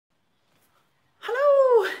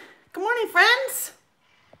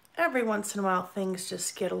every once in a while things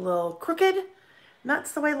just get a little crooked. And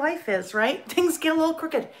that's the way life is, right? Things get a little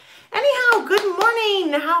crooked. Anyhow, good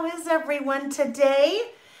morning. How is everyone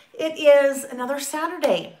today? It is another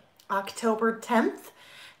Saturday, October 10th.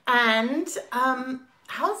 And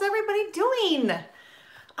how's everybody doing?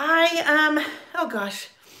 Oh gosh,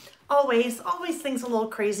 always things a little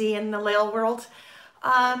crazy in the lail world.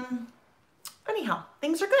 Anyhow,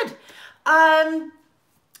 things are good.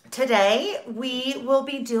 Today we will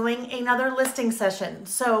be doing another listing session.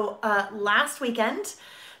 So last weekend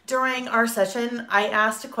during our session, I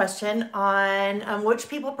asked a question on which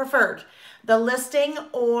people preferred, the listing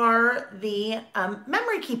or the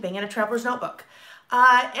memory keeping in a traveler's notebook.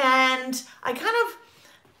 And I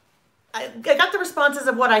got the responses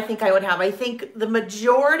of what I think I would have. I think the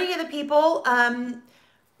majority of the people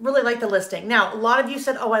really like the listing. Now, a lot of you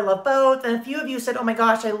said, oh, I love both. And a few of you said, oh my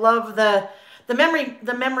gosh, I love the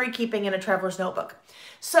memory keeping in a traveler's notebook.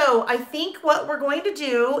 So I think what we're going to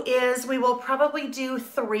do is we will probably do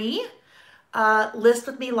 3 List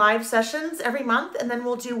With Me live sessions every month, and then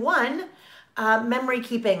we'll do 1 memory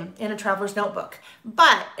keeping in a traveler's notebook.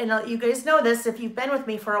 But, and you guys know this if you've been with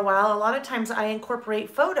me for a while, a lot of times I incorporate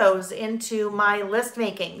photos into my list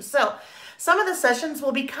making. So some of the sessions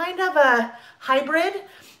will be kind of a hybrid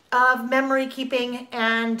of memory keeping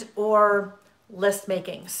and or list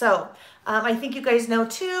making. So I think you guys know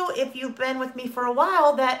too, if you've been with me for a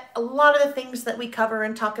while, that a lot of the things that we cover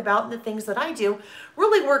and talk about and the things that I do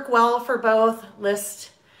really work well for both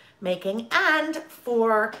list making and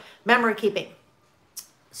for memory keeping.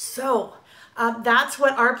 So that's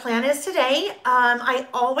what our plan is today. I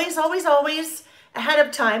always ahead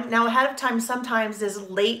of time. Now ahead of time sometimes is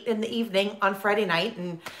late in the evening on Friday night,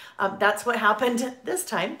 and that's what happened this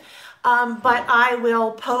time. But I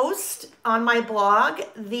will post on my blog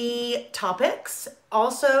the topics,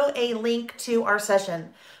 also a link to our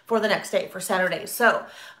session for the next day, for Saturday. So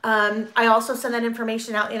I also send that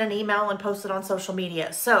information out in an email and post it on social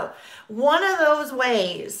media. So one of those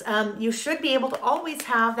ways, you should be able to always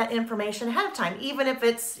have that information ahead of time, even if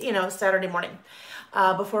it's, you know, Saturday morning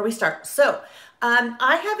before we start. So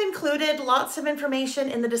I have included lots of information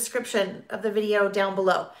in the description of the video down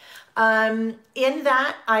below. In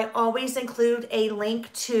that, I always include a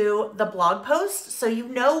link to the blog post so you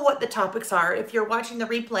know what the topics are. If you're watching the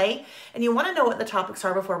replay and you want to know what the topics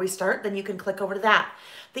are before we start, then you can click over to that.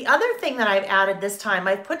 The other thing that I've added this time,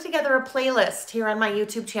 I've put together a playlist here on my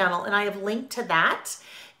YouTube channel, and I have linked to that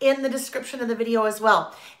in the description of the video as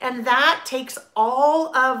well. And that takes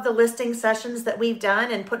all of the listing sessions that we've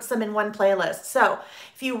done and puts them in one playlist. So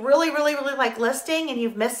if you really like listing and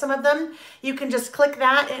you've missed some of them, you can just click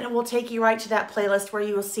that and it will take you right to that playlist where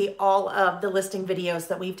you will see all of the listing videos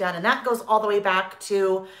that we've done. And that goes all the way back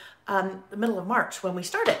to the middle of March when we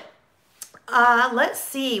started. Let's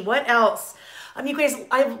see, what else? You guys,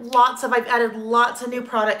 I've added lots of new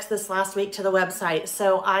products this last week to the website.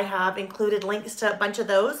 So I have included links to a bunch of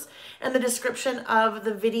those in the description of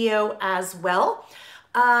the video as well.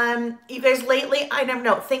 You guys, lately, I never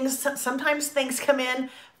know, sometimes things come in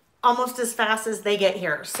almost as fast as they get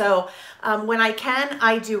here. So when I can,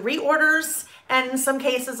 I do reorders, and in some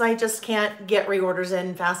cases I just can't get reorders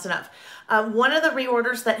in fast enough. One of the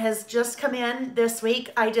reorders that has just come in this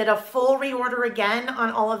week, I did a full reorder again on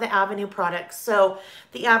all of the Avenue products. So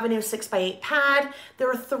the Avenue 6x8 pad, there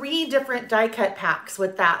are 3 different die cut packs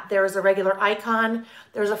with that. There's a regular icon,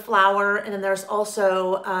 there's a flower, and then there's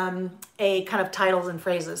also a kind of titles and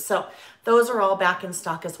phrases. So those are all back in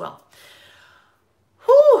stock as well.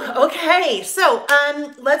 Whew, okay, so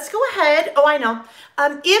let's go ahead. Oh, I know.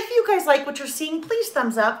 If you guys like what you're seeing, please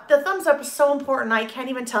thumbs up. The thumbs up is so important, I can't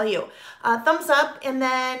even tell you. Thumbs up, and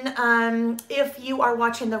then if you are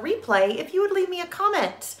watching the replay, if you would leave me a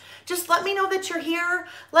comment. Just let me know that you're here.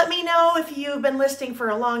 Let me know if you've been listing for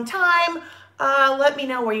a long time. Let me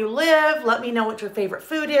know where you live. Let me know what your favorite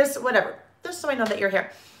food is, whatever. Just so I know that you're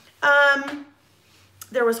here.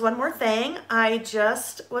 There was one more thing I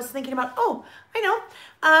just was thinking about. Oh, I know.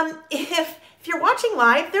 If you're watching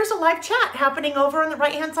live, there's a live chat happening over on the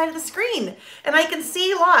right-hand side of the screen. And I can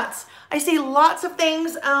see lots. I see lots of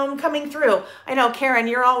things coming through. I know, Karen,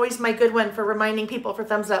 you're always my good one for reminding people for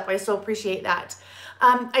thumbs up. I so appreciate that.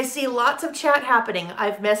 I see lots of chat happening.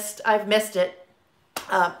 I've missed it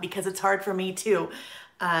because it's hard for me to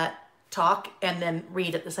talk and then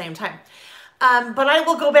read at the same time. But I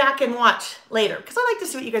will go back and watch later because I like to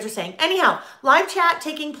see what you guys are saying. Anyhow, live chat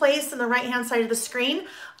taking place on the right-hand side of the screen.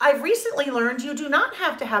 I've recently learned you do not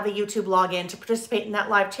have to have a YouTube login to participate in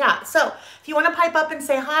that live chat. So if you want to pipe up and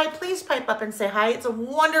say hi, please pipe up and say hi. It's a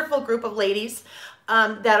wonderful group of ladies.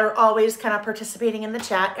 that are always kind of participating in the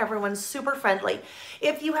chat. Everyone's super friendly.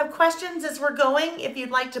 If you have questions as we're going, if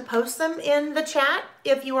you'd like to post them in the chat,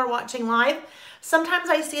 if you are watching live, sometimes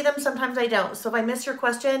I see them, sometimes I don't. So if I miss your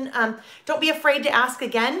question, don't be afraid to ask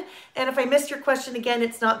again. And if I miss your question again,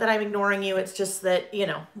 it's not that I'm ignoring you. It's just that, you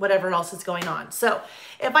know, whatever else is going on. So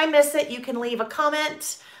if I miss it, you can leave a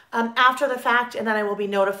comment after the fact, and then I will be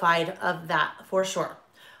notified of that for sure.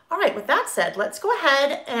 All right, with that said, let's go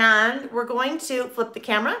ahead and we're going to flip the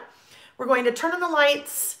camera. We're going to turn on the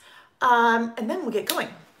lights, and then we'll get going.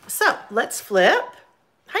 So let's flip.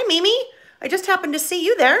 Hi, Mimi. I just happened to see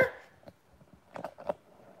you there.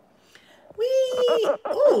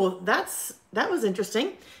 Oh, that was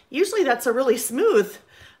interesting. Usually that's a really smooth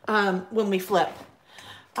when we flip.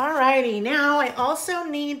 All righty, now I also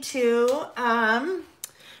need to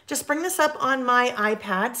just bring this up on my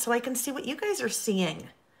iPad so I can see what you guys are seeing.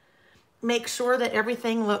 Make sure that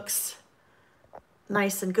everything looks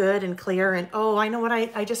nice and good and clear. And oh, I know what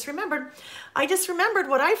I just remembered. I just remembered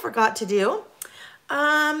what I forgot to do.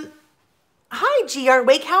 Hi, GR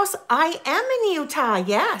Wakehouse. I am in Utah,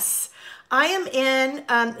 yes. I am in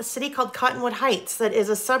a city called Cottonwood Heights that is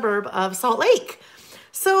a suburb of Salt Lake.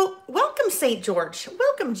 So welcome, St. George.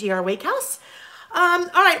 Welcome, GR Wakehouse. All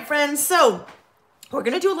right, friends. So we're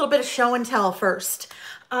going to do a little bit of show and tell first.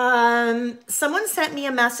 Someone sent me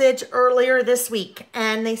a message earlier this week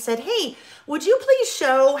and they said, hey, would you please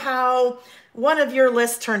show how one of your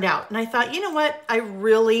lists turned out? And I thought, you know what, I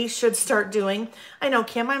really should start doing. I know,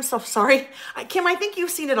 Kim, I'm so sorry. Kim, I think you've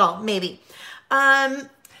seen it all, maybe.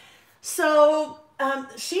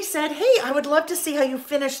 She said, hey, I would love to see how you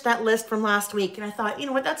finished that list from last week. And I thought, you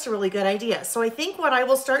know what, that's a really good idea. So I think what I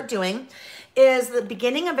will start doing is the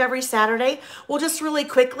beginning of every Saturday, we'll just really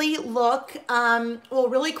quickly look,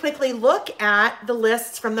 at the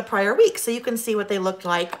lists from the prior week so you can see what they looked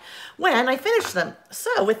like when I finished them.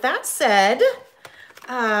 So with that said,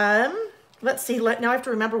 let's see, now I have to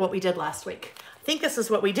remember what we did last week. I think this is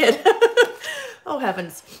what we did. Oh,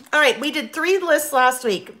 heavens. All right, we did 3 lists last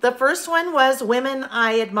week. The first one was Women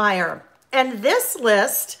I Admire. And this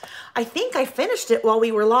list, I think I finished it while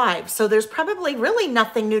we were live. So there's probably really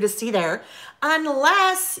nothing new to see there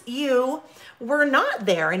unless you were not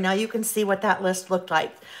there. And now you can see what that list looked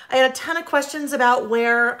like. I had a ton of questions about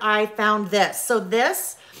where I found this. So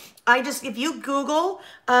this, if you Google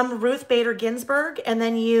Ruth Bader Ginsburg and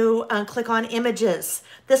then you click on images,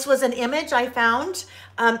 this was an image I found.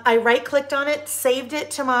 I right-clicked on it, saved it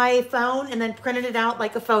to my phone, and then printed it out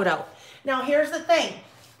like a photo. Now, here's the thing.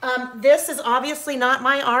 This is obviously not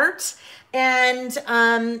my art, and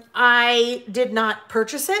I did not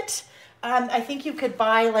purchase it. I think you could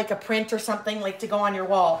buy like a print or something like to go on your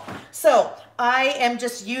wall. So I am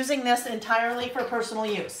just using this entirely for personal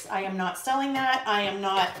use. I am not selling that. I am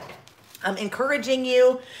not encouraging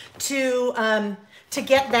you to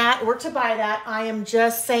get that or to buy that. I am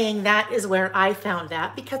just saying that is where I found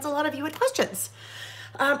that because a lot of you had questions.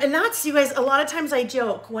 And that's, you guys, a lot of times I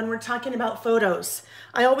joke when we're talking about photos.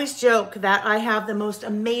 I always joke that I have the most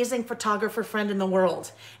amazing photographer friend in the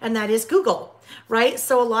world, and that is Google, right?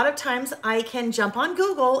 So a lot of times I can jump on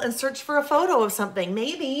Google and search for a photo of something.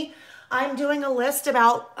 Maybe I'm doing a list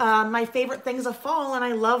about my favorite things of fall, and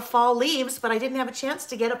I love fall leaves, but I didn't have a chance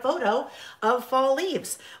to get a photo of fall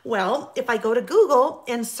leaves. Well, if I go to Google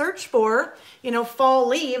and search for, fall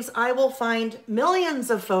leaves, I will find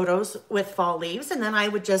millions of photos with fall leaves, and then I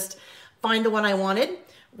would just find the one I wanted,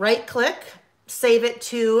 right click, save it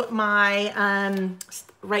to my,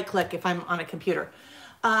 right click if I'm on a computer.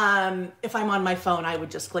 If I'm on my phone, I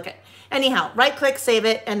would just click it. Anyhow, right click, save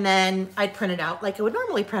it, and then I'd print it out like I would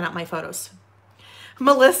normally print out my photos.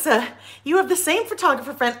 Melissa, you have the same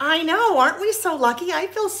photographer friend. I know, aren't we so lucky? I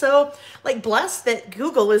feel so blessed that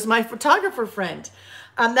Google is my photographer friend.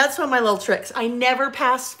 That's one of my little tricks. I never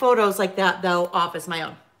pass photos like that though off as my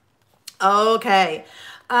own. Okay.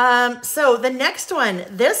 So the next one,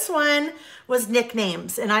 this one was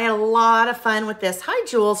nicknames, and I had a lot of fun with this. Hi,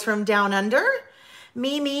 Jules from Down Under.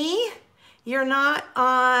 Mimi, you're not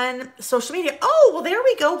on social media. Oh, well, there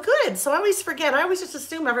we go. Good. So I always forget. I always just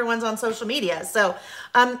assume everyone's on social media. So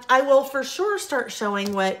I will for sure start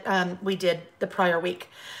showing what we did the prior week.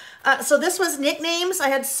 So this was nicknames. I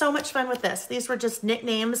had so much fun with this. These were just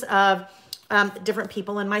nicknames of different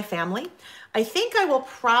people in my family. I think I will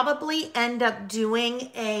probably end up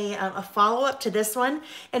doing a follow-up to this one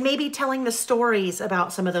and maybe telling the stories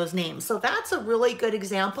about some of those names. So that's a really good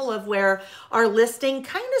example of where our listing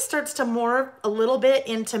kind of starts to morph a little bit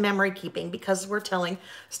into memory keeping because we're telling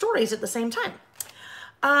stories at the same time.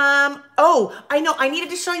 Oh, I know, I needed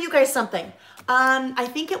to show you guys something. I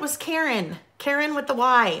think it was Karen with the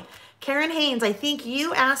Y. Karen Haynes, I think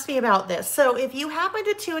you asked me about this. So if you happened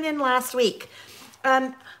to tune in last week,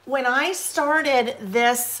 when I started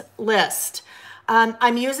this list,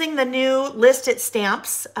 I'm using the new listed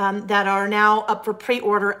stamps that are now up for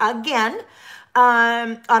pre-order again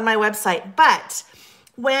on my website. But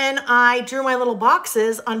when I drew my little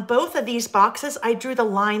boxes, on both of these boxes, I drew the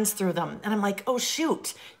lines through them. And I'm like, oh,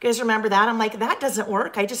 shoot. You guys remember that? I'm like, that doesn't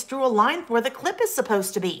work. I just drew a line where the clip is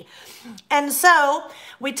supposed to be. And so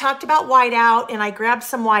we talked about whiteout, and I grabbed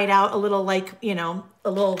some whiteout, a little like, you know,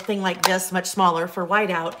 a little thing like this, much smaller for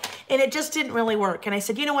whiteout, and it just didn't really work. And I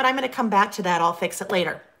said, you know what? I'm going to come back to that. I'll fix it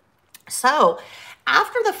later. So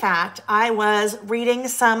after the fact, I was reading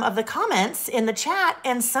some of the comments in the chat,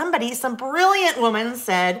 and some brilliant woman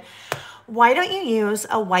said, why don't you use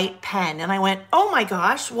a white pen? And I went, oh my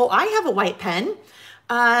gosh, well, I have a white pen.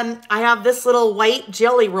 I have this little white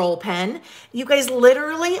jelly roll pen. You guys,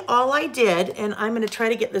 literally all I did, and I'm going to try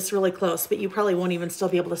to get this really close, but you probably won't even still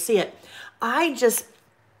be able to see it. I just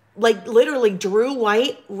like literally drew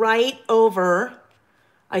white right over.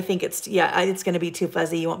 I think it's going to be too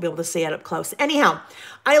fuzzy. You won't be able to see it up close. Anyhow,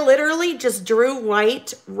 I literally just drew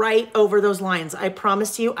white right over those lines. I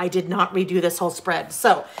promise you, I did not redo this whole spread.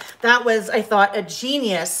 So that was, I thought, a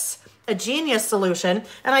genius solution.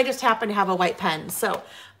 And I just happen to have a white pen. So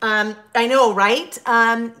I know, right?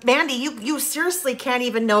 Mandy, you seriously can't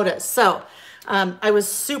even notice. So I was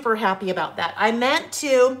super happy about that. I meant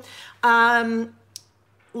to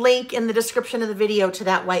link in the description of the video to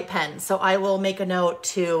that white pen. So I will make a note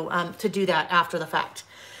to do that after the fact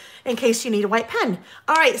in case you need a white pen.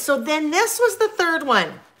 All right, so then this was the third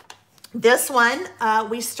one. This one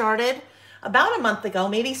we started about a month ago,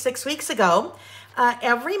 maybe 6 weeks ago,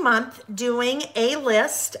 every month doing a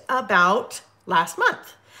list about last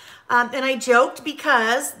month. And I joked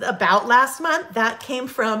because about last month, that came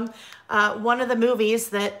from one of the movies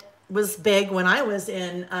that was big when I was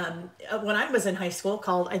in high school,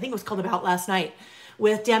 called, I think it was called About Last Night,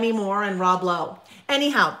 with Demi Moore and Rob Lowe.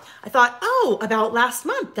 Anyhow, I thought, oh, about last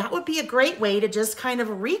month, that would be a great way to just kind of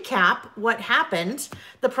recap what happened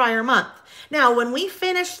the prior month. Now, when we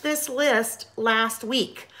finished this list last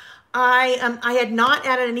week, I had not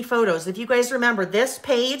added any photos. If you guys remember this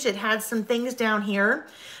page, it had some things down here,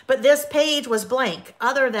 but this page was blank,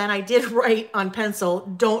 other than I did write on pencil,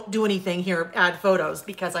 don't do anything here, add photos,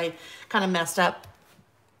 because I kind of messed up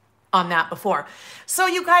on that before. So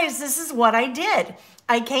you guys, this is what I did.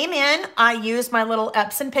 I came in, I used my little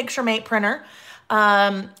Epson PictureMate printer.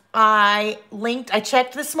 I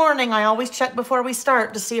checked this morning. I always check before we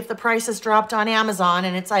start to see if the price has dropped on Amazon,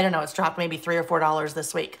 and I don't know, it's dropped maybe $3 or $4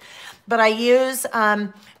 this week. But I use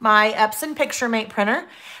my Epson PictureMate printer,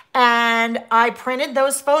 and I printed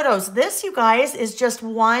those photos. This, you guys, is just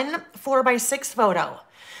one 4x6 photo.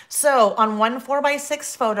 So on one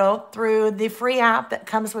 4x6 photo through the free app that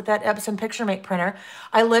comes with that Epson PictureMate printer,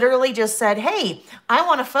 I literally just said, hey, I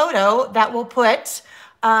want a photo that will put,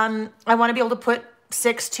 I want to be able to put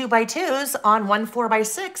 6 2x2s on one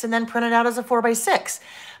 4x6 and then print it out as a 4x6.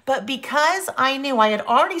 But because I knew I had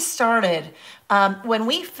already started, when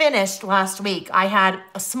we finished last week, I had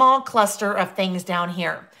a small cluster of things down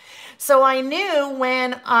here. So I knew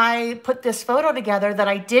when I put this photo together that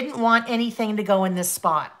I didn't want anything to go in this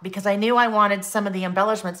spot, because I knew I wanted some of the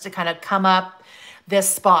embellishments to kind of come up this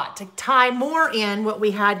spot, to tie more in what we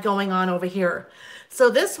had going on over here. So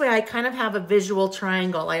this way I kind of have a visual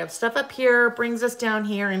triangle. I have stuff up here, brings us down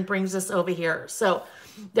here, and brings us over here. So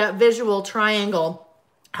that visual triangle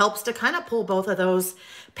helps to kind of pull both of those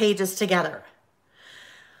pages together.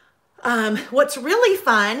 What's really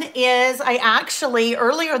fun is I actually,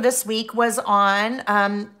 earlier this week, was on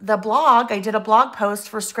the blog. I did a blog post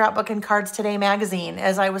for Scrapbook and Cards Today magazine,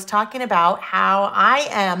 as I was talking about how I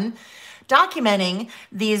am documenting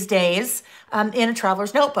these days in a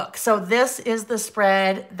traveler's notebook. So this is the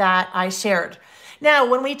spread that I shared. Now,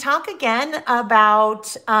 when we talk again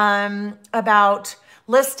about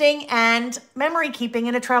listing and memory keeping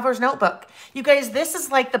in a traveler's notebook, you guys, this is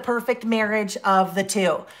like the perfect marriage of the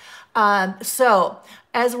two. So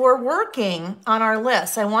as we're working on our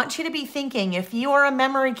list, I want you to be thinking, if you are a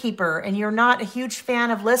memory keeper and you're not a huge fan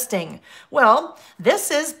of listing, well,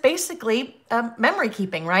 this is basically memory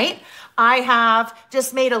keeping, right? I have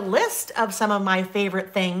just made a list of some of my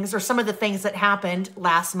favorite things, or some of the things that happened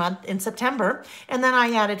last month in September, and then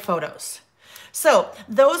I added photos. So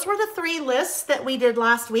those were the 3 lists that we did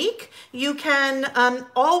last week. You can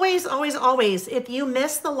always, if you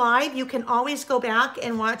miss the live, you can always go back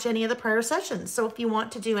and watch any of the prior sessions. So if you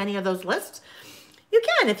want to do any of those lists, you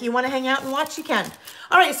can. If you want to hang out and watch, you can.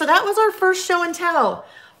 All right, so that was our first show and tell.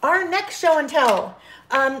 our next show and tell.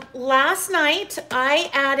 Last night I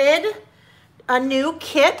added a new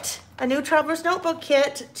kit, a new Traveler's Notebook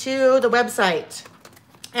kit to the website.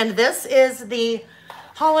 And this is the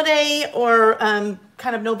holiday or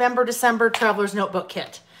kind of November, December Traveler's Notebook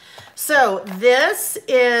kit. So this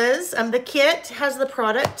is, the kit has the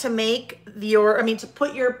product to make to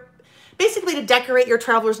put your, basically to decorate your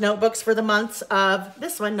Traveler's Notebooks for the months of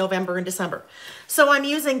this one, November and December. So I'm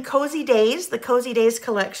using Cozy Days, the Cozy Days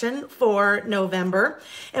collection for November.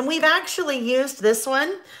 And we've actually used this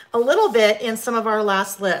one a little bit in some of our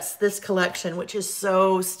last lists, this collection, which is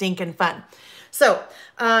so stinking fun. So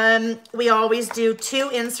we always do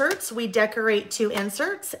 2 inserts. We decorate 2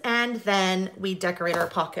 inserts and then we decorate our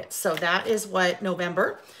pockets. So that is what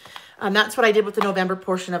November, that's what I did with the November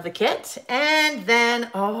portion of the kit. And then,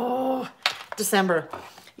 December.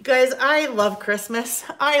 You guys, I love Christmas.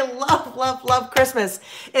 I love Christmas.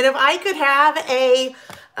 And if I could have a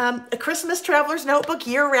Christmas Traveler's Notebook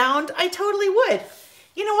year round, I totally would.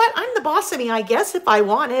 You know what? I'm the boss of me, I guess. If I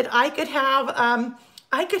wanted, I could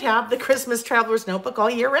have the Christmas Traveler's Notebook all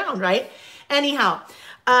year round, right? Anyhow,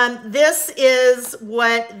 this is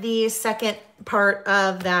what the second part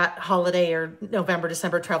of that holiday or November,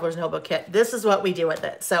 December Traveler's Notebook kit. This is what we do with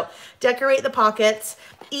it. So decorate the pockets,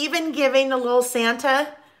 even giving the little Santa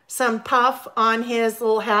some puff on his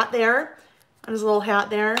little hat there,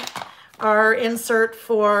 our insert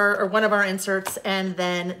or one of our inserts, and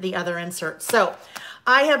then the other insert. So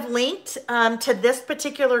I have linked to this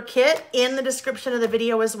particular kit in the description of the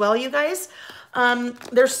video as well, you guys.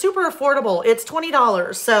 They're super affordable. It's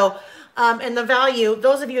 $20. So, and the value,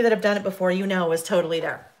 those of you that have done it before, you know, is totally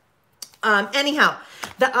there. Anyhow,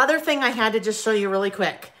 the other thing I had to just show you really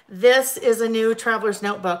quick. This is a new Traveler's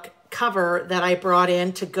Notebook cover that I brought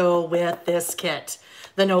in to go with this kit,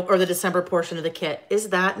 the December portion of the kit. Is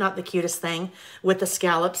that not the cutest thing with the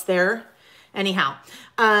scallops there? Anyhow,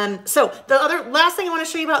 so the last thing I want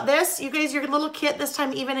to show you about this, you guys, your little kit this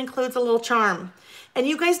time even includes a little charm. And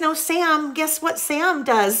you guys know Sam, guess what Sam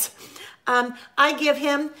does? I give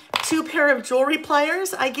him 2 pair of jewelry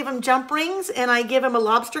pliers, I give him jump rings, and I give him a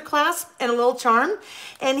lobster clasp and a little charm.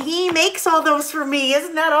 And he makes all those for me.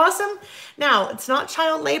 Isn't that awesome? Now, it's not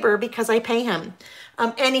child labor because I pay him.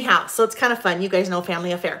 Anyhow, so it's kind of fun. You guys know,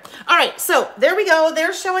 family affair. All right, so there we go.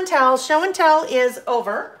 There's show and tell. Show and tell is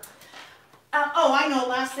over. I know,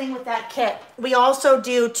 last thing with that kit. We also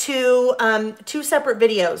do two separate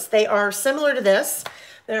videos. They are similar to this.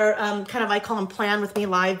 They're kind of, I call them Plan With Me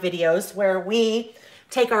Live videos, where we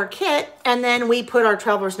take our kit and then we put our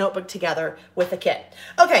Traveler's Notebook together with the kit.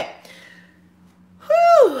 Okay.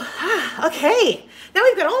 Whew. Okay. Now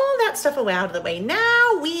we've got all that stuff out of the way.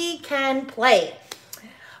 Now we can play.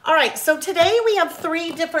 All right. So today we have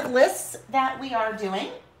 3 different lists that we are doing.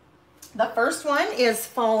 The first one is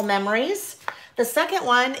Fall Memories. The second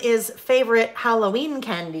one is Favorite Halloween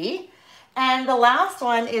Candy. And the last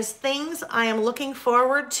one is Things I Am Looking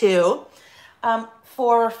Forward to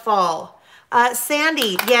for Fall.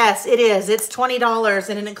 Sandy, yes, it is. It's $20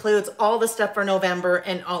 and it includes all the stuff for November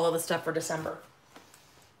and all of the stuff for December.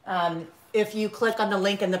 If you click on the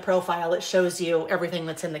link in the profile, it shows you everything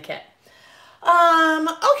that's in the kit.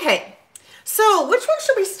 Okay. So which one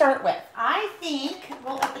should we start with? I think,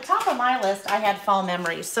 well, at the top of my list, I had Fall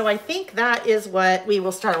Memories. So I think that is what we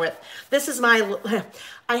will start with. This is my,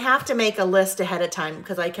 I have to make a list ahead of time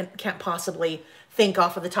because I can't possibly think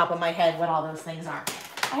off of the top of my head what all those things are.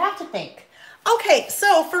 I have to think. Okay,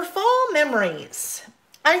 so for Fall Memories,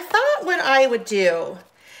 I thought what I would do,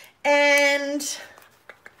 and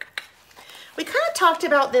we kind of talked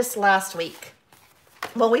about this last week.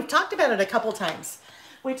 Well, we've talked about it a couple times.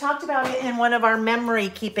 We talked about it in one of our memory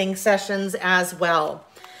keeping sessions as well.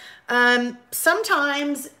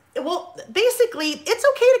 Sometimes, well, basically, it's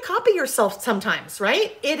okay to copy yourself sometimes,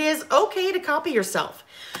 right? It is okay to copy yourself.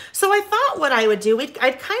 So I thought what I would do,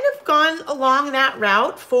 I'd kind of gone along that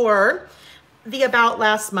route for the About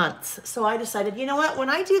Last Months. So I decided, you know what,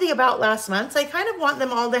 when I do the About Last Months, I kind of want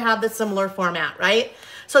them all to have the similar format, right?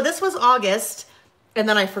 So this was August. And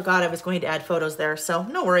then I forgot I was going to add photos there, so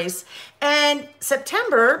no worries. And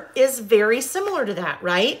September is very similar to that,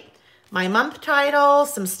 right? My month title,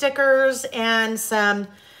 some stickers, and some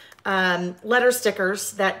letter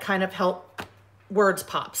stickers that kind of help words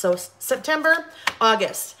pop. So September,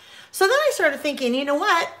 August. So then I started thinking, you know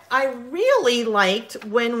what? I really liked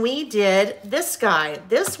when we did this guy.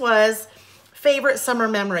 This was Favorite Summer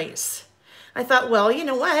Memories. I thought, well, you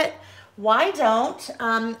know what? Why don't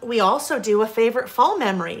we also do a Favorite Fall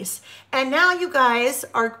Memories? And now you guys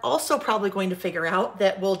are also probably going to figure out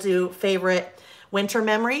that we'll do Favorite winter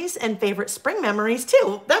memories and favorite spring memories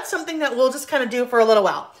too. That's something that we'll just kind of do for a little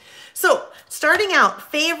while. So starting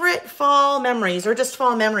out, favorite fall memories or just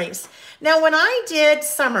fall memories. Now, when I did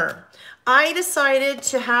summer, I decided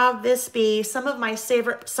to have this be some of my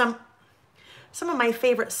favorite summer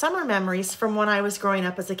memories from when I was growing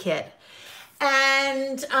up as a kid.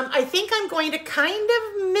 And I think I'm going to kind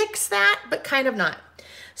of mix that, but kind of not.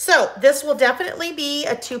 So this will definitely be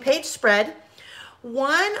a 2-page spread.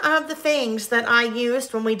 One of the things that I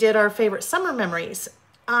used when we did our favorite summer memories,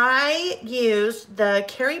 I used the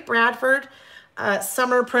Carrie Bradford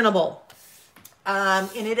summer printable. And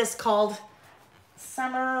it is called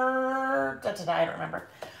Summer, I don't remember.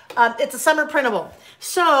 It's a summer printable.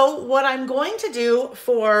 So what I'm going to do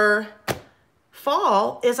for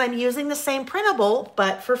fall is I'm using the same printable,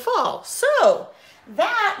 but for fall. So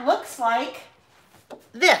that looks like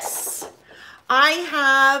this. I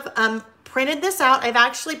have printed this out. I've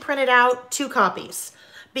actually printed out 2 copies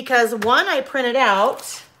because one I printed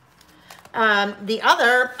out, the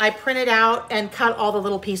other I printed out and cut all the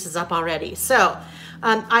little pieces up already. So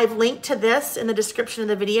I've linked to this in the description of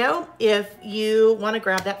the video if you want to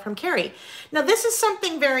grab that from Carrie. Now this is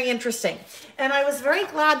something very interesting, and I was very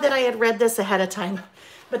glad that I had read this ahead of time,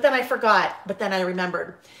 but then I forgot, but then I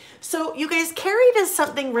remembered. So you guys, Carrie does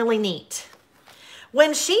something really neat.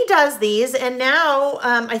 When she does these, and now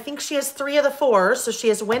I think she has 3 of the 4, so she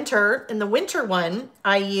has winter, and the winter one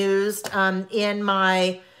I used in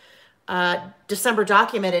my December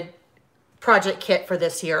documented project kit for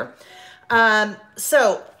this year.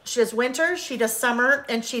 So she does winter, she does summer,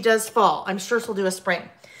 and she does fall. I'm sure she'll do a spring.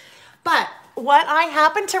 But what I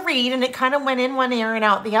happened to read, and it kind of went in one ear and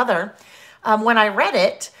out the other, when I read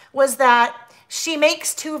it, was that she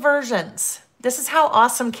makes 2 versions. This is how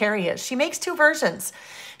awesome Carrie is. She makes 2 versions.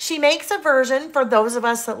 She makes a version for those of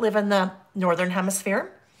us that live in the Northern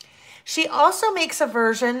Hemisphere. She also makes a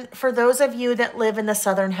version for those of you that live in the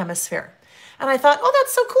Southern Hemisphere. And I thought, oh,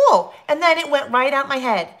 that's so cool. And then it went right out my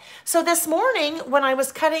head. So this morning, when I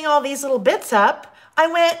was cutting all these little bits up, I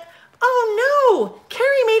went, oh no,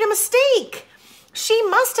 Carrie made a mistake. She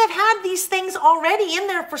must have had these things already in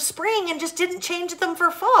there for spring and just didn't change them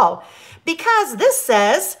for fall. Because this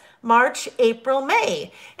says March, April,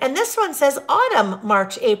 May. And this one says autumn,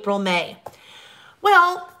 March, April, May.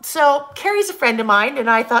 Well, so Carrie's a friend of mine, and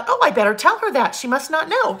I thought, oh, I better tell her that. She must not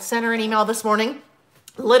know. Sent her an email this morning.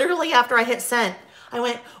 Literally after I hit send, I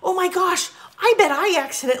went, oh my gosh, I bet I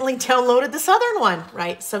accidentally downloaded the Southern one,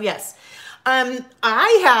 right? So yes,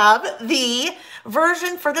 I have the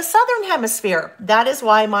version for the Southern Hemisphere. That is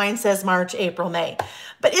why mine says March, April, May.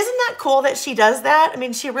 But isn't that cool that she does that? I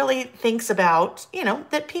mean, she really thinks about, you know,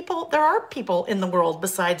 that there are people in the world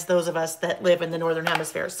besides those of us that live in the Northern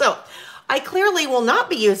Hemisphere. So I clearly will not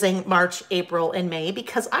be using March, April, and May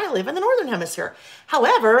because I live in the Northern Hemisphere.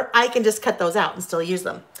 However, I can just cut those out and still use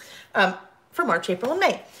them for March, April, and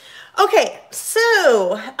May. Okay,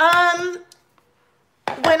 so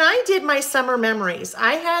when I did my summer memories,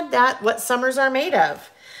 I had that what summers are made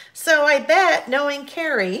of. So I bet, knowing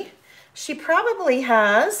Carrie, she probably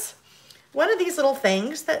has one of these little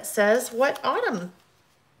things that says what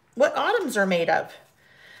autumns are made of.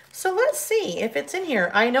 So let's see if it's in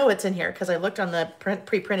here. I know it's in here because I looked on the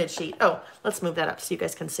pre-printed sheet. Oh, let's move that up so you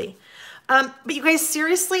guys can see. But you guys,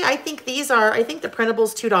 seriously, I think the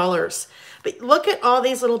printable's $2. But look at all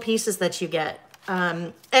these little pieces that you get.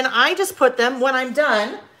 And I just put them, when I'm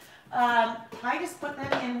done, I just put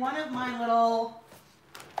them in one of my little,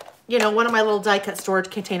 die cut storage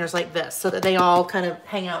containers like this so that they all kind of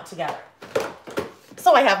hang out together.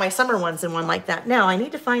 So I have my summer ones in one like that. Now I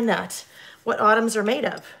need to find that, what autumns are made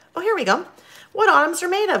of. Oh, here we go. What autumns are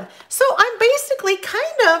made of. So I'm basically kind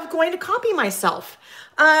of going to copy myself.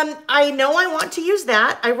 I know I want to use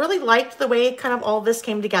that. I really liked the way kind of all this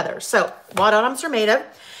came together. So what autumns are made of.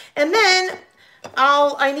 And then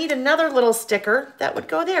I need another little sticker that would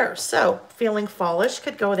go there. So feeling fallish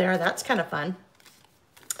could go there. That's kind of fun.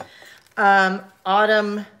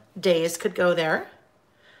 Autumn days could go there.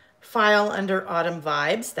 File under autumn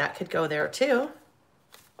vibes. That could go there too.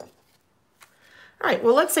 All right,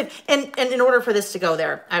 well, let's see. And in order for this to go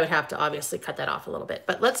there, I would have to obviously cut that off a little bit.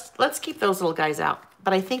 But let's keep those little guys out.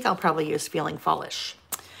 But I think I'll probably use feeling fallish.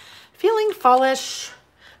 Feeling fallish.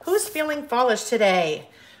 Who's feeling fallish today?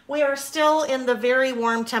 We are still in the very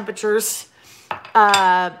warm temperatures.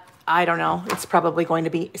 I don't know. It's probably going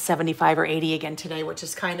to be 75 or 80 again today, which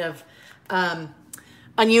is kind of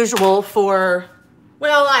unusual for,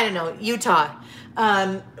 well, I don't know, Utah.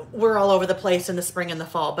 We're all over the place in the spring and the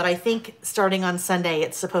fall, but I think starting on Sunday,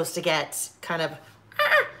 it's supposed to get kind of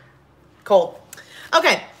cold.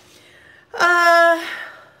 Okay.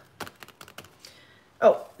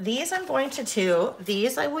 Oh, these I'm going to do.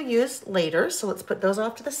 These I will use later. So let's put those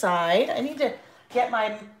off to the side. I need to get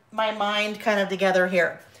my mind kind of together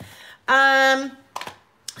here.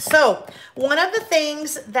 So one of the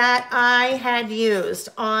things that I had used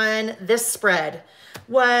on this spread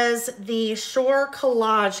was the Shore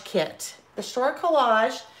Collage kit. The Shore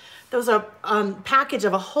Collage, there was a package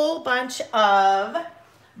of a whole bunch of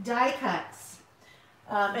die cuts.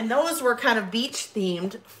 And those were kind of beach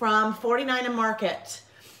themed from 49 and Market.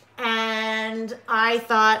 And I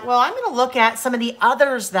thought, well, I'm going to look at some of the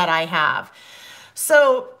others that I have.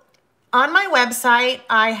 So on my website,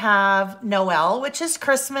 I have Noel, which is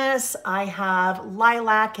Christmas. I have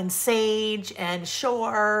lilac and sage and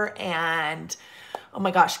shore and, oh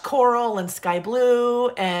my gosh, coral and sky blue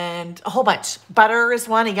and a whole bunch. Butter is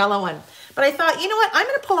one, a yellow one. But I thought, you know what? I'm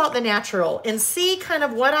going to pull out the natural and see kind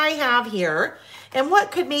of what I have here and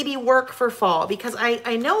what could maybe work for fall, because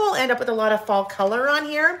I know I'll end up with a lot of fall color on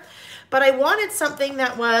here, but I wanted something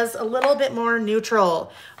that was a little bit more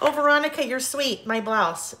neutral. Oh, Veronica, you're sweet. My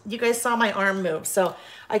blouse. You guys saw my arm move, so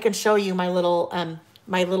I can show you my little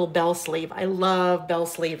bell sleeve. I love bell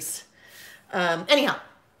sleeves. Anyhow,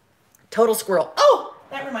 total squirrel. Oh,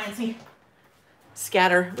 that reminds me.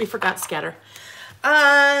 Scatter. We forgot scatter.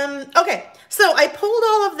 Okay, so I pulled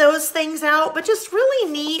all of those things out, but just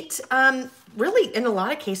really neat, really, in a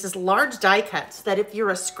lot of cases, large die cuts that if you're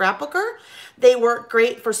a scrapbooker, they work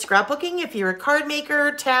great for scrapbooking. If you're a card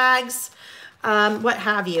maker, tags, what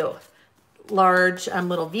have you. Large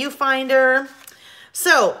little viewfinder.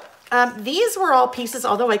 So these were all pieces,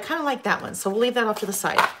 although I kind of like that one, so we'll leave that off to the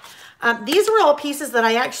side. These were all pieces that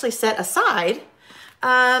I actually set aside.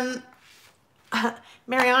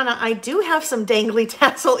 Mariana, I do have some dangly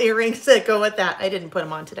tassel earrings that go with that. I didn't put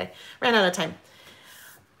them on today. Ran out of time.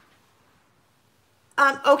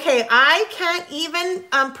 Okay, I can't even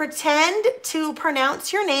pretend to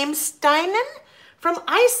pronounce your name, Steinen from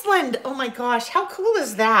Iceland. Oh my gosh, how cool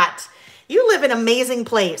is that? You live in an amazing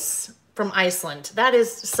place from Iceland. That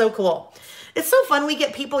is so cool. It's so fun. We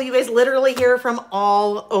get people you guys literally hear from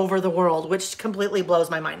all over the world, which completely blows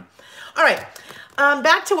my mind. All right,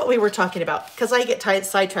 back to what we were talking about, because I get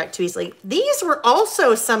sidetracked too easily. These were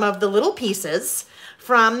also some of the little pieces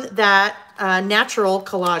from that natural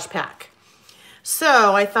collage pack.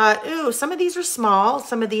 So I thought, ooh, some of these are small.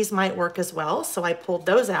 Some of these might work as well. So I pulled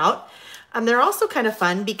those out. They're also kind of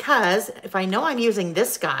fun because if I know I'm using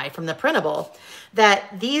this guy from the printable,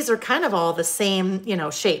 that these are kind of all the same, you know,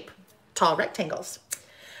 shape, tall rectangles.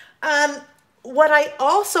 What I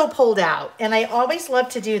also pulled out, and I always love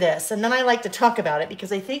to do this, and then I like to talk about it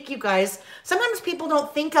because I think you guys, sometimes people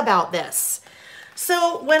don't think about this.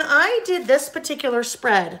 So when I did this particular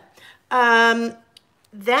spread, that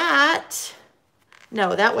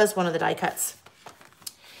was one of the die cuts.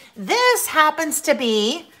 This happens to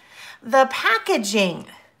be the packaging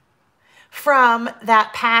from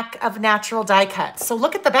that pack of natural die cuts. So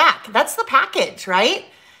look at the back. That's the package, right?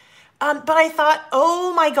 But I thought,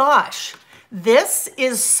 oh my gosh, this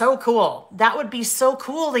is so cool. That would be so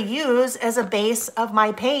cool to use as a base of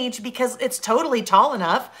my page because it's totally tall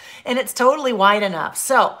enough and it's totally wide enough.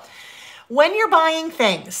 So when you're buying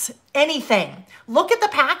things, anything, look at the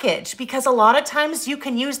package because a lot of times you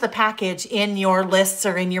can use the package in your lists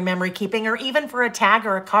or in your memory keeping or even for a tag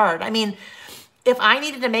or a card. I mean, if I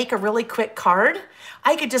needed to make a really quick card,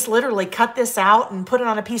 I could just literally cut this out and put it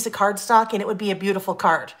on a piece of cardstock and it would be a beautiful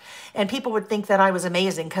card. And people would think that I was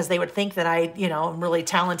amazing because they would think that I, you know, I'm really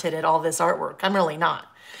talented at all this artwork. I'm really not.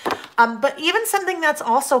 But even something that's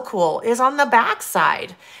also cool is on the back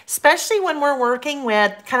side, especially when we're working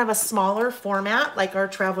with kind of a smaller format like our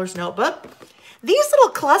Traveler's Notebook. These little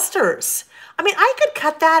clusters, I mean, I could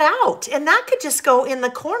cut that out and that could just go in the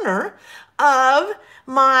corner of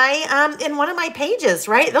my, in one of my pages,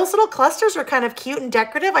 right? Those little clusters are kind of cute and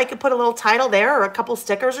decorative. I could put a little title there or a couple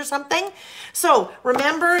stickers or something. So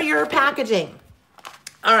remember your packaging.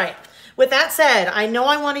 All right. With that said, I know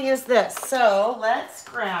I want to use this. So let's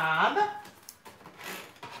grab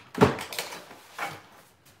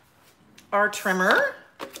our trimmer.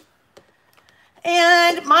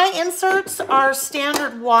 And my inserts are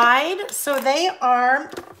standard wide, so they are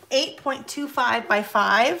 8.25 by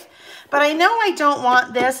 5. But I know I don't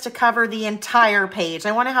want this to cover the entire page.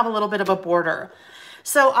 I want to have a little bit of a border.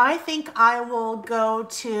 So I think I will go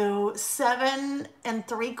to 7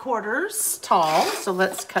 3/4 tall. So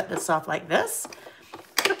let's cut this off like this.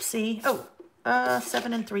 Oopsie. Oh,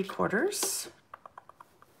 7 3/4.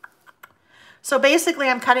 So basically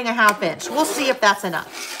I'm cutting a 1/2 inch. We'll see if that's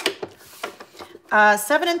enough.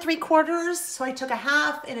 7 3/4. So I took a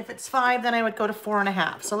 1/2, and if it's 5, then I would go to 4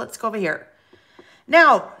 1/2. So let's go over here.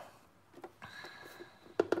 Now,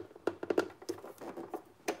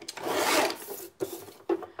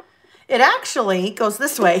 it actually goes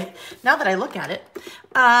this way. Now that I look at it,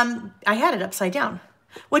 I had it upside down,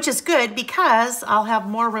 which is good because I'll have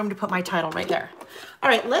more room to put my title right there. All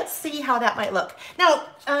right, let's see how that might look. Now,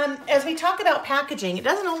 as we talk about packaging, it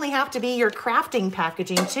doesn't only have to be your crafting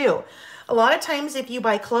packaging too. A lot of times if you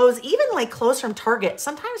buy clothes, even like clothes from Target,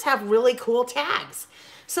 sometimes have really cool tags.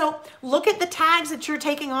 So look at the tags that you're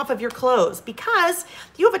taking off of your clothes, because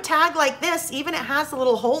if you have a tag like this, even it has a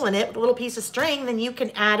little hole in it with a little piece of string, then you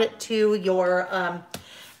can add it to your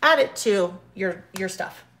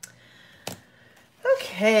stuff.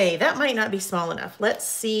 Okay, that might not be small enough. Let's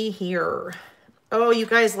see here. Oh, you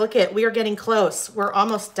guys, look it. We are getting close. We're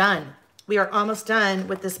almost done. We are almost done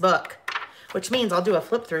with this book, which means I'll do a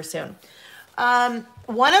flip through soon.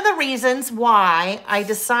 One of the reasons why I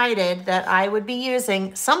decided that I would be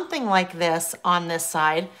using something like this on this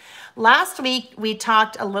side, last week we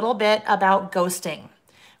talked a little bit about ghosting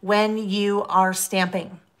when you are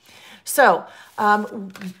stamping. So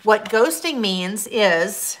what ghosting means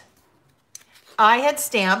is I had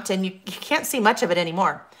stamped, and you can't see much of it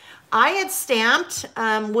anymore. I had stamped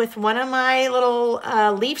with one of my little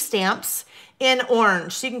leaf stamps in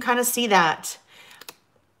orange. So you can kind of see that.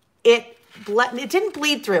 It didn't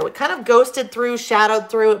bleed through. It kind of ghosted through, shadowed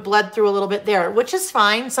through, it bled through a little bit there, which is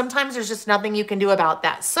fine. Sometimes there's just nothing you can do about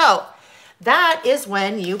that. So that is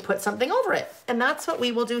when you put something over it. And that's what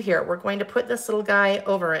we will do here. We're going to put this little guy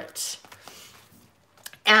over it.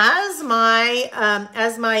 As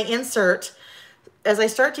my insert, as I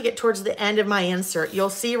start to get towards the end of my insert, you'll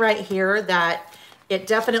see right here that it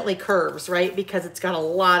definitely curves, right? Because it's got a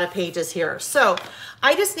lot of pages here. So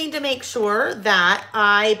I just need to make sure that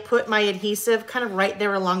I put my adhesive kind of right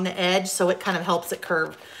there along the edge so it kind of helps it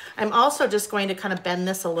curve. I'm also just going to kind of bend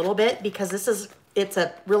this a little bit because it's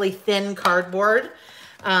a really thin cardboard.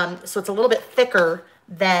 So it's a little bit thicker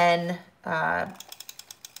than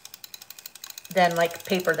like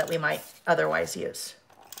paper that we might otherwise use.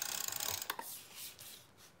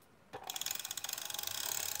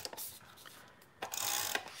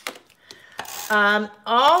 And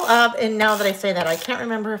now that I say that, I can't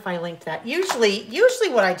remember if I linked that. Usually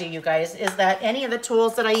what I do, you guys, is that any of the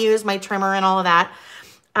tools that I use, my trimmer and all of that,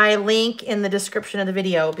 I link in the description of the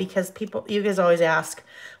video, because you guys always ask,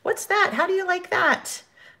 what's that? How do you like that?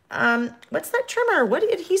 What's that trimmer? What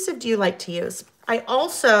adhesive do you like to use? I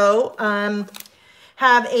also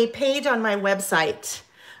have a page on my website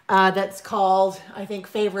that's called, I think,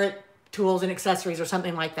 Favorite Tools and Accessories or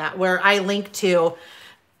something like that, where I link to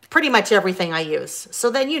pretty much everything I use. So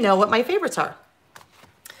then you know what my favorites are.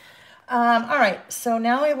 All right, so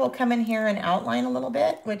now I will come in here and outline a little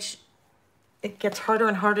bit, which it gets harder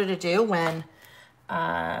and harder to do when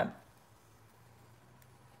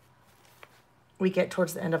we get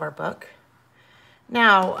towards the end of our book.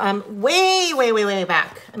 Now, way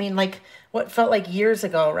back, I mean, like what felt like years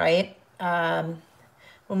ago, right?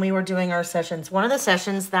 When we were doing our sessions, one of the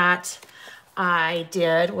sessions that I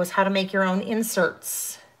did was how to make your own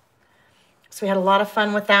inserts. So we had a lot of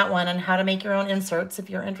fun with that one on how to make your own inserts. If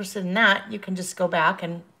you're interested in that, you can just go back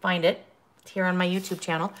and find it here on my YouTube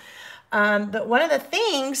channel. But one of the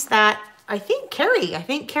things that I think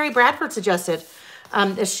Carrie Bradford suggested,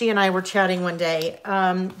 as she and I were chatting one day,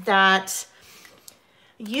 that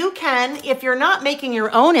you can, if you're not making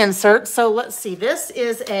your own insert, so let's see, there's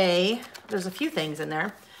a few things in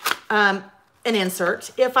there, an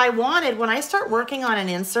insert. If I wanted, when I start working on an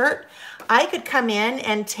insert, I could come in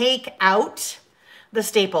and take out the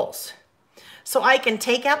staples. So I can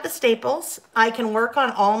take out the staples. I can work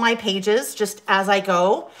on all my pages just as I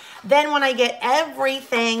go. Then when I get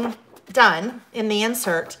everything done in the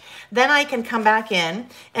insert, then I can come back in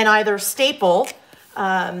and either staple.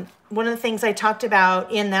 One of the things I talked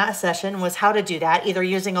about in that session was how to do that, either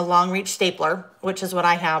using a long reach stapler, which is what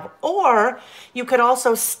I have, or you could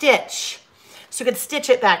also stitch. So you could stitch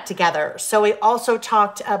it back together. So we also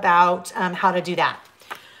talked about how to do that,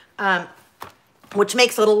 which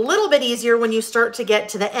makes it a little bit easier when you start to get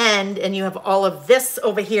to the end and you have all of this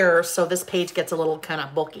over here. So this page gets a little kind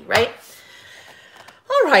of bulky, right?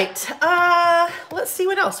 All right, let's see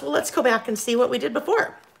what else. Well, let's go back and see what we did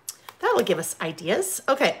before. That'll give us ideas.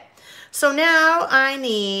 Okay, so now I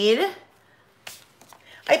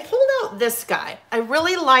pulled out this guy. I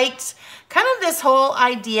really liked kind of this whole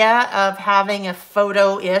idea of having a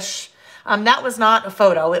photo-ish. That was not a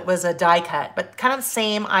photo, it was a die cut, but kind of the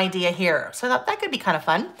same idea here. So that could be kind of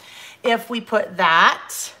fun if we put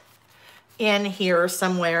that in here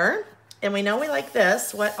somewhere. And we know we like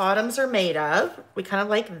this, what autumns are made of. We kind of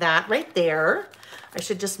like that right there. I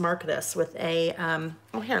should just mark this with a,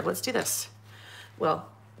 oh here, let's do this. Well,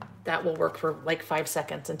 that will work for like 5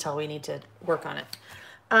 seconds until we need to work on it.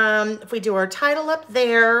 If we do our title up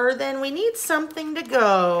there, then we need something to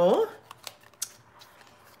go.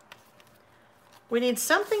 We need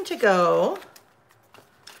something to go.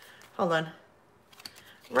 Hold on.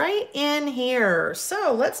 Right in here.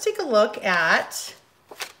 So let's take a look at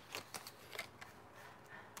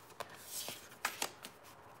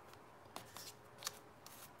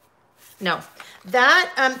no,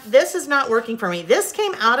 that this is not working for me. This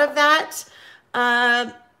came out of that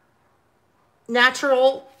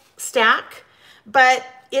natural stack, but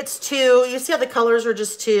it's too, you see how the colors are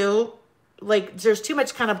just too, like there's too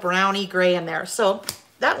much kind of browny gray in there. So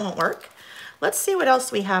that won't work. Let's see what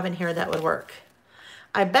else we have in here that would work.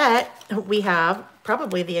 I bet we have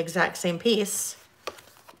probably the exact same piece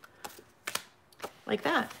like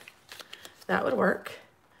that. That would work.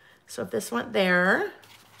 So if this went there,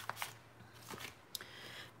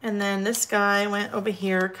 and then this guy went over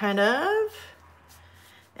here kind of,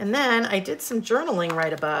 and then I did some journaling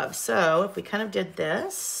right above. So if we kind of did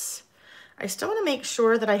this, I still want to make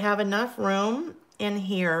sure that I have enough room in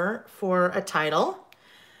here for a title.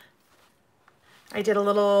 I did a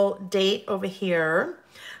little date over here.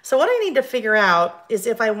 So what I need to figure out is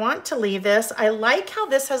if I want to leave this, I like how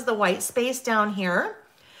this has the white space down here.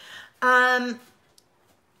 I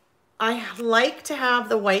like to have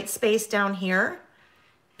the white space down here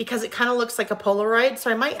because it kind of looks like a Polaroid. So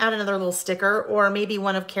I might add another little sticker, or maybe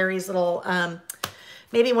one of Carrie's little,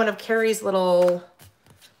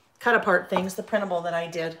 cut apart things, the printable that I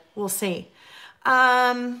did. We'll see.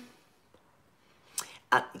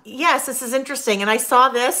 Yes, this is interesting. And I saw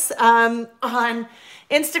this on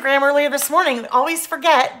Instagram earlier this morning. Always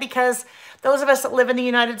forget, because those of us that live in the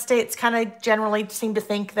United States kind of generally seem to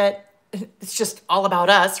think that it's just all about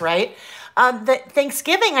us, right? That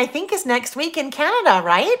Thanksgiving, I think, is next week in Canada,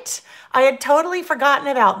 right? I had totally forgotten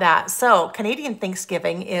about that. So Canadian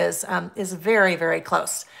Thanksgiving is very, very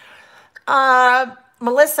close.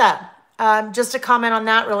 Melissa, just to comment on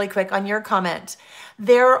that really quick, on your comment.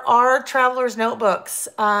 There are traveler's notebooks.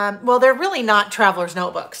 Well, they're really not traveler's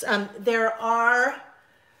notebooks. There are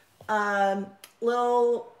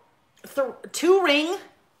little two-ring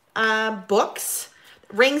books,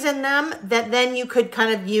 rings in them, that then you could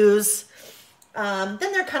kind of use. Then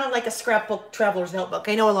they're kind of like a scrapbook traveler's notebook.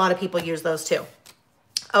 I know a lot of people use those too.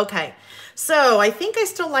 Okay, so I think I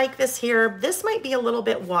still like this here. This might be a little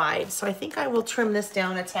bit wide, so I think I will trim this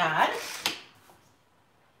down a tad.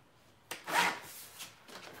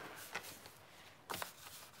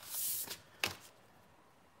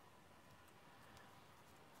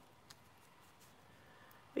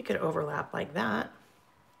 We could overlap like that.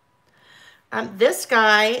 This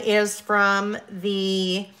guy is from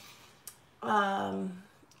the, oh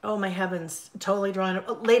my heavens, totally drawn,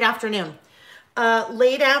 late afternoon.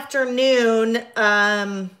 Late afternoon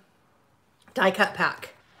die cut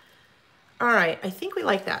pack. All right, I think we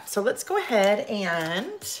like that. So let's go ahead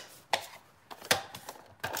and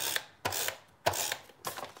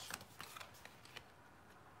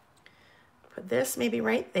put this maybe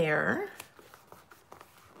right there.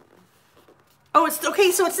 Oh, it's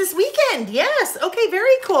okay. So it's this weekend. Yes. Okay.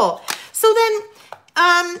 Very cool. So then,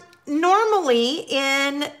 normally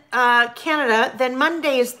in Canada, then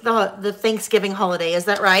Monday is the Thanksgiving holiday. Is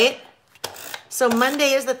that right? So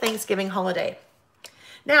Monday is the Thanksgiving holiday.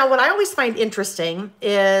 Now, what I always find interesting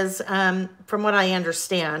is, from what I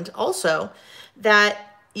understand also, that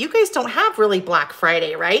you guys don't have really Black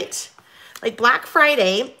Friday, right? Like Black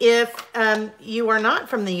Friday, if you are not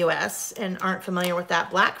from the US and aren't familiar with that,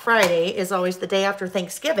 Black Friday is always the day after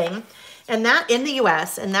Thanksgiving, and that in the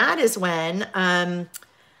US, and that is when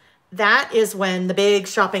the big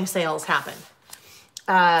shopping sales happen.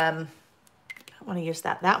 I want to use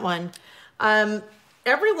that one.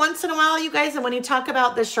 Every once in a while, you guys, and when you talk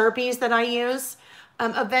about the Sharpies that I use,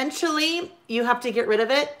 eventually you have to get rid of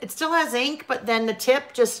it. It still has ink, but then the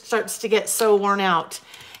tip just starts to get so worn out.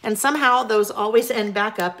 And somehow those always end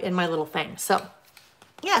back up in my little thing. So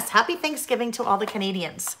yes, happy Thanksgiving to all the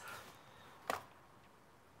Canadians.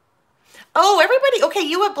 Oh, everybody. Okay,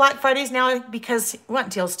 you have Black Fridays now because you want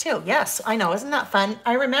deals too. Yes, I know. Isn't that fun?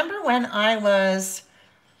 I remember when I was,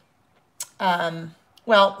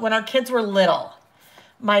 well, when our kids were little,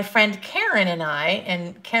 my friend Karen and I,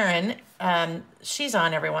 and Karen, she's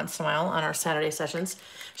on every once in a while on our Saturday sessions.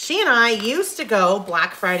 She and I used to go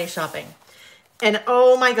Black Friday shopping. And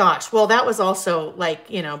oh my gosh, well, that was also like,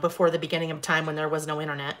 you know, before the beginning of time when there was no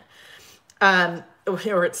internet,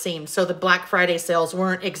 or it seemed. So the Black Friday sales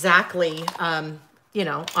weren't exactly, you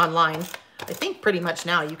know, online. I think pretty much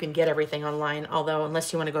now you can get everything online, although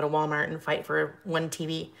unless you want to go to Walmart and fight for one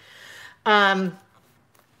TV.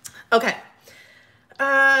 Okay.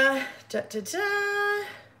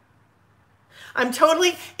 I'm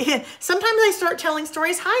totally, sometimes I start telling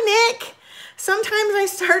stories. Hi, Nick. Sometimes I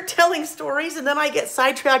start telling stories and then I get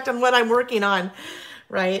sidetracked on what I'm working on.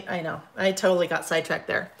 Right? I know. I totally got sidetracked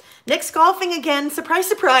there. Nick's golfing again. Surprise,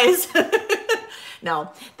 surprise.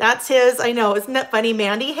 No, that's his. I know. Isn't that funny,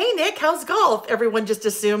 Mandy? Hey, Nick, how's golf? Everyone just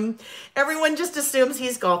assumes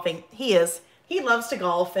he's golfing. He is. He loves to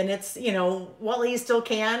golf, and it's, you know, while he still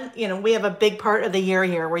can, you know, we have a big part of the year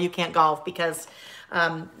here where you can't golf because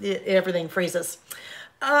everything freezes.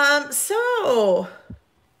 So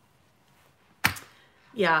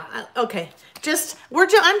yeah, okay. I'm just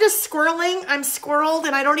squirreling. I'm squirreled,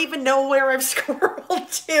 and I don't even know where I've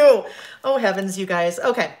squirreled to. Oh heavens, you guys.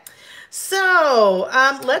 Okay. So,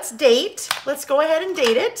 let's date. Let's go ahead and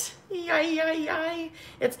date it.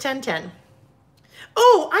 It's 10:10.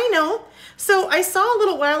 Oh, I know. So I saw a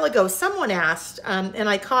little while ago, someone asked, and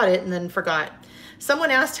I caught it and then forgot.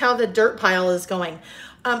 Someone asked how the dirt pile is going.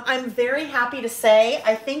 I'm very happy to say,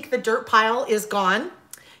 I think the dirt pile is gone.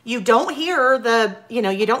 You don't hear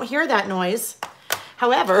you don't hear that noise.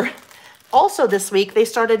 However, also this week, they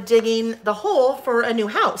started digging the hole for a new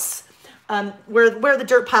house. Where the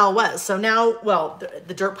dirt pile was. So now, well,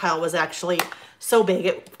 the dirt pile was actually so big,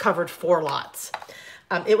 it covered 4 lots.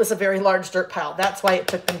 It was a very large dirt pile. That's why it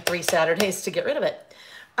took them 3 Saturdays to get rid of it.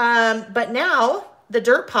 But now the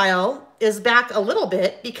dirt pile is back a little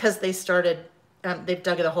bit because they started, they've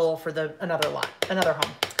dug a hole for another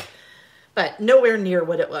home. But nowhere near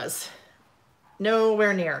what it was.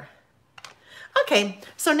 Nowhere near. Okay,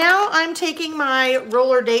 so now I'm taking my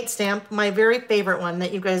roller date stamp, my very favorite one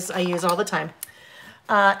that I use all the time,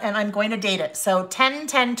 and I'm going to date it. So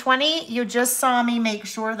 10/10/20, you just saw me make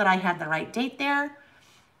sure that I had the right date there.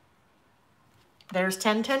 There's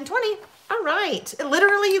 10/10/20. All right.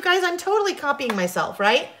 Literally, you guys, I'm totally copying myself,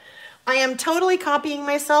 right? I am totally copying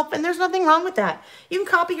myself, and there's nothing wrong with that. You can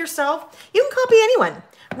copy yourself. You can copy anyone.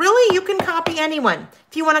 Really, you can copy anyone.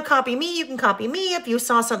 If you want to copy me, you can copy me. If you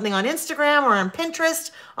saw something on Instagram or on Pinterest,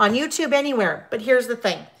 on YouTube, anywhere. But here's the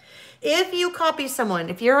thing. If you copy someone,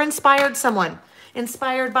 if you're inspired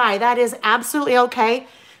by, that is absolutely okay.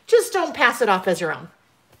 Just don't pass it off as your own.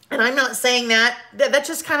 And I'm not saying that. That's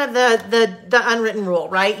just kind of the unwritten rule,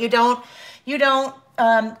 right? You don't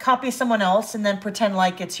copy someone else and then pretend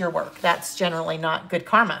like it's your work. That's generally not good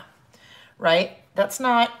karma, right? That's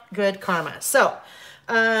not good karma. So,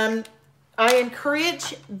 I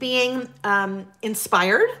encourage being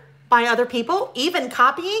inspired by other people, even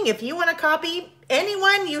copying. If you want to copy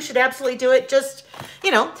anyone, you should absolutely do it. Just,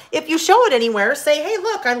 if you show it anywhere, say, hey,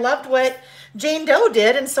 look, I loved what Jane Doe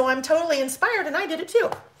did, and so I'm totally inspired, and I did it too.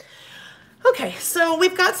 Okay, so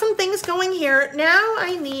we've got some things going here. Now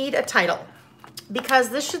I need a title, because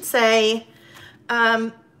this should say,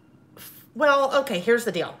 well, okay, here's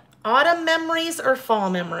the deal. Autumn memories or fall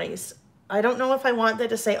memories? I don't know if I want that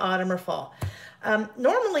to say autumn or fall.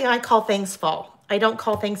 Normally I call things fall. I don't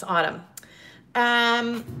call things autumn.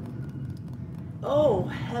 Oh,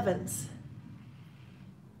 heavens.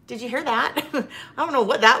 Did you hear that? I don't know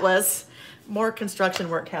what that was. More construction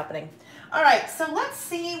work happening. All right, so let's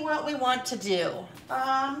see what we want to do.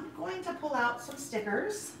 I'm going to pull out some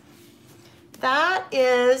stickers. That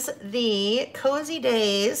is the Cozy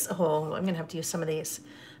Days. Oh, I'm going to have to use some of these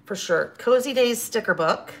for sure. Cozy Days sticker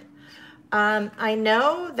book. I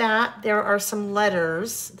know that there are some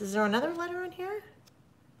letters. Is there another letter in here?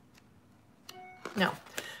 No.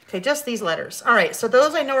 Okay, just these letters. All right, so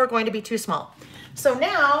those I know are going to be too small. So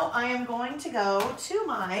now I am going to go to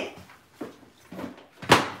my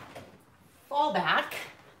fallback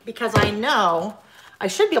because I know I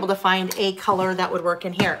should be able to find a color that would work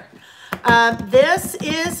in here. This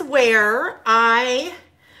is where I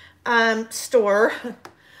store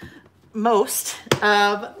most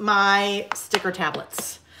of my sticker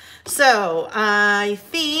tablets. So I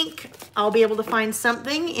think I'll be able to find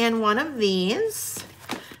something in one of these.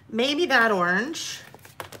 Maybe that orange.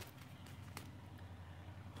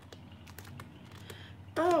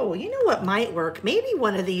 Oh, you know what might work? Maybe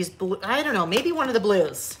one of these blue, I don't know, maybe one of the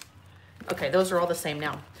blues. Okay, those are all the same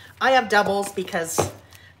now. I have doubles because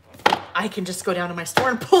I can just go down to my store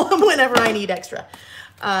and pull them whenever I need extra.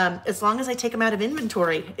 As long as I take them out of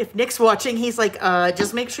inventory. If Nick's watching, he's like,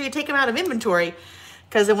 just make sure you take them out of inventory.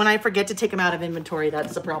 Because when I forget to take them out of inventory,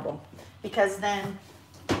 that's the problem. Because then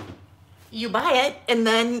you buy it and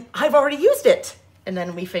then I've already used it. And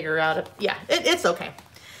then we figure out, it's okay.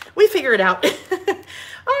 We figure it out.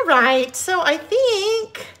 All right, so I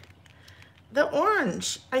think the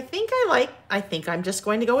orange, I think I'm just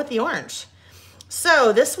going to go with the orange.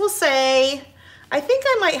 So this will say, I think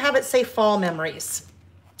I might have it say fall memories.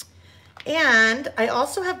 And I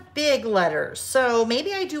also have big letters. So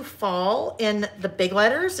maybe I do fall in the big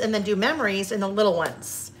letters and then do memories in the little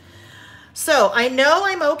ones. So I know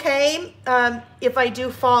I'm okay if I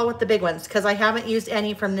do fall with the big ones because I haven't used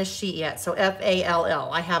any from this sheet yet. So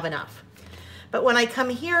F-A-L-L, I have enough. But when I come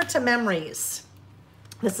here to memories,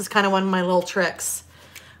 this is kind of one of my little tricks.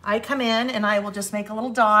 I come in and I will just make a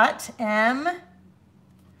little dot, M-E-M-O-R-I-O-E.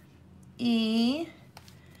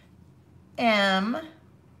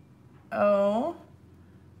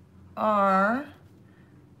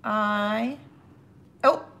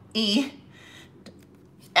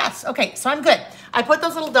 Yes, okay, so I'm good. I put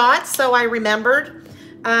those little dots so I remembered.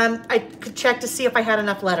 I could check to see if I had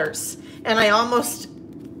enough letters. And I almost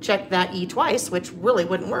checked that E twice, which really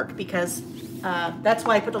wouldn't work because that's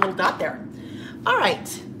why I put the little dot there. All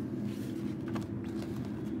right.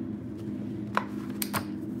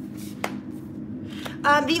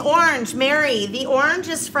 The orange, Mary, the orange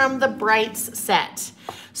is from the Brights set.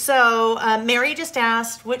 So Mary just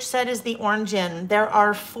asked, which set is the orange in? There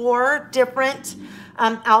are 4 different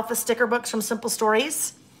alpha sticker books from Simple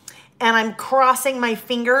Stories. And I'm crossing my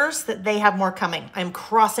fingers that they have more coming. I'm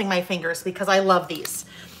crossing my fingers because I love these.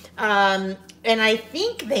 And I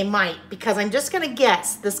think they might, because I'm just gonna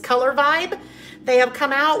guess, this Color Vibe, they have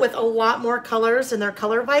come out with a lot more colors in their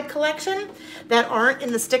Color Vibe collection that aren't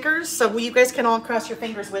in the stickers. So you guys can all cross your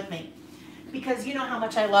fingers with me because you know how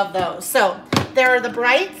much I love those. So there are the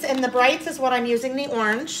Brights, and the Brights is what I'm using, the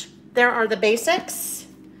orange. There are the Basics.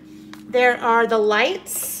 There are the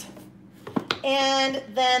Lights. And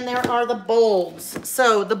then there are the Bolds.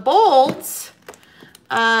 So the Bolds,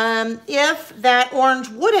 if that orange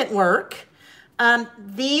wouldn't work,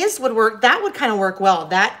 these would work. That would kind of work well.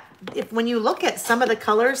 When you look at some of the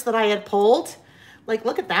colors that I had pulled, like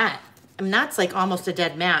look at that. I mean, that's like almost a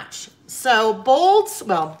dead match. So Bolds,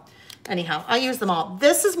 well, anyhow, I use them all.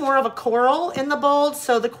 This is more of a coral in the Bold,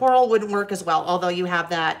 so the coral wouldn't work as well, although you have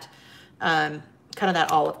that kind of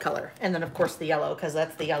that olive color. And then of course the yellow, because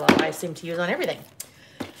that's the yellow I seem to use on everything.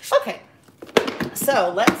 Okay,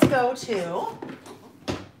 so let's go to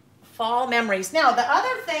fall memories. Now, the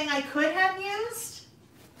other thing I could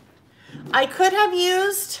have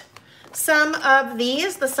used some of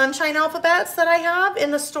these, the sunshine alphabets that I have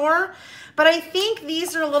in the store, but I think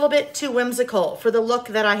these are a little bit too whimsical for the look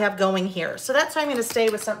that I have going here. So that's why I'm gonna stay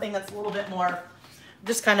with something that's a little bit more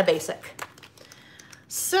just kind of basic.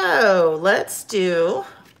 So let's do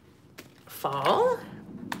fall.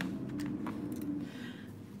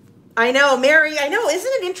 I know, Mary, I know,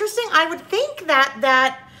 isn't it interesting? I would think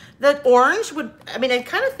that the orange would, I mean, I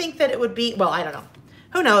kind of think that it would be, well, I don't know.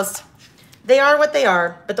 Who knows? They are what they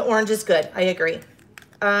are, but the orange is good. I agree.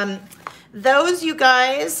 Those, you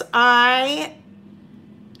guys, I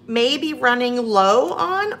may be running low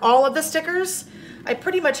on all of the stickers. I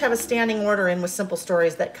pretty much have a standing order in with Simple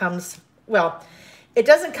Stories that comes, well, it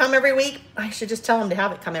doesn't come every week. I should just tell them to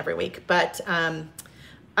have it come every week, but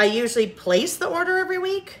I usually place the order every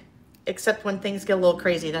week, except when things get a little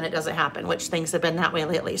crazy, then it doesn't happen, which things have been that way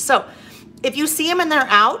lately. So if you see them and they're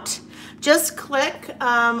out, just click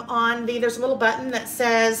on there's a little button that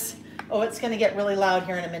says, oh, it's gonna get really loud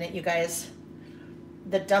here in a minute, you guys.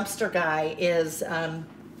 The dumpster guy is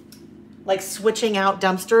like switching out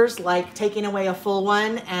dumpsters, like taking away a full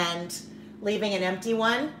one and leaving an empty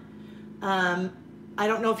one. I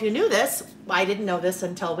don't know if you knew this. I didn't know this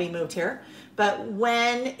until we moved here. But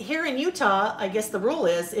when here in Utah, I guess the rule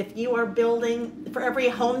is if you are building, for every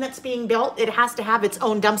home that's being built, it has to have its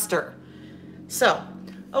own dumpster. So,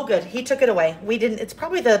 oh good, he took it away. We didn't, it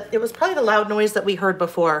was probably the loud noise that we heard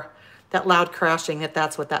before, that loud crashing,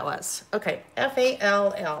 that's what that was. Okay,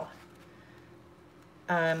 F-A-L-L.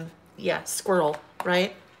 Yeah, squirrel,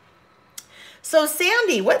 right? So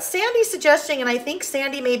Sandy, what's Sandy suggesting? And I think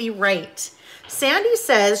Sandy may be right. Sandy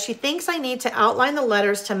says she thinks I need to outline the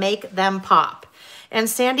letters to make them pop. And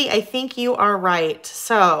Sandy, I think you are right.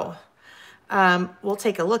 So we'll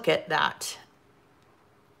take a look at that.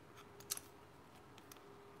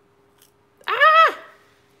 Ah!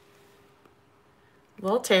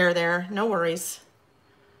 Little tear there, no worries.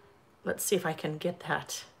 Let's see if I can get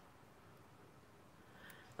that.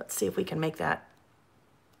 Let's see if we can make that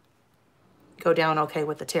go down okay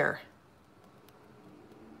with the tear.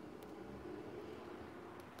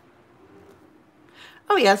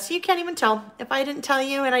 Oh yes, you can't even tell. If I didn't tell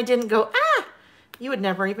you and I didn't go, ah, you would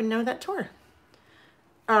never even know that tore.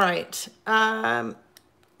 All right,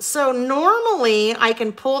 so normally I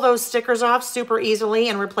can pull those stickers off super easily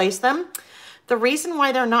and replace them. The reason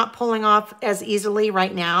why they're not pulling off as easily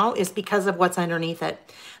right now is because of what's underneath it.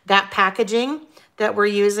 That packaging that we're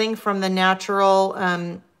using from the Natural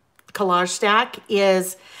Collage Stack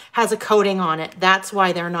has a coating on it. That's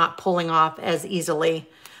why they're not pulling off as easily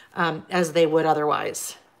as they would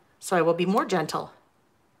otherwise. So I will be more gentle.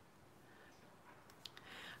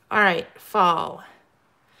 All right, fall.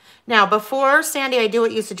 Now, before, Sandy, I do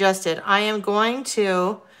what you suggested, I am going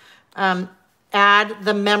to add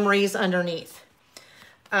the memories underneath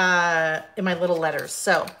in my little letters.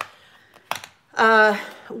 So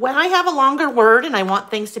when I have a longer word and I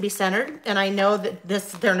want things to be centered, and I know that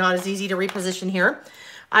they're not as easy to reposition here,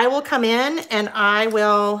 I will come in and I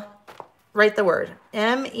will write the word.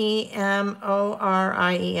 M-E-M-O-R-I-E-S.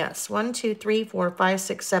 1, 2, 3, 4, 5,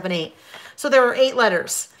 6, 7, 8. So there are 8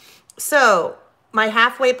 letters. So my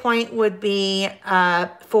halfway point would be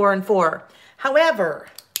 4 and 4. However,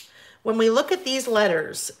 when we look at these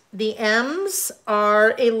letters, the M's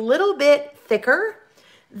are a little bit thicker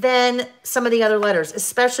than some of the other letters,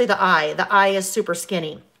 especially the I. The I is super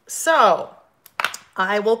skinny. So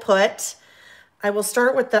I will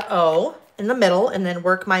start with the O in the middle and then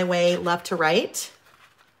work my way left to right.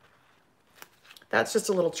 That's just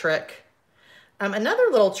a little trick. Another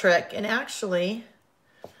little trick, and actually,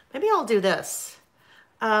 maybe I'll do this.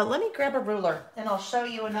 Let me grab a ruler and I'll show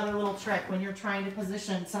you another little trick when you're trying to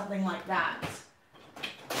position something like that.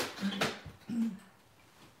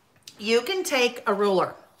 You can take a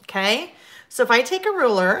ruler, okay? So if I take a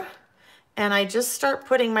ruler and I just start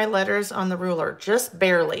putting my letters on the ruler, just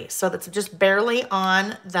barely, so that's just barely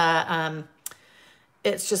on the,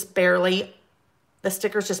 it's just barely, the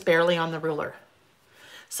sticker's just barely on the ruler.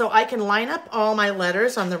 So I can line up all my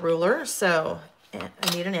letters on the ruler. So I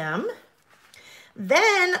need an M.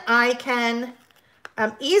 Then I can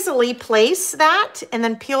easily place that and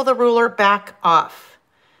then peel the ruler back off.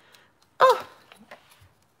 Oh,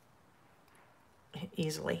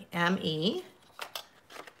 easily. M-E.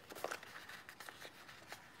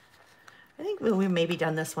 I think we've maybe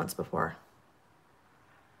done this once before.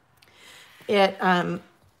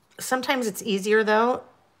 Sometimes it's easier though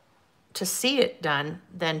to see it done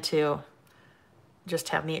than to just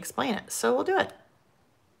have me explain it. So we'll do it.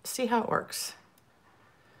 See how it works.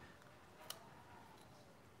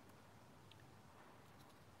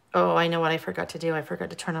 Oh, I know what I forgot to do. I forgot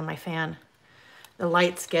to turn on my fan. The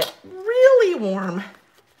lights get really warm.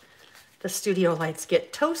 The studio lights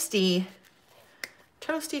get toasty.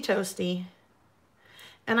 Toasty, toasty.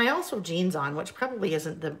 And I also have jeans on, which probably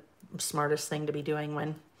isn't the smartest thing to be doing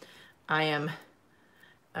when I am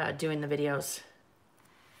doing the videos.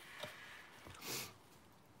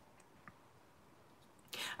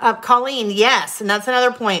 Colleen, yes, and that's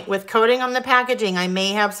another point. With coating on the packaging, I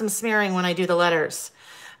may have some smearing when I do the letters.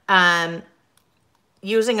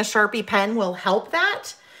 Using a Sharpie pen will help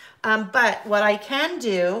that. But what I can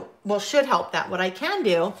do, well, should help that. What I can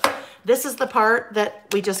do, this is the part that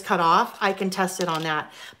we just cut off. I can test it on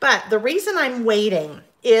that. But the reason I'm waiting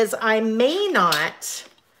is I may not,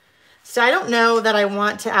 so I don't know that I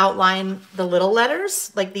want to outline the little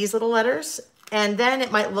letters, like these little letters. And then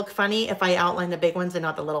it might look funny if I outline the big ones and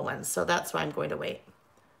not the little ones. So that's why I'm going to wait.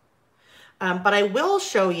 But I will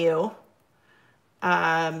show you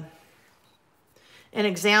an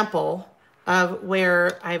example of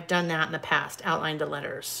where I've done that in the past, outlined the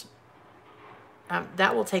letters.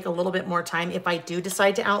 That will take a little bit more time if I do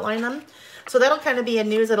decide to outline them. So that'll kind of be a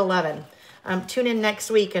news at 11. Tune in next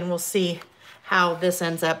week and we'll see how this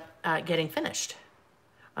ends up getting finished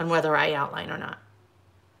on whether I outline or not.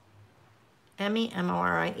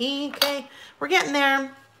 M-E-M-O-R-I-E, okay, we're getting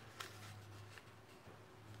there.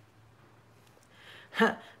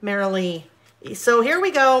 Marilee. So here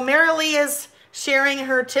we go. Marilee is sharing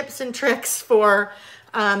her tips and tricks for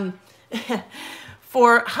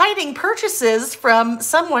for hiding purchases from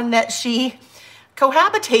someone that she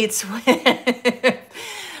cohabitates with.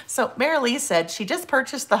 So Marilee said she just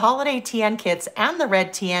purchased the holiday TN kits and the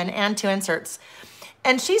red TN and 2 inserts,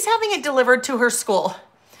 and she's having it delivered to her school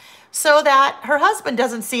so that her husband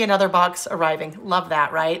doesn't see another box arriving. Love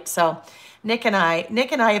that, right? So Nick and I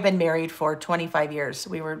have been married for 25 years.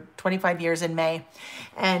 We were 25 years in May.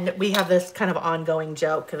 And we have this kind of ongoing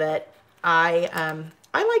joke that I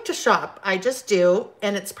like to shop. I just do.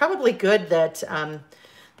 And it's probably good that,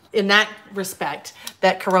 in that respect,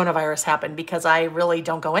 that coronavirus happened because I really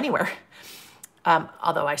don't go anywhere.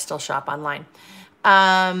 Although I still shop online.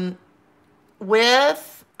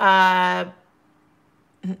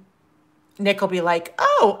 Nick will be like,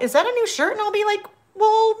 oh, is that a new shirt? And I'll be like,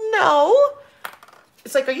 well, no.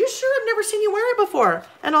 It's like, are you sure? I've never seen you wear it before.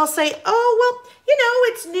 And I'll say, oh, well, you know,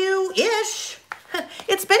 it's new-ish.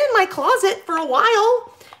 It's been in my closet for a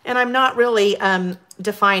while. And I'm not really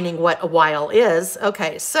defining what a while is.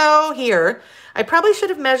 Okay, so here, I probably should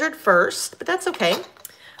have measured first, but that's okay.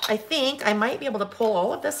 I think I might be able to pull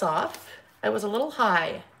all of this off. I was a little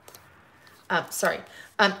high. Sorry.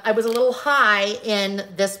 I was a little high in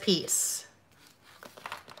this piece.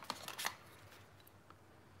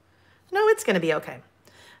 No, it's going to be okay.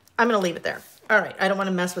 I'm going to leave it there. All right. I don't want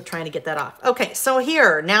to mess with trying to get that off. Okay. So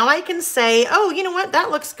here, now I can say, oh, you know what?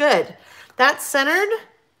 That looks good. That's centered.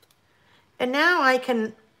 And now I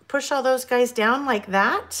can push all those guys down like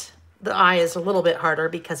that. The eye is a little bit harder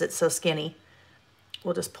because it's so skinny.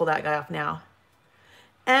 We'll just pull that guy off now.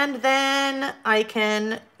 And then I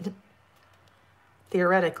can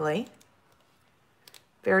theoretically,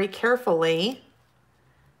 very carefully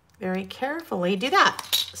do that.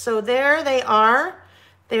 So there they are.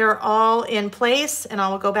 They are all in place, and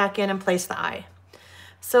I'll go back in and place the eye.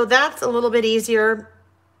 So that's a little bit easier,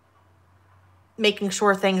 making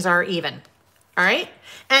sure things are even. All right.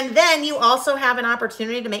 And then you also have an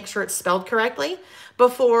opportunity to make sure it's spelled correctly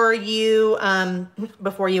before you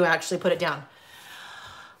actually put it down.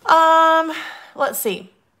 Let's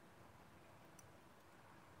see.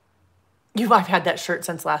 I've had that shirt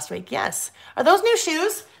since last week. Yes. Are those new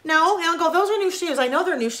shoes? No. And I'll go, those are new shoes. I know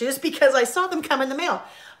they're new shoes because I saw them come in the mail.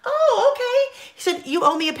 Oh, okay. He said, you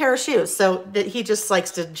owe me a pair of shoes. So he just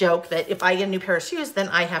likes to joke that if I get a new pair of shoes, then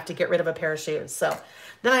I have to get rid of a pair of shoes. So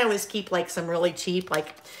then I always keep like some really cheap,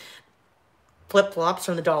 like flip-flops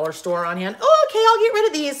from the dollar store on hand. Oh, okay. I'll get rid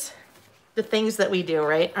of these. The things that we do,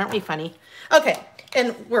 right? Aren't we funny? Okay.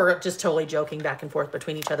 And we're just totally joking back and forth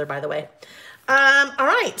between each other, by the way. All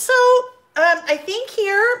right. So I think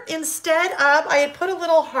here, instead of, I had put a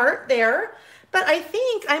little heart there, but I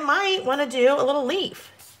think I might want to do a little leaf.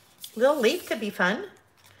 A little leaf could be fun.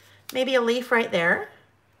 Maybe a leaf right there.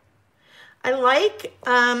 I like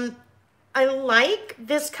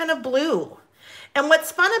this kind of blue. And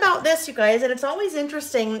what's fun about this, you guys, and it's always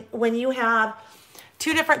interesting when you have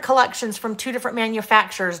two different collections from two different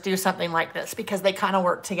manufacturers do something like this because they kind of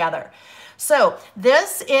work together. So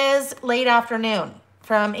this is Late Afternoon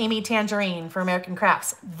from Amy Tangerine for American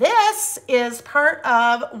Crafts. This is part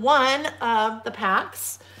of one of the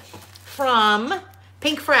packs from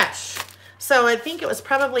Pink Fresh. So I think it was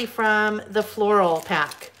probably from the floral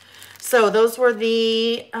pack. So those were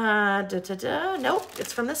the, nope,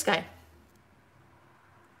 it's from this guy.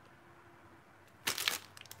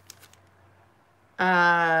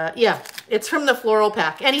 Yeah, it's from the floral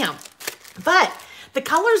pack. Anyhow, but the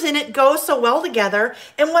colors in it go so well together.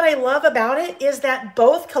 And what I love about it is that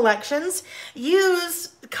both collections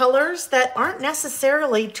use colors that aren't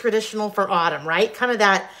necessarily traditional for autumn, right? Kind of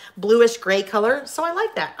that bluish gray color. So I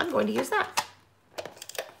like that. I'm going to use that.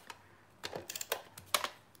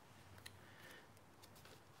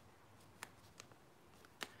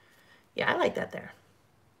 Yeah, I like that there.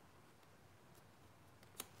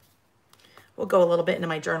 We'll go a little bit into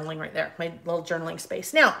my journaling right there, my little journaling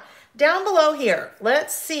space. Now, down below here,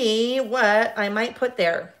 let's see what I might put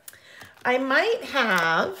there. I might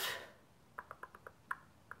have,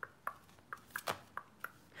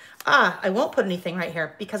 I won't put anything right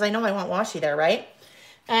here because I know I want washi there, right?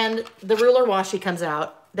 And the ruler washi comes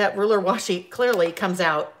out. That ruler washi clearly comes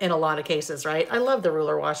out in a lot of cases, right? I love the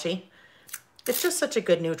ruler washi. It's just such a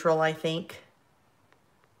good neutral, I think.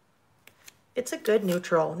 It's a good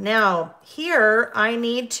neutral. Now, here I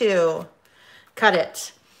need to cut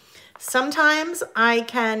it. Sometimes I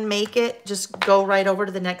can make it just go right over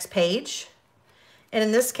to the next page. And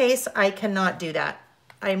in this case, I cannot do that.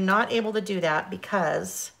 I'm not able to do that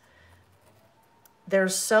because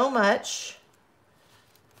there's so much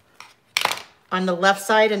on the left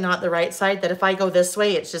side and not the right side that if I go this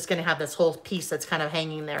way, it's just going to have this whole piece that's kind of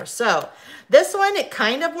hanging there. So this one, it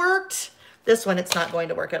kind of worked. This one, it's not going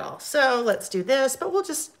to work at all. So let's do this, but we'll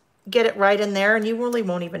just get it right in there and you really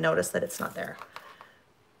won't even notice that it's not there.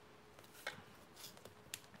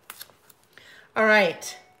 All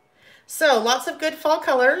right. So lots of good fall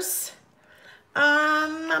colors.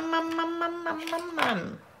 Orange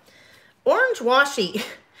washi.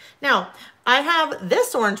 Now, I have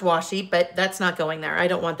this orange washi, but that's not going there. I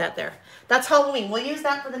don't want that there. That's Halloween. We'll use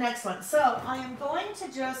that for the next one. So I am going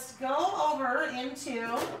to just go over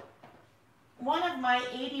into one of my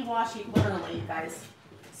 80 washi, literally, you guys.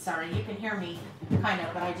 Sorry, you can hear me kind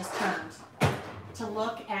of, but I just turned to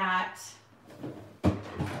look at.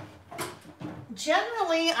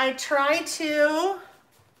 Generally, I try to,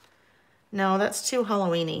 no, that's too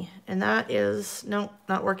Halloween-y, and that is, no,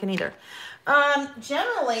 not working either.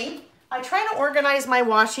 Generally, I try to organize my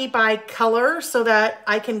washi by color so that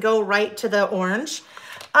I can go right to the orange.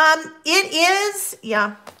 It is,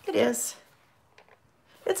 yeah, it is.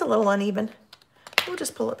 It's a little uneven. We'll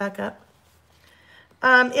just pull it back up.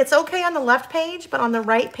 It's okay on the left page, but on the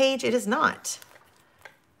right page, it is not.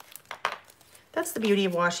 That's the beauty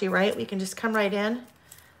of washi, right? We can just come right in.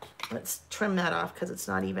 Let's trim that off because it's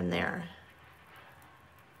not even there.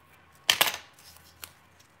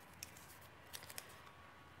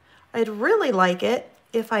 I'd really like it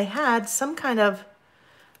if I had some kind of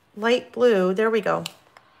light blue. There we go.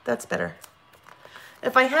 That's better.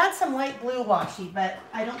 If I had some light blue washi, but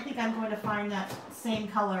I don't think I'm going to find that same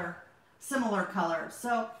color, similar color.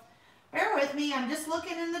 So bear with me. I'm just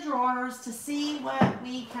looking in the drawers to see what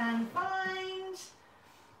we can find.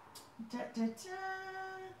 Da, da, da.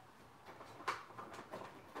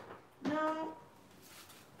 No.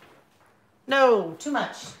 No, too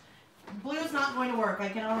much. Blue's not going to work, I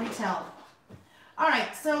can already tell. All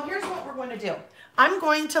right, so here's what we're going to do. I'm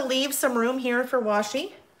going to leave some room here for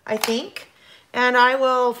washi, I think, and I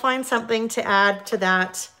will find something to add to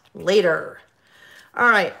that later. All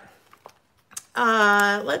right,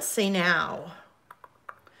 let's see now.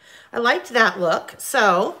 I liked that look,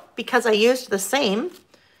 so because I used the same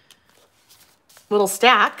little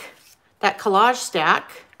stack, that collage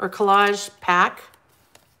stack or collage pack,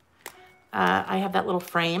 I have that little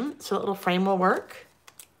frame, so that little frame will work.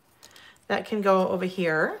 That can go over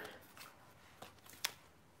here.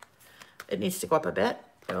 It needs to go up a bit.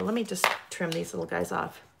 So let me just trim these little guys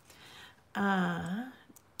off. Oh,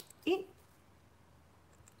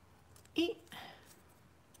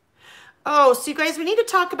 so you guys, we need to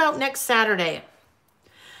talk about next Saturday.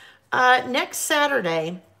 Next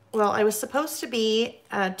Saturday, well, I was supposed to be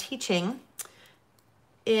teaching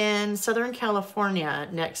in Southern California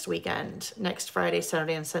next weekend, next Friday,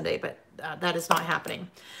 Saturday, and Sunday, but that is not happening.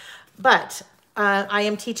 But I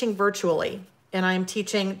am teaching virtually, and I am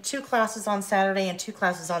teaching 2 classes on Saturday and 2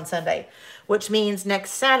 classes on Sunday, which means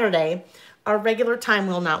next Saturday, our regular time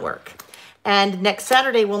will not work. And next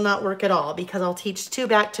Saturday will not work at all because I'll teach 2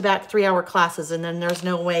 back-to-back 3-hour classes, and then there's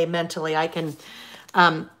no way mentally I can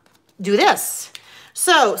do this.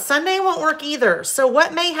 So Sunday won't work either. So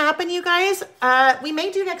what may happen, you guys? We may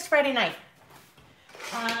do next Friday night.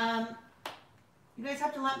 You guys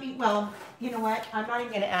have to let me, well, you know what? I'm not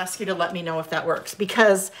even going to ask you to let me know if that works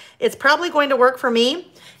because it's probably going to work for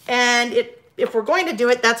me. And if we're going to do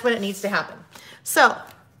it, that's when it needs to happen. So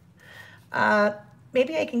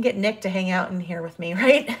maybe I can get Nick to hang out in here with me,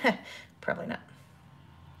 right? Probably not.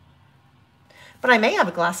 But I may have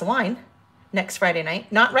a glass of wine next Friday night.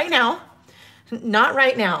 Not right now. Not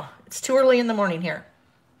right now. It's too early in the morning here.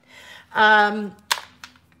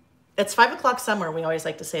 It's 5 o'clock somewhere, we always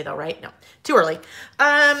like to say though, right? No, too early.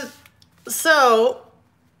 So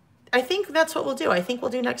I think that's what we'll do. I think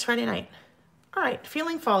we'll do next Friday night. All right,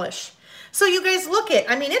 feeling fallish. So you guys look it.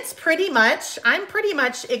 I mean, it's pretty much, I'm pretty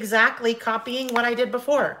much exactly copying what I did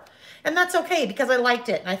before. And that's okay because I liked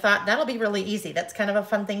it. And I thought that'll be really easy. That's kind of a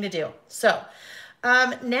fun thing to do. So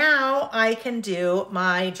now I can do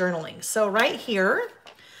my journaling. So right here,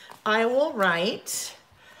 I will write,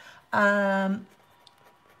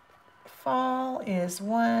 fall is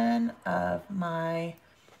one of my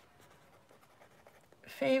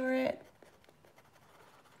favorite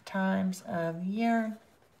times of year.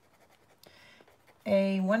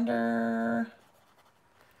 A wonderful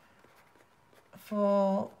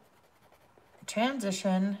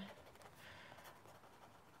transition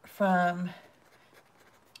from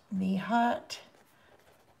the hot,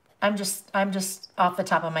 I'm just off the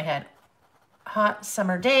top of my head. Hot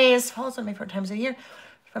summer days, fall is one of my favorite times of the year.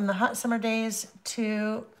 From the hot summer days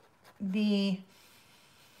to the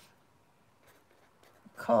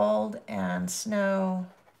cold and snow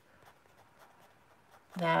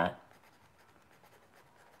that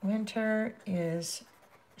winter is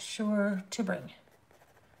sure to bring.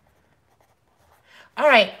 All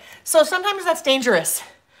right, so sometimes that's dangerous.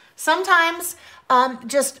 Sometimes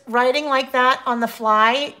just writing like that on the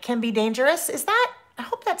fly can be dangerous. Is that, I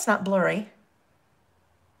hope that's not blurry.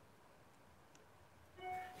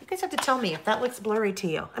 You guys have to tell me if that looks blurry to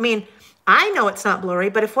you. I mean, I know it's not blurry,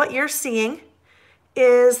 but if what you're seeing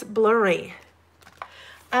is blurry.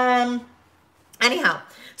 Anyhow,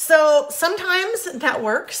 so sometimes that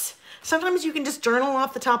works. Sometimes you can just journal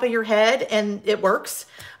off the top of your head and it works.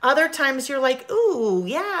 Other times you're like, ooh,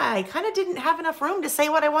 yeah, I kind of didn't have enough room to say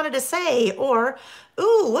what I wanted to say. Or,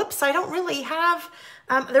 ooh, whoops, I don't really have,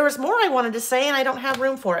 there was more I wanted to say and I don't have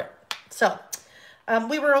room for it. So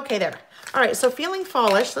we were okay there. All right, so feeling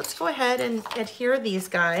fallish, let's go ahead and adhere these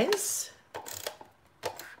guys.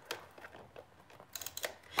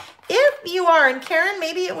 If you are, and Karen,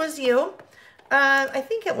 maybe it was you, I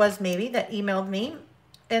think it was maybe that emailed me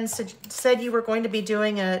and said you were going to be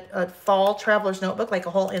doing a fall traveler's notebook, like a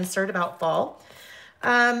whole insert about fall.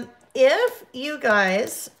 If you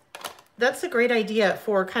guys That's a great idea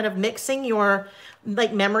for kind of mixing your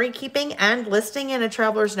like memory keeping and listing in a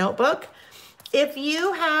traveler's notebook. If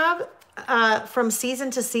you have from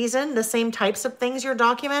season to season the same types of things you're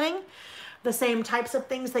documenting, the same types of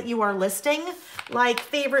things that you are listing, like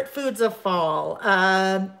favorite foods of fall,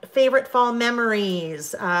 favorite fall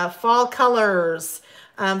memories, fall colors,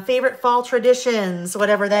 favorite fall traditions,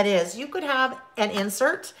 whatever that is, you could have an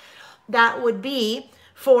insert that would be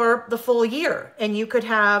for the full year. And you could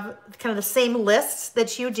have kind of the same lists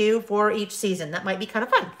that you do for each season. That might be kind of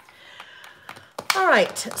fun. All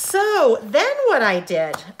right, so then what I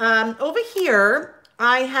did, over here,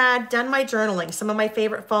 I had done my journaling, some of my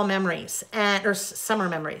favorite fall memories or summer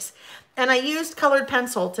memories. And I used colored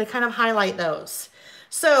pencil to kind of highlight those.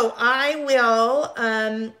 So I will,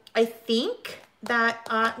 I think that,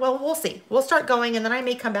 well, we'll see. We'll start going and then I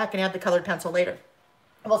may come back and add the colored pencil later.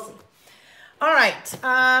 We'll see. All right,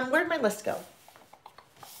 where'd my list go?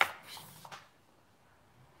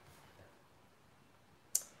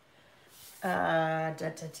 Oh,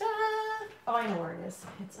 I know where it is.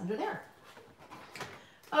 It's under there.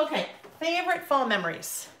 Okay, favorite fall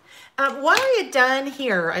memories. What I had done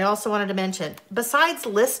here, I also wanted to mention, besides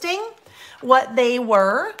listing what they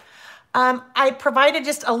were, I provided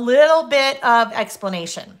just a little bit of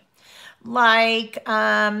explanation. Like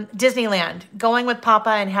Disneyland, going with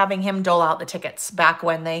Papa and having him dole out the tickets back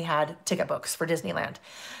when they had ticket books for Disneyland.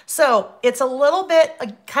 So it's a little bit,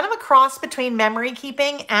 kind of a cross between memory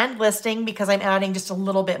keeping and listing because I'm adding just a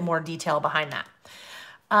little bit more detail behind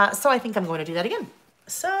that. So I think I'm going to do that again.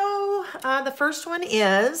 So the first one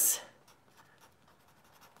is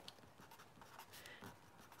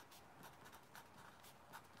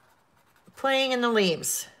playing in the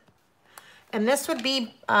leaves. And this would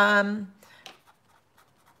be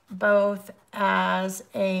both as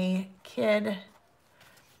a kid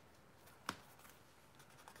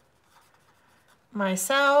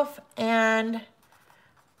myself and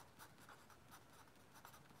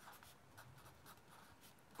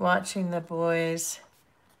watching the boys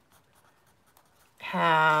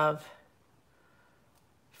have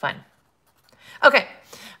fun. Okay.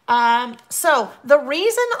 So the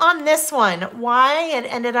reason on this one, why it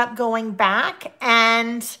ended up going back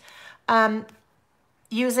and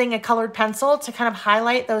using a colored pencil to kind of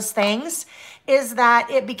highlight those things is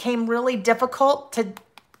that it became really difficult to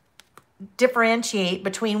differentiate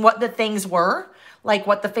between what the things were, like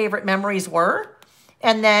what the favorite memories were,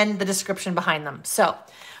 and then the description behind them. So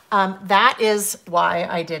that is why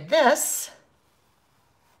I did this.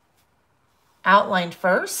 Outlined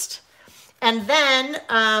first. And then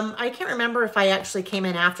I can't remember if I actually came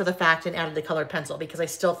in after the fact and added the colored pencil because I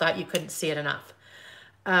still thought you couldn't see it enough.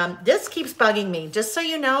 This keeps bugging me. Just so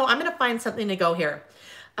you know, I'm going to find something to go here.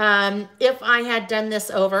 If I had done this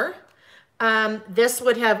over, this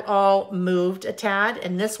would have all moved a tad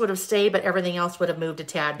and this would have stayed, but everything else would have moved a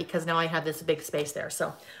tad because now I have this big space there.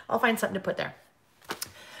 So I'll find something to put there.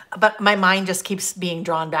 But my mind just keeps being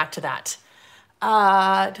drawn back to that.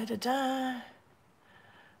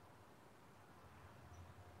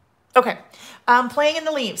 Okay, playing in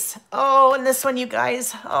the leaves. Oh, and this one, you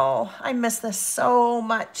guys. Oh, I miss this so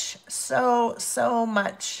much. So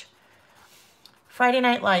much. Friday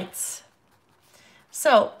Night Lights.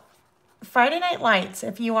 So, Friday Night Lights,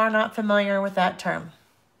 if you are not familiar with that term,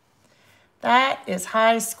 that is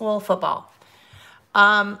high school football.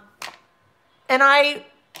 And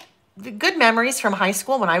good memories from high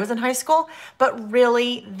school when I was in high school, but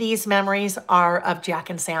really these memories are of Jack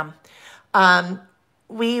and Sam.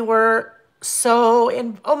 We were so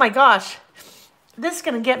oh my gosh, this is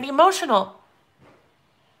going to get me emotional.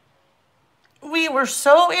 We were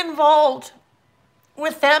so involved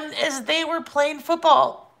with them as they were playing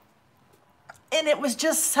football. And it was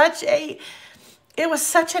just such a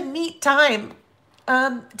neat time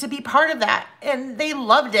to be part of that. And they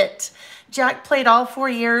loved it. Jack played all 4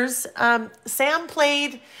 years. Sam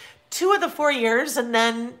played 2 of the 4 years and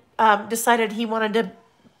then decided he wanted to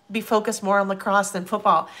be focused more on lacrosse than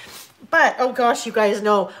football. But oh gosh, you guys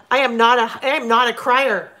know I am not a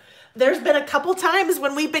crier. There's been a couple times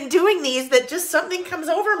when we've been doing these that just something comes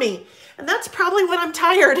over me. And that's probably when I'm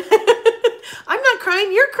tired. I'm not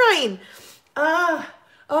crying, you're crying.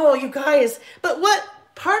 Oh, you guys. But what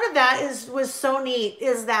part of that was so neat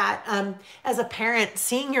is that as a parent,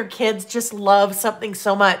 seeing your kids just love something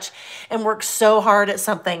so much and work so hard at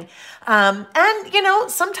something. And, you know,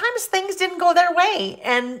 sometimes things didn't go their way.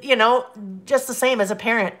 And, you know, just the same as a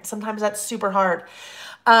parent, sometimes that's super hard.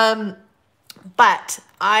 But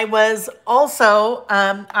I was also,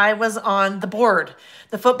 I was on the board,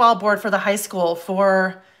 the football board for the high school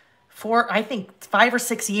for I think 5 or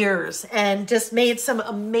 6 years, and just made some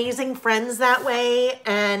amazing friends that way.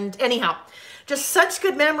 And anyhow, just such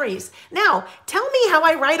good memories. Now, tell me how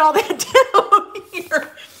I write all that down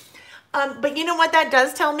here. But you know what that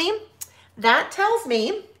does tell me? That tells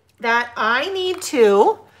me that I need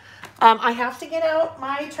to, I have to get out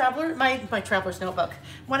my traveler's notebook,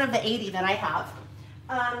 one of the 80 that I have.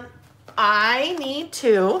 I need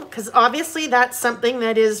to, because obviously that's something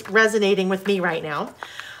that is resonating with me right now.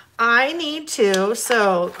 I need to,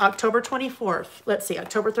 so October 24th, let's see,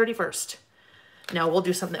 October 31st. No, we'll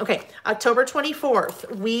do something. Okay, October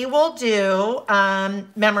 24th, we will do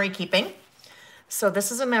memory keeping. So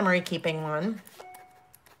this is a memory keeping one,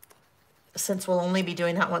 since we'll only be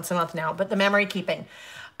doing that once a month now, but the memory keeping.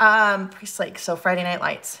 Priest Lake, so Friday Night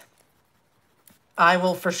Lights. I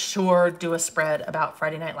will for sure do a spread about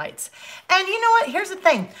Friday Night Lights. And you know what? Here's the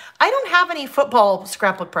thing. I don't have any football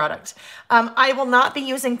scrapbook product. I will not be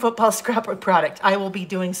using football scrapbook product. I will be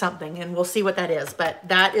doing something, and we'll see what that is. But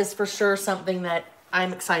that is for sure something that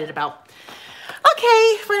I'm excited about.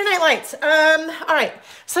 Okay, Friday Night Lights. All right.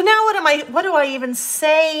 So now what do I even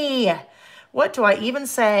say? What do I even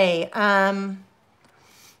say?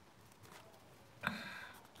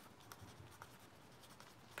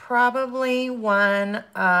 Probably one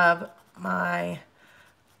of my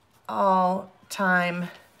all-time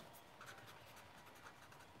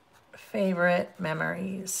favorite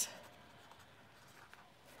memories.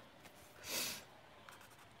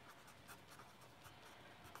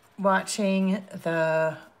 Watching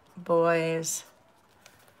the boys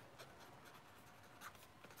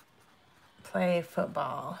play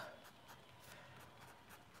football.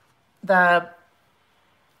 The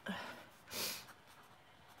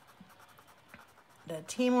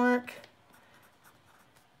teamwork,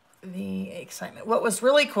 the excitement. What was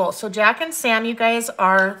really cool, so Jack and Sam, you guys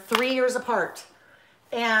are 3 years apart.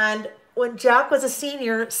 And when Jack was a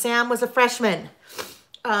senior, Sam was a freshman.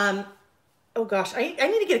 Oh gosh, I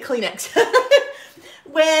need to get a Kleenex.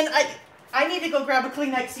 When I need to go grab a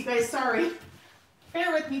Kleenex, you guys, sorry.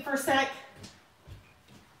 Bear with me for a sec.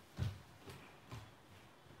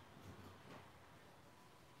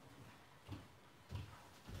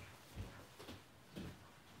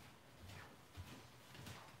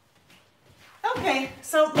 Okay,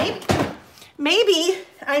 so maybe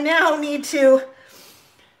I now need to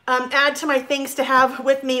add to my things to have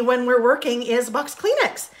with me when we're working is a box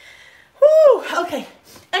Kleenex. Woo, okay.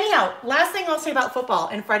 Anyhow, last thing I'll say about football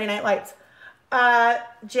and Friday Night Lights.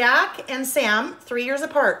 Jack and Sam, 3 years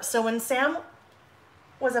apart. So when Sam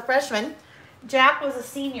was a freshman, Jack was a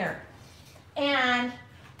senior. And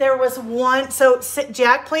there was one, so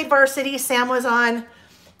Jack played varsity, Sam was on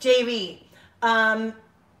JV.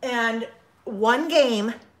 And one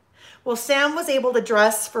game, well, Sam was able to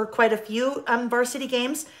dress for quite a few varsity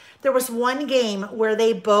games. There was one game where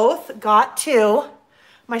they both got to, am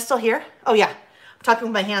I still here? Oh yeah, I'm talking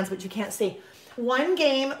with my hands, but you can't see. One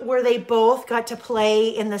game where they both got to play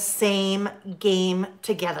in the same game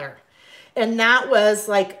together. And that was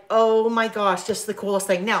like, oh my gosh, just the coolest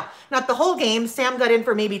thing. Now, not the whole game. Sam got in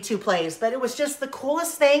for maybe 2 plays, but it was just the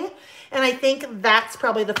coolest thing. And I think that's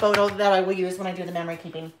probably the photo that I will use when I do the memory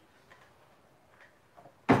keeping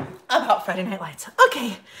about Friday Night Lights.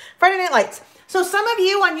 Okay, Friday Night Lights. So some of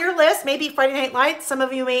you on your list may be Friday Night Lights. Some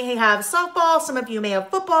of you may have softball. Some of you may have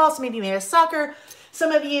football. Some of you may have soccer.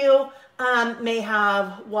 Some of you may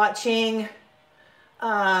have watching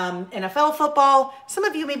NFL football. Some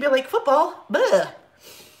of you may be like, football, bleh.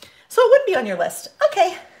 So it would be on your list.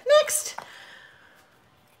 Okay, next.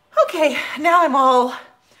 Okay, now I'm all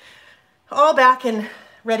back and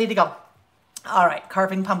ready to go. All right,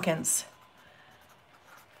 carving pumpkins.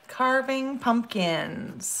 Carving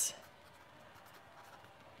pumpkins.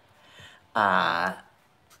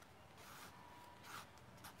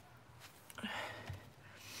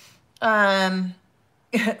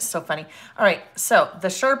 It's so funny. All right, so the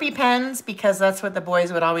Sharpie pens, because that's what the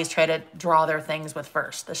boys would always try to draw their things with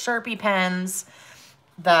first. The Sharpie pens,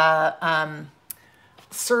 the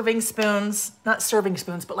serving spoons, not serving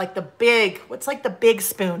spoons, but like the big, what's like the big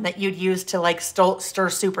spoon that you'd use to like stir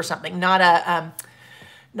soup or something, not a,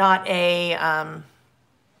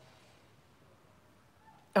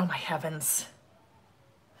 oh my heavens.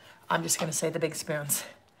 I'm just going to say the big spoons.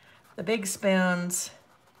 The big spoons.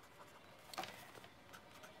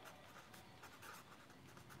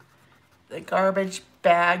 The garbage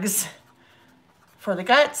bags for the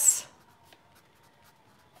guts.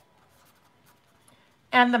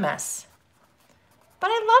 And the mess. But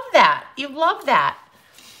I love that. You love that.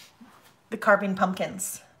 The carving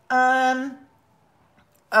pumpkins. Of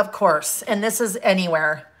course. And this is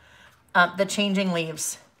anywhere. The changing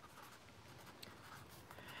leaves.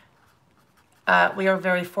 we are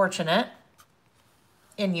very fortunate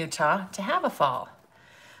in Utah to have a fall.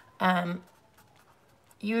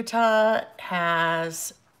 Utah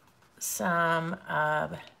has some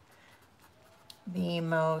of the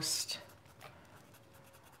most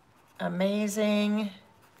amazing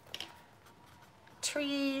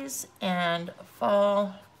trees and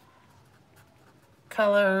fall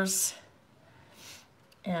colors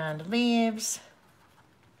and leaves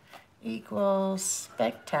equals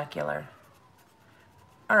spectacular.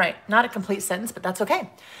 All right, not a complete sentence, but that's okay.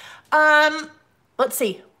 Let's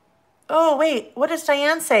see. Oh, wait, what does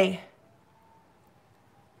Diane say?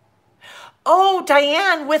 Oh,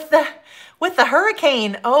 Diane, with the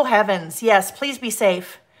hurricane. Oh, heavens. Yes, please be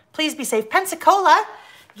safe. Please be safe. Pensacola.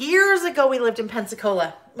 Years ago, we lived in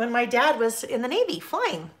Pensacola when my dad was in the Navy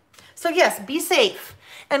flying. So yes, be safe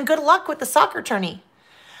and good luck with the soccer tourney.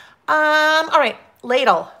 All right,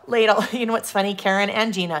 ladle. You know what's funny, Karen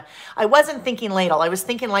and Gina? I wasn't thinking ladle. I was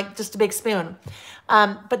thinking like just a big spoon.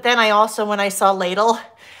 But then I also, when I saw ladle,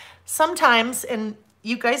 sometimes, and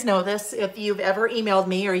you guys know this, if you've ever emailed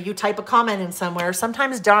me or you type a comment in somewhere,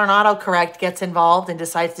 sometimes darn autocorrect gets involved and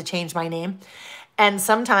decides to change my name. And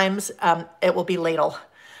sometimes it will be ladle.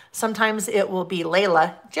 Sometimes it will be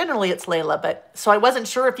Layla. Generally it's Layla, but so I wasn't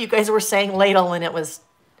sure if you guys were saying ladle and it was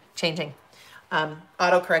changing.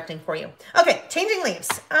 Auto-correcting for you. Okay, changing leaves.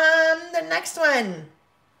 The next one.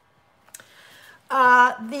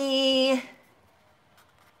 The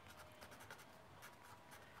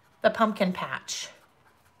pumpkin patch.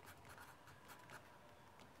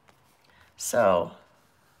 So,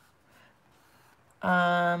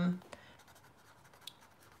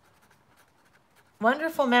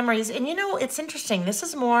 wonderful memories. And you know, it's interesting. This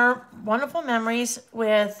is more wonderful memories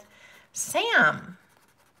with Sam.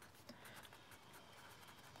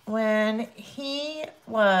 When he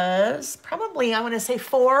was probably, I want to say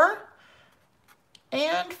 4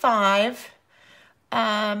 and 5,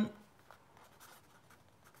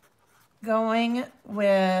 going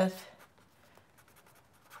with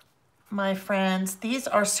my friends. These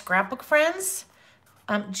are scrapbook friends,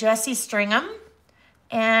 Jessie Stringham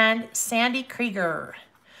and Sandy Krieger.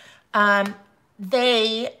 I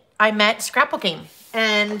met scrapbooking,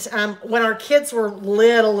 and when our kids were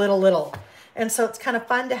little. And so it's kind of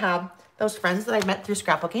fun to have those friends that I met through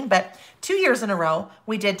scrapbooking. But 2 years in a row,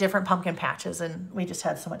 we did different pumpkin patches, and we just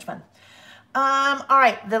had so much fun. All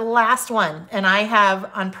right, the last one. And I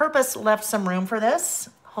have, on purpose, left some room for this.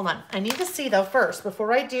 Hold on. I need to see, though, first,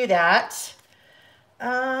 before I do that.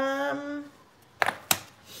 No.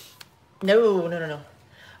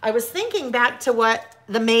 I was thinking back to what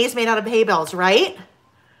the maze made out of hay bales, right?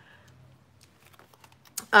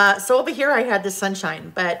 So over here I had the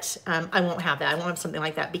sunshine, but I won't have that. I won't have something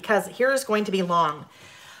like that because here is going to be long.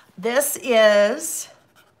 This is,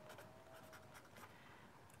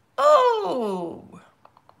 I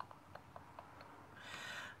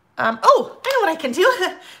know what I can do.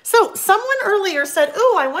 So someone earlier said,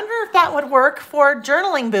 oh, I wonder if that would work for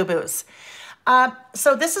journaling boo-boos.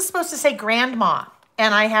 So this is supposed to say grandma,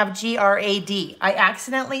 and I have G-R-A-D. I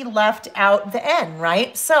accidentally left out the N,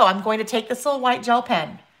 right? So I'm going to take this little white gel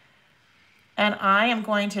pen, and I am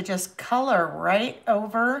going to just color right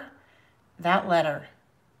over that letter.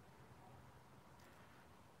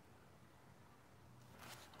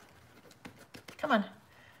 Come on.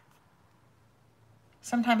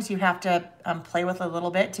 Sometimes you have to play with it a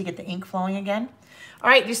little bit to get the ink flowing again. All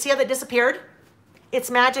right, you see how that disappeared? It's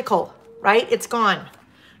magical, right? It's gone.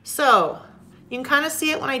 So you can kind of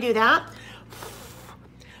see it when I do that.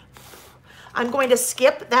 I'm going to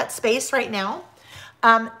skip that space right now.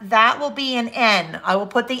 That will be an N. I will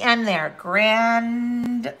put the N there.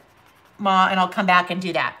 Grandma, and I'll come back and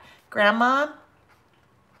do that. Grandma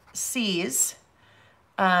sees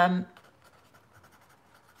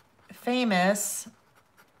famous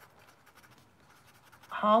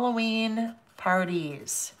Halloween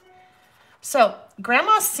parties. So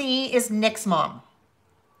Grandma C is Nick's mom.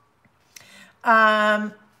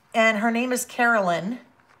 And her name is Carolyn.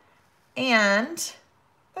 And,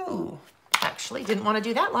 actually didn't want to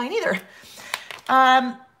do that line either.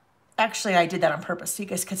 Actually, I did that on purpose so you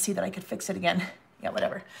guys could see that I could fix it again. Yeah,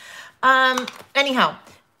 whatever. Anyhow,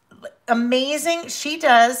 amazing. She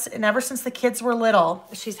does, and ever since the kids were little,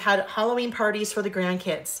 she's had Halloween parties for the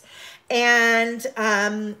grandkids. And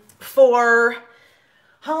for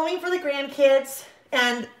Halloween for the grandkids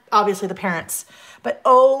and obviously the parents. But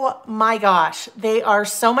oh my gosh, they are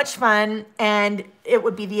so much fun, and it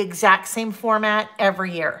would be the exact same format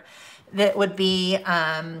every year. That would be,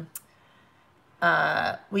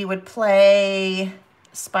 we would play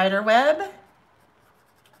Spiderweb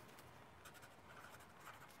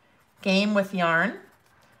game with yarn,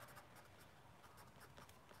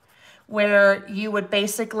 where you would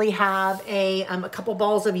basically have a couple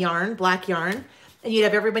balls of yarn, black yarn, and you'd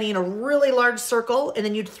have everybody in a really large circle, and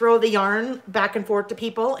then you'd throw the yarn back and forth to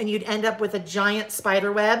people, and you'd end up with a giant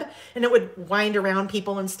spider web, and it would wind around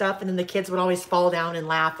people and stuff, and then the kids would always fall down and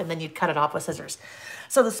laugh, and then you'd cut it off with scissors.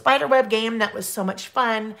 So the spider web game, that was so much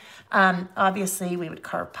fun. Obviously, we would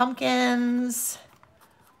carve pumpkins.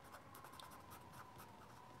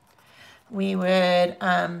 We would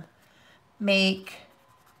make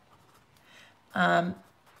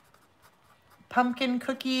pumpkin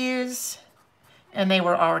cookies, and they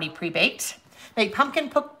were already pre-baked. Make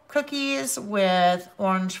pumpkin cookies with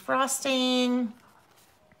orange frosting.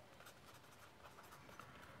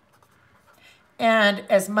 And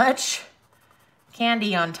as much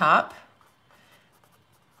candy on top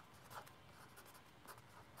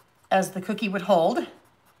as the cookie would hold.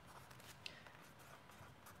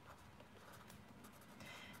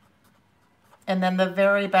 And then the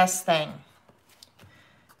very best thing,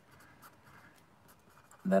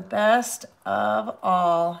 the best of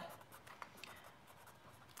all,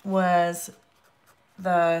 was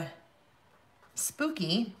the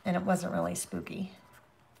spooky, and it wasn't really spooky,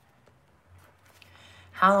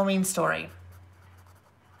 Halloween story.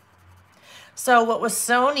 So what was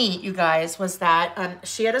so neat, you guys, was that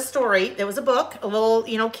she had a story. It was a book, a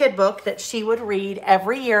little, kid book that she would read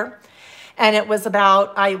every year. And it was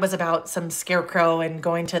about some scarecrow and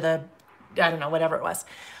going to the, I don't know, whatever it was.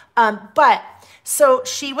 But so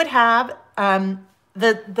she would have,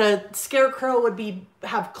 the scarecrow would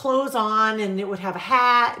have clothes on, and it would have a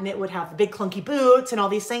hat, and it would have big clunky boots and all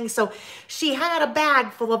these things. So she had a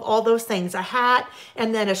bag full of all those things, a hat,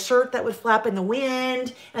 and then a shirt that would flap in the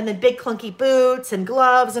wind, and then big clunky boots and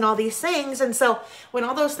gloves and all these things. And so when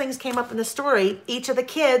all those things came up in the story, each of the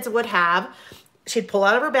kids would have, she'd pull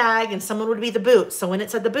out of her bag, and someone would be the boots. So when it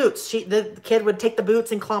said the boots, the kid would take the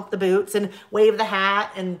boots and clomp the boots and wave the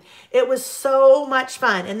hat. And it was so much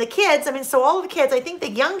fun. And the kids, so all of the kids, I think the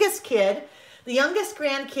youngest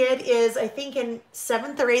grandkid is, I think, in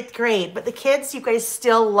 7th or 8th grade. But the kids, you guys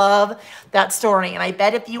still love that story. And I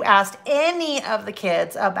bet if you asked any of the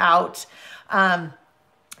kids about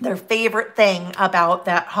their favorite thing about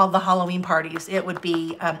the Halloween parties, it would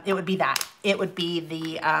be that. It would be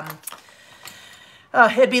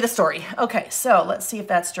it'd be the story. Okay, so let's see if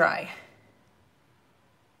that's dry.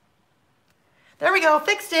 There we go,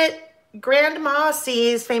 fixed it. Grandma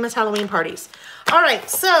C's famous Halloween parties. All right,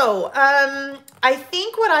 so I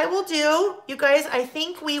think what I will do, you guys, I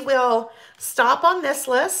think we will stop on this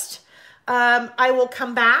list. I will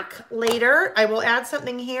come back later. I will add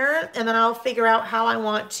something here, and then I'll figure out how I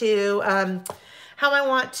want to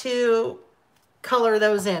color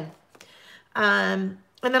those in. And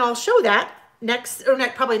then I'll show that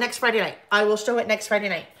probably next Friday night. I will show it next Friday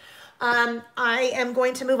night. I am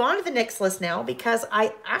going to move on to the next list now, because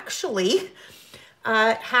I actually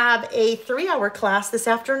have a 3-hour class this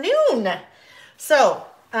afternoon. So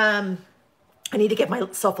I need to give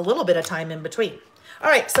myself a little bit of time in between. All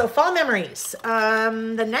right, so fall memories.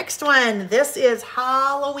 The next one, this is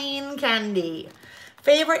Halloween candy.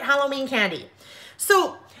 Favorite Halloween candy.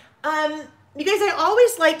 So, you guys, I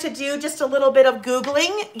always like to do just a little bit of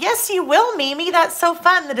Googling. Yes, you will, Mimi. That's so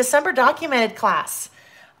fun. The December documented class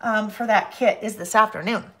for that kit is this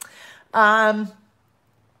afternoon. A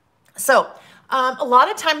lot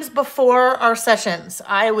of times before our sessions,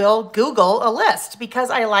 I will Google a list, because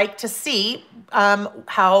I like to see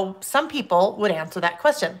how some people would answer that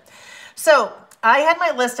question. So I had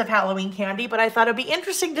my list of Halloween candy, but I thought it'd be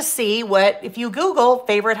interesting to see if you Google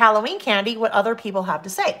favorite Halloween candy, what other people have to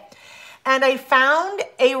say. And I found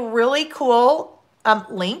a really cool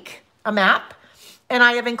link, a map, and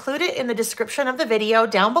I have included in the description of the video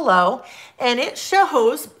down below. And it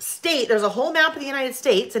shows there's a whole map of the United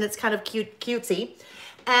States, and it's kind of cutesy.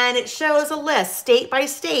 And it shows a list, state by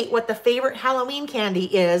state, what the favorite Halloween candy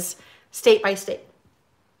is, state by state.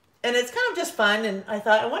 And it's kind of just fun. And I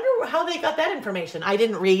thought, I wonder how they got that information. I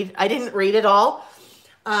didn't read it all.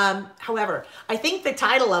 However, I think the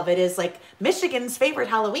title of it is like Michigan's favorite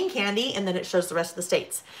Halloween candy, and then it shows the rest of the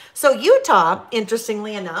states. So Utah,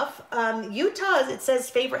 interestingly enough, Utah, it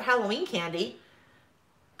says favorite Halloween candy.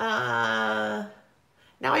 Now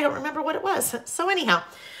I don't remember what it was. So anyhow,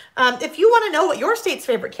 if you want to know what your state's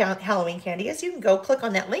favorite Halloween candy is, you can go click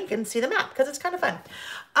on that link and see the map, because it's kind of fun.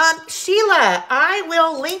 Sheila, I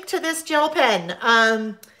will link to this gel pen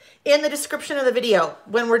in the description of the video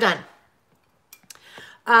when we're done.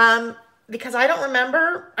 Because I don't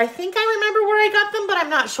remember. I think I remember where I got them, but I'm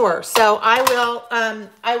not sure. So I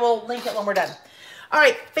will link it when we're done. All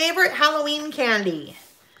right, favorite Halloween candy.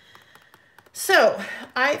 So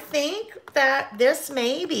I think that this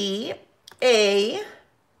may be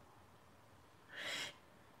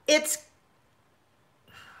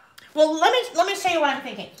well, let me show you what I'm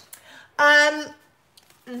thinking.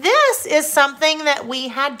 This is something that we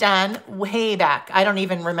had done way back. I don't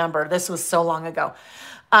even remember. This was so long ago.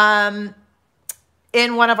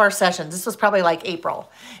 In one of our sessions. This was probably like April.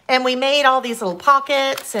 And we made all these little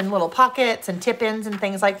pockets and tip-ins and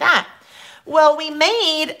things like that. Well, we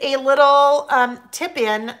made a little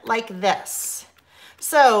tip-in like this.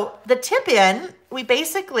 So the tip-in, we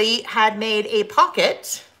basically had made a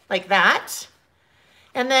pocket like that.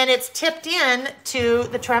 And then it's tipped in to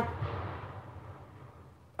the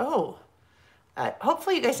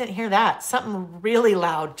hopefully you guys didn't hear that. Something really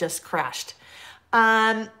loud just crashed.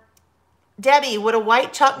 Debbie, would a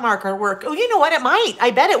white chalk marker work? Oh, you know what? It might. I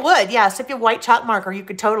bet it would. Yes, if you have white chalk marker, you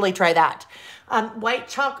could totally try that. White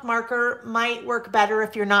chalk marker might work better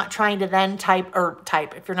if you're not trying to then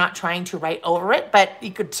if you're not trying to write over it, but you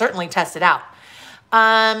could certainly test it out.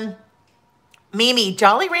 Mimi,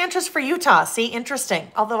 Jolly Ranchers for Utah. See, interesting.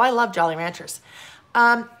 Although I love Jolly Ranchers.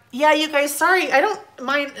 Yeah, you guys, sorry. I don't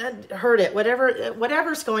mind, heard it.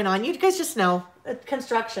 Whatever's going on. You guys just know.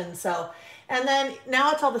 Construction, so... And then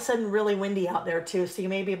now it's all of a sudden really windy out there too, so you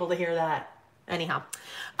may be able to hear that. Anyhow,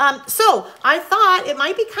 so I thought it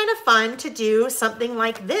might be kind of fun to do something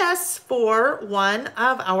like this for one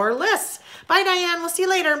of our lists. Bye, Diane. We'll see you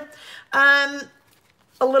later. A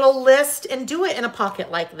little list and do it in a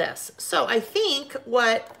pocket like this. So I think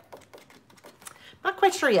not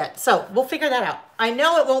quite sure yet. So we'll figure that out. I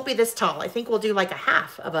know it won't be this tall. I think we'll do like a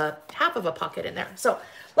half of a pocket in there. So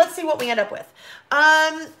let's see what we end up with.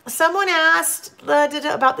 Someone asked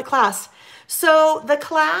about the class. So the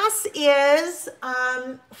class is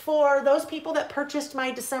for those people that purchased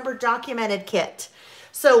my December documented kit.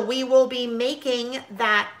 So we will be making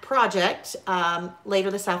that project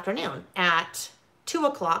later this afternoon at 2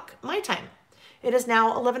 o'clock my time. It is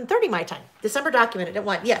now 11:30 my time. December documented at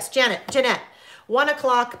 1. Yes, Jeanette, 1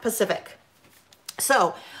 o'clock Pacific.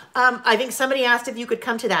 So I think somebody asked if you could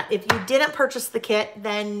come to that. If you didn't purchase the kit,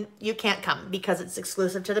 then you can't come because it's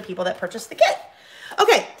exclusive to the people that purchased the kit.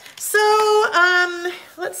 Okay, so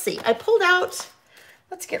let's see. I pulled out,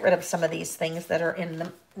 let's get rid of some of these things that are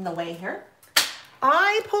in the way here.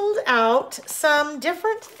 I pulled out some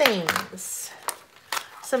different things,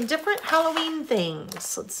 some different Halloween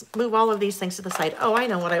things. Let's move all of these things to the side. Oh, I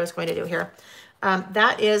know what I was going to do here.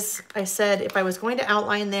 That is, I said if I was going to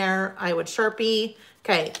outline there, I would Sharpie.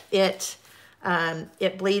 Okay, it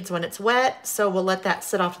bleeds when it's wet, so we'll let that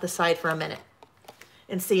sit off to the side for a minute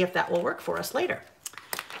and see if that will work for us later.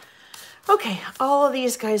 Okay, all of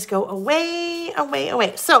these guys go away, away,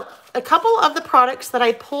 away. So a couple of the products that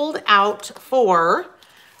I pulled out for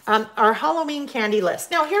our Halloween candy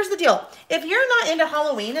list. Now, here's the deal. If you're not into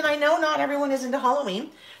Halloween, and I know not everyone is into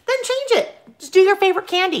Halloween, then change it. Just do your favorite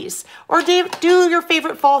candies or do your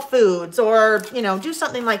favorite fall foods or, you know, do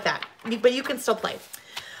something like that. But you can still play.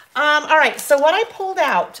 All right, so what I pulled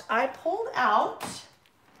out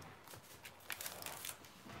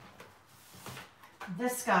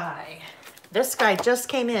this guy. This guy just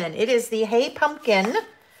came in. It is the Hey Pumpkin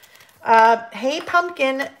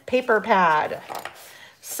paper pad.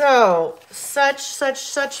 So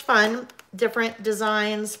such fun, different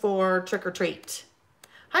designs for trick or treat.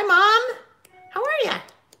 Hi, Mom. How are you?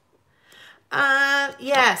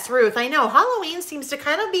 Yes, Ruth, I know. Halloween seems to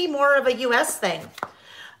kind of be more of a U.S. thing.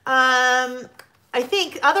 I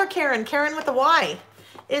think other Karen with the Y.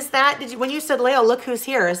 Is that, when you said, Leo, look who's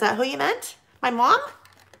here, is that who you meant? My mom?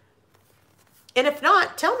 And if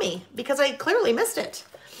not, tell me, because I clearly missed it.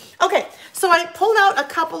 Okay, so I pulled out a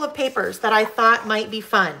couple of papers that I thought might be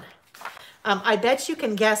fun. I bet you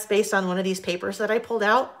can guess based on one of these papers that I pulled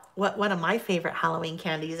out what one of my favorite Halloween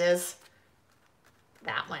candies is.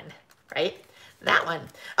 That one, right? That one.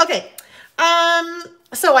 Okay,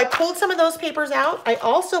 so I pulled some of those papers out. I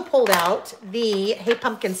also pulled out the Hey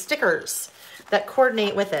Pumpkin stickers that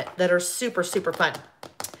coordinate with it that are super fun.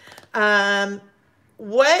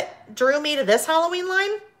 What drew me to this Halloween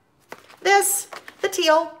line? The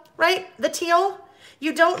teal, right? The teal.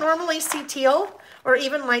 You don't normally see teal or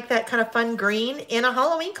even like that kind of fun green in a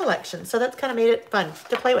Halloween collection. So that's kind of made it fun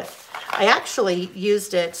to play with. I actually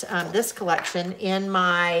used it, this collection, in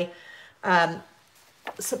my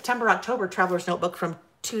September-October Traveler's Notebook from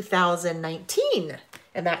 2019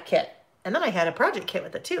 in that kit. And then I had a project kit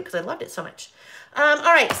with it too because I loved it so much. All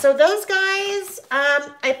right, so those guys,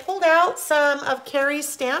 I pulled out some of Carrie's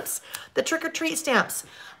stamps, the trick-or-treat stamps.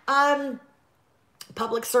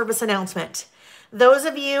 Public service announcement. Those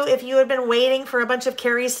of you, if you had been waiting for a bunch of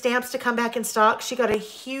Carrie's stamps to come back in stock, she got a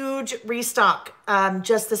huge restock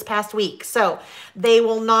just this past week. So they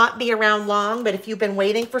will not be around long, but if you've been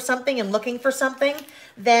waiting for something and looking for something,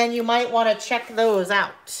 then you might want to check those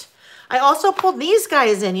out. I also pulled these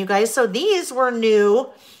guys in, you guys. So these were new.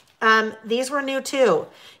 These were new too.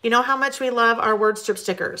 You know how much we love our word strip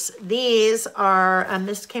stickers. These are,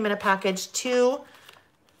 this came in a package too.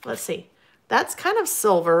 Let's see. That's kind of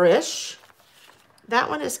silverish. That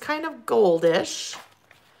one is kind of goldish.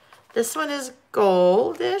 This one is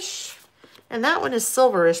goldish. And that one is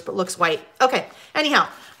silverish, but looks white. Okay, anyhow,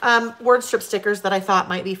 word strip stickers that I thought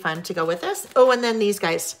might be fun to go with this. Oh, and then these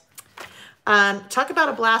guys. Talk about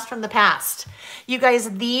a blast from the past. You guys,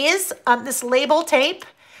 these, this label tape,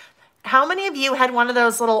 how many of you had one of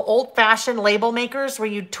those little old-fashioned label makers where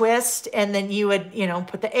you twist and then you would, you know,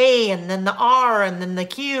 put the A and then the R and then the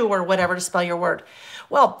Q or whatever to spell your word?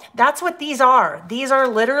 Well, that's what these are. These are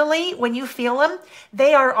literally, when you feel them,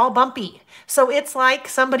 they are all bumpy. So it's like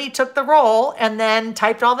somebody took the roll and then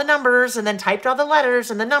typed all the numbers and then typed all the letters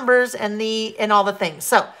and the numbers and all the things.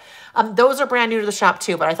 So those are brand new to the shop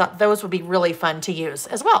too, but I thought those would be really fun to use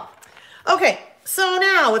as well. Okay, so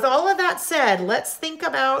now with all of that said, let's think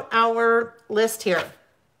about our list here.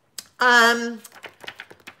 I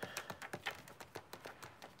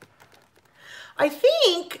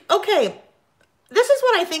think, okay, this is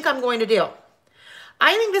what I think I'm going to do.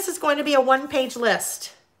 I think this is going to be a one-page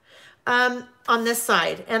list on this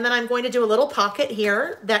side. And then I'm going to do a little pocket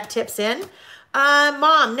here that tips in.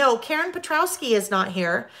 Mom, no, Karen Petrowski is not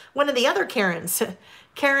here. One of the other Karens,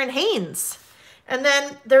 Karen Haynes. And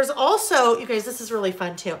then there's also, you guys, this is really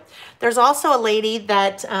fun too. There's also a lady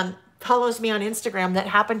that follows me on Instagram that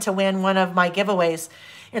happened to win one of my giveaways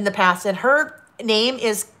in the past. And her name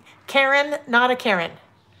is Karen, not a Karen.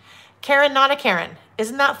 Karen, not a Karen.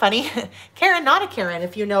 Isn't that funny? Karen, not a Karen,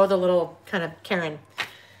 if you know the little kind of Karen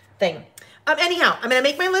thing. Anyhow, I'm going to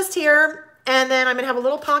make my list here, and then I'm going to have a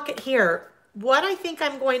little pocket here. What I think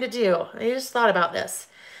I'm going to do, I just thought about this.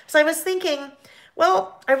 So I was thinking,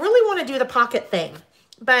 well, I really want to do the pocket thing,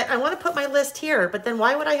 but I want to put my list here, but then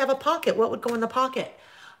why would I have a pocket? What would go in the pocket?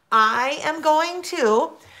 I am going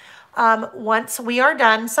to, once we are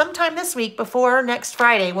done, sometime this week before next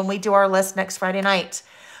Friday, when we do our list next Friday night,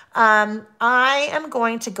 I am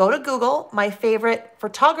going to go to Google, my favorite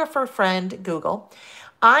photographer friend, Google.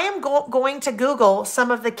 I am going to Google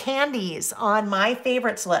some of the candies on my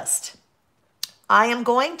favorites list. I am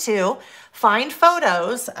going to find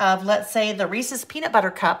photos of, let's say, the Reese's Peanut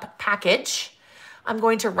Butter Cup package. I'm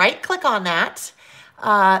going to right-click on that,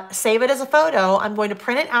 save it as a photo. I'm going to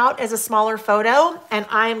print it out as a smaller photo, and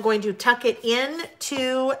I am going to tuck it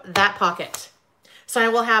into that pocket. So I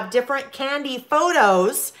will have different candy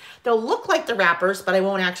photos. They'll look like the wrappers, but I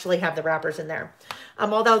won't actually have the wrappers in there.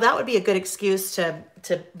 Although that would be a good excuse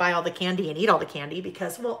to buy all the candy and eat all the candy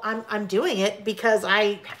because, well, I'm doing it because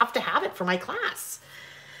I have to have it for my class.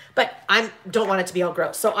 But I don't want it to be all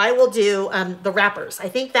gross. So I will do the wrappers. I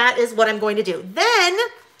think that is what I'm going to do. Then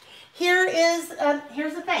here's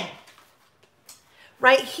the thing.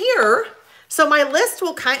 Right here, so my list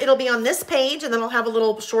will it'll be on this page, and then I'll have a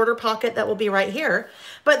little shorter pocket that will be right here.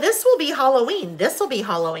 But this will be Halloween. This will be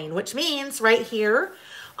Halloween, which means right here,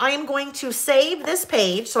 I am going to save this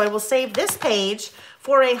page. So I will save this page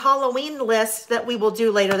for a Halloween list that we will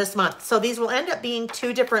do later this month. So these will end up being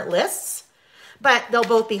two different lists, but they'll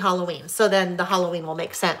both be Halloween. So then the Halloween will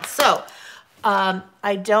make sense. So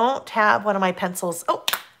I don't have one of my pencils. Oh,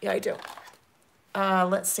 yeah, I do.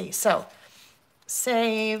 Let's see. So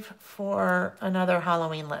save for another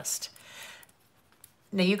Halloween list.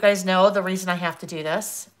 Now, you guys know the reason I have to do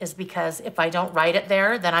this is because if I don't write it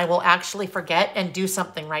there, then I will actually forget and do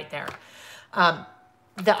something right there.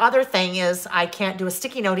 The other thing is I can't do a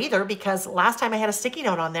sticky note either because last time I had a sticky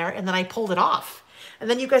note on there and then I pulled it off. And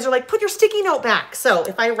then you guys are like, put your sticky note back. So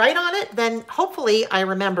if I write on it, then hopefully I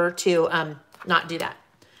remember to not do that.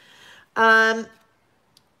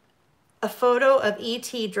 A photo of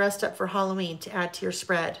E.T. dressed up for Halloween to add to your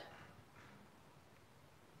spread.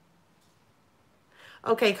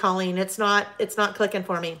 Okay, Colleen, it's not clicking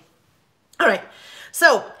for me. All right,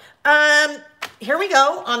 so here we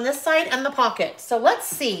go on this side and the pocket. So let's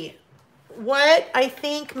see what I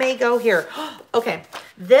think may go here. Okay,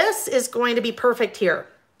 this is going to be perfect here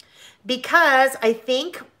because I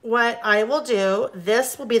think what I will do,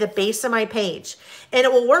 this will be the base of my page. And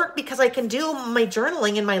it will work because I can do my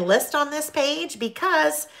journaling in my list on this page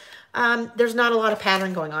because there's not a lot of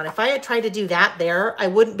pattern going on. If I had tried to do that there, I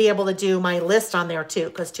wouldn't be able to do my list on there too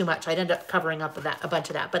because too much. I'd end up covering up a bunch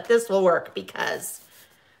of that. But this will work because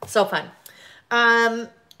so fun.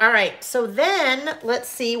 All right, so then let's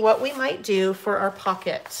see what we might do for our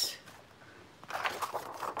pocket.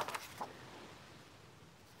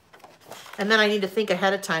 And then I need to think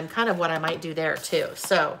ahead of time kind of what I might do there too.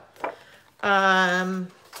 So, oh,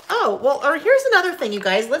 well, or here's another thing, you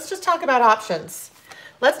guys. Let's just talk about options.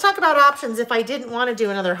 Let's talk about options if I didn't want to do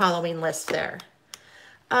another Halloween list there.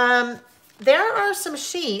 There are some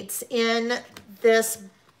sheets in this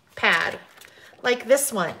pad, like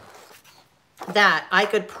this one, that I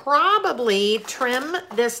could probably trim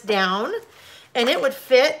this down and it would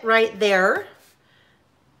fit right there,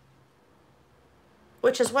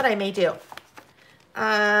 which is what I may do.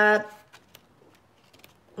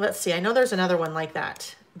 Let's see, I know there's another one like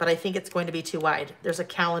that, but I think it's going to be too wide. There's a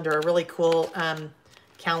calendar, a really cool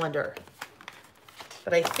calendar.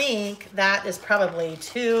 But I think that is probably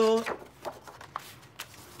too...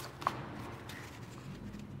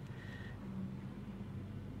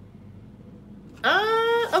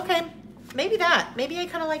 Okay, maybe that. Maybe I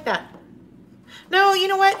kind of like that. No, you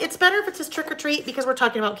know what? It's better if it's just trick or treat because we're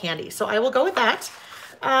talking about candy. So I will go with that.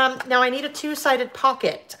 Now I need a two-sided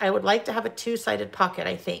pocket. I would like to have a two-sided pocket,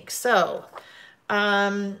 I think. So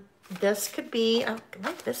this could be, I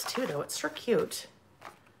like this too though. It's sure cute.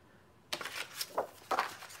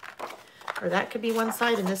 Or that could be one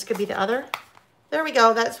side and this could be the other. There we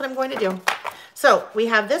go. That's what I'm going to do. So we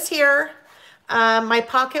have this here. My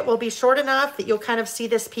pocket will be short enough that you'll kind of see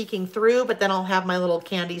this peeking through, but then I'll have my little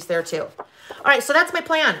candies there too. All right, so that's my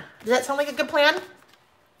plan. Does that sound like a good plan?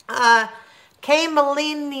 K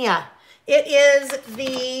Millennia. It is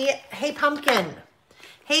the Hey Pumpkin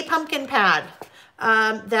pad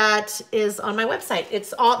that is on my website.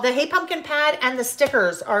 It's all the Hey Pumpkin pad and the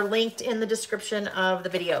stickers are linked in the description of the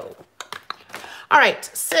video. All right,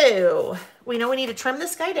 so we know we need to trim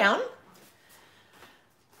this guy down.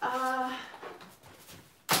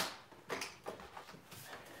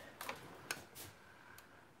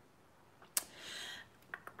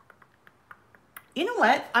 You know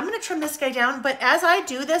what? I'm going to trim this guy down, but as I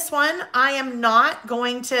do this one, I'm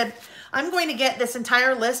going to get this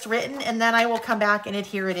entire list written and then I will come back and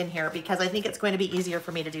adhere it in here because I think it's going to be easier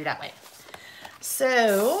for me to do that way.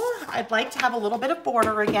 So I'd like to have a little bit of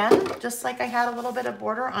border again, just like I had a little bit of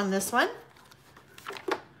border on this one.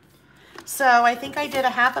 So I think I did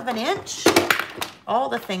 1/2 inch. All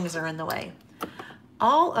the things are in the way.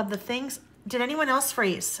 All of the things. Did anyone else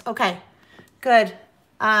freeze? Okay, good.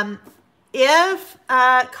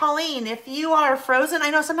 Colleen, if you are frozen, I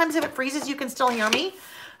know sometimes if it freezes, you can still hear me.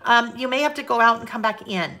 You may have to go out and come back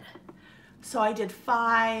in. So I did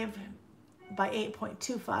 5 by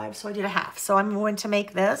 8.25, so I did 1/2. So I'm going to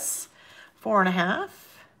make this 4.5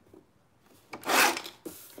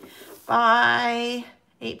 by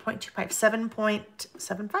 8.25,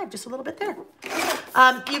 7.75, just a little bit there.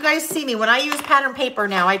 You guys see me, when I use pattern paper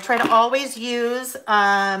now, I try to always use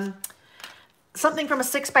something from a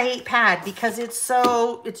 6x8 pad because it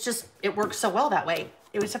works so well that way.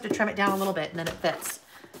 You just have to trim it down a little bit and then it fits.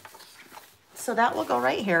 So that will go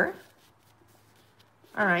right here.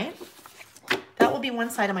 All right. That will be one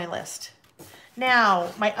side of my list.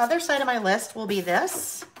 Now, my other side of my list will be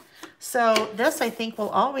this. So this I think will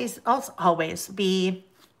always be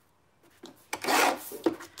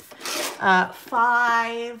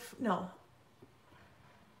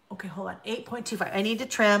 8.25. I need to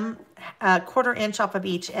trim 1/4 inch off of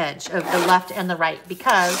each edge of the left and the right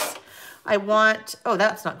because I want, oh,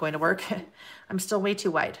 that's not going to work. I'm still way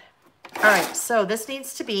too wide. All right, so this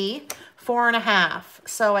needs to be 4.5.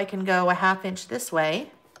 So I can go 1/2 inch this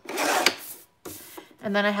way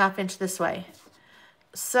and then 1/2 inch this way.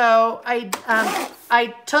 So I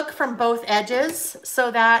took from both edges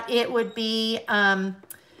so that it would be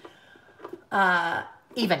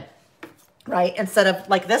even. Right, instead of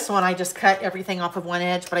like this one, I just cut everything off of one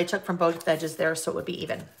edge, but I took from both edges there so it would be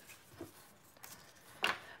even.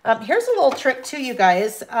 Here's a little trick too, you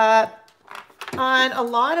guys. On a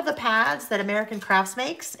lot of the pads that American Crafts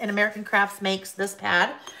makes, and American Crafts makes this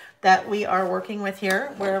pad that we are working with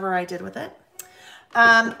here, wherever I did with it.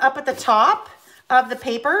 Up at the top of the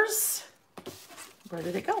papers, where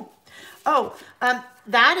did it go? Oh,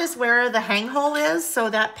 that is where the hang hole is, so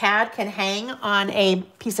that pad can hang on a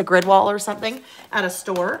piece of grid wall or something at a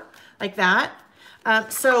store, like that.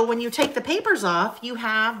 So when you take the papers off, you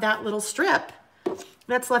have that little strip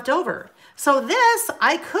that's left over. So this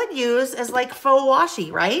I could use as like faux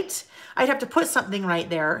washi, right? I'd have to put something right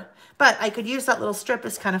there, but I could use that little strip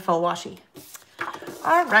as kind of faux washi.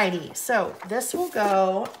 Alrighty, so this will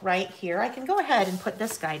go right here. I can go ahead and put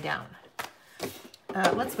this guy down.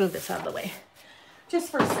 Let's move this out of the way. Just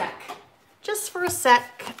for a sec. Just for a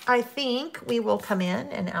sec, I think we will come in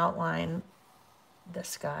and outline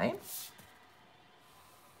this guy.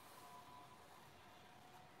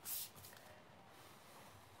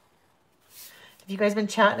 Have you guys been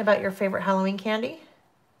chatting about your favorite Halloween candy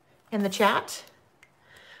in the chat?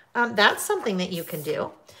 That's something that you can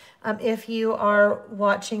do. If you are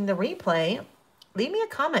watching the replay, leave me a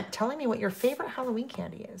comment telling me what your favorite Halloween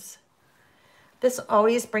candy is. This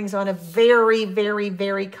always brings on a very, very,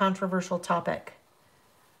 very controversial topic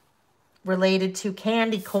related to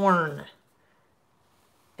candy corn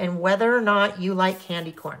and whether or not you like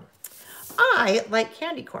candy corn. I like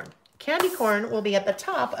candy corn. Candy corn will be at the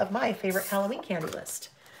top of my favorite Halloween candy list.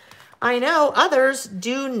 I know others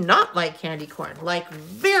do not like candy corn, like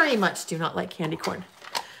very much do not like candy corn.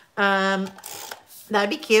 That'd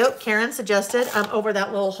be cute. Karen suggested over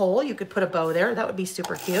that little hole, you could put a bow there. That would be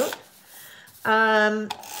super cute. Do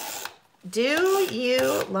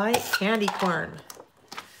you like candy corn?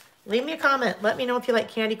 Leave me a comment. Let me know if you like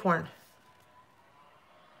candy corn.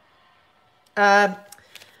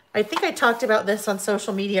 I think I talked about this on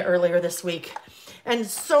social media earlier this week. And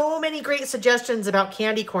so many great suggestions about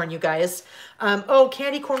candy corn, you guys. Oh,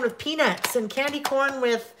 candy corn with peanuts and candy corn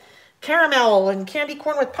with caramel and candy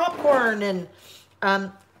corn with popcorn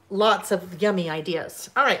and lots of yummy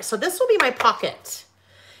ideas. All right, so this will be my pocket.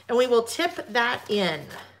 And we will tip that in.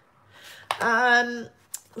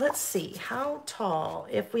 Let's see, how tall?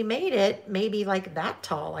 If we made it maybe like that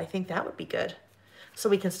tall, I think that would be good. So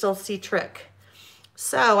we can still see trick.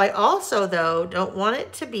 So I also, though, don't want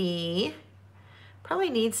it to be, probably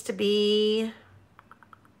needs to be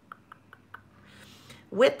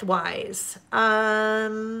width-wise.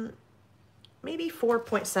 Maybe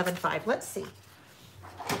 4.75. Let's see.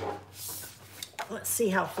 Let's see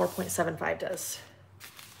how 4.75 does.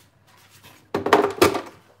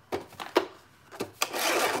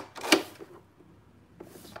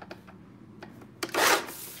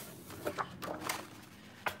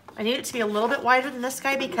 I need it to be a little bit wider than this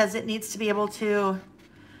guy because it needs to be able to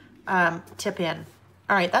tip in.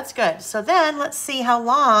 All right, that's good. So then let's see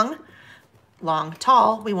how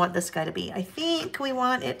tall we want this guy to be. I think we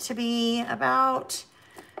want it to be about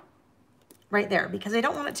right there because I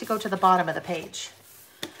don't want it to go to the bottom of the page.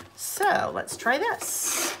 So let's try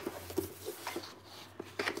this.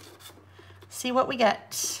 See what we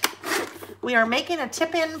get. We are making a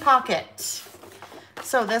tip-in pocket.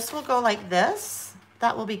 So this will go like this.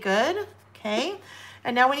 That will be good, okay?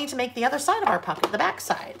 And now we need to make the other side of our pocket, the back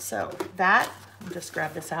side. So that, I'll just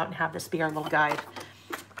grab this out and have this be our little guide.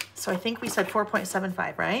 So I think we said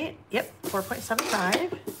 4.75, right? Yep,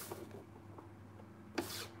 4.75.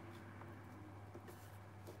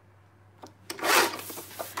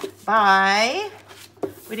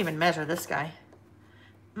 We didn't even measure this guy.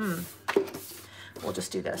 We'll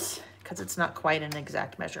just do this because it's not quite an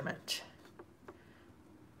exact measurement.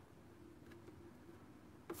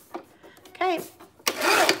 Okay.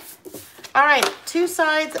 All right, two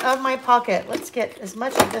sides of my pocket. Let's get as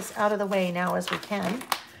much of this out of the way now as we can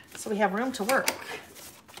so we have room to work.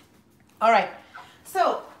 All right,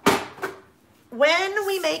 so when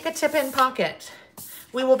we make a tip-in pocket,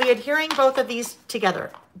 we will be adhering both of these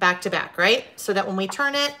together, back to back, right? So that when we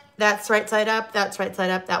turn it, that's right side up, that's right side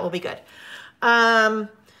up, that will be good. I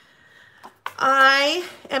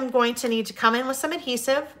am going to need to come in with some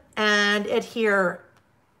adhesive and adhere.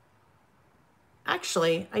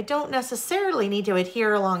 Actually, I don't necessarily need to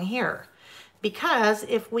adhere along here because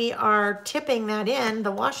if we are tipping that in,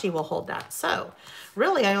 the washi will hold that. So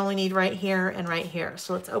really I only need right here and right here.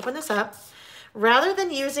 So let's open this up. Rather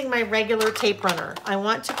than using my regular tape runner, I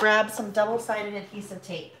want to grab some double-sided adhesive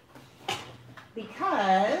tape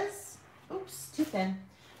because, oops, too thin.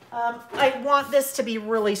 I want this to be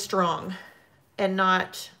really strong and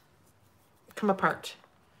not come apart.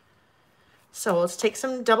 So let's take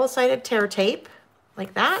some double-sided tear tape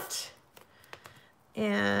like that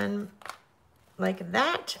and like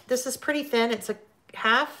that. This is pretty thin. It's a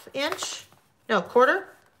half inch, no, quarter,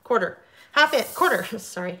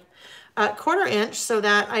 sorry. Quarter inch so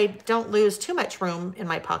that I don't lose too much room in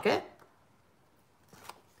my pocket.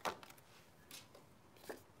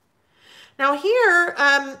 Now here,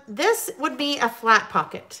 this would be a flat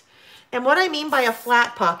pocket. And what I mean by a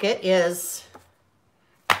flat pocket is,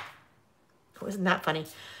 isn't that funny?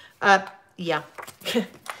 Yeah,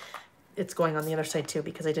 it's going on the other side too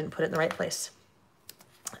because I didn't put it in the right place.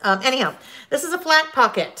 Anyhow, this is a flat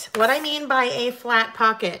pocket. What I mean by a flat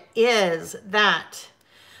pocket is that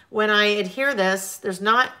when I adhere this, there's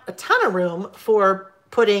not a ton of room for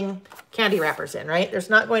putting candy wrappers in, right? There's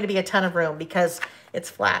not going to be a ton of room because it's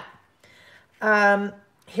flat.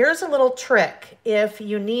 Here's a little trick. If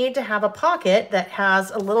you need to have a pocket that has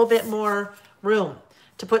a little bit more room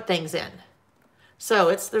to put things in.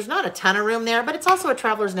 So there's not a ton of room there, but it's also a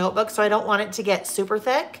traveler's notebook, so I don't want it to get super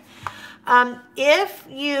thick. If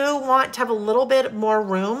you want to have a little bit more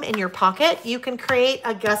room in your pocket, you can create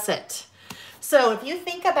a gusset. So if you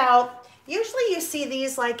think about, usually you see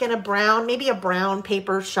these like in a brown, maybe a brown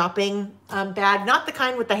paper shopping bag, not the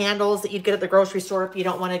kind with the handles that you'd get at the grocery store if you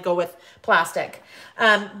don't want to go with plastic.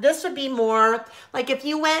 This would be more like if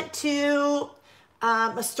you went to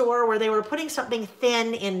a store where they were putting something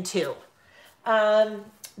thin into.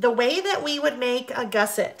 The way that we would make a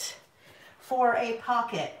gusset for a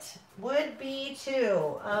pocket would be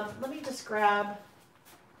to, let me just grab,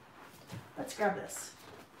 let's grab this.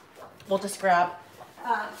 We'll just grab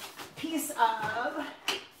a piece of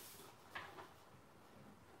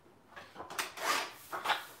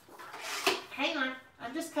hang on,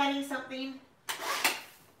 I'm just cutting something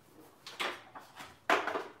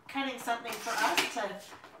for us to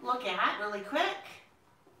look at really quick.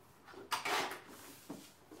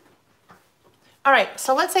 All right,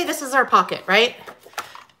 so let's say this is our pocket, right?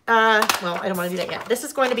 Well, I don't want to do that yet. This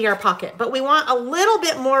is going to be our pocket, but we want a little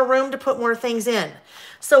bit more room to put more things in.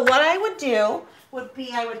 So what I would do would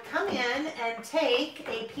be I would come in and take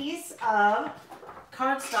a piece of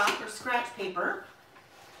cardstock or scratch paper.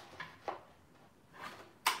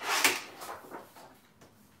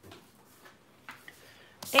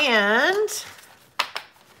 And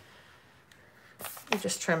let me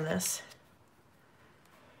just trim this.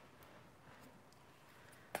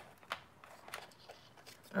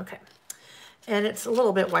 Okay, and it's a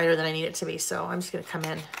little bit wider than I need it to be, so I'm just going to come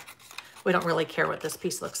in. We don't really care what this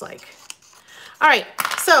piece looks like. All right,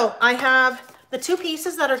 so I have the two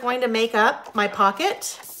pieces that are going to make up my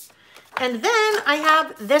pocket, and then I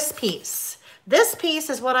have this piece. This piece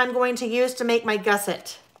is what I'm going to use to make my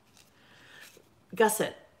gusset.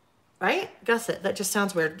 Gusset, right? Gusset, that just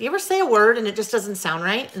sounds weird. Do you ever say a word and it just doesn't sound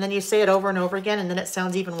right, and then you say it over and over again, and then it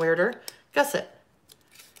sounds even weirder? Gusset.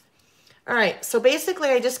 All right, so basically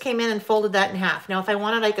I just came in and folded that in half. Now, if I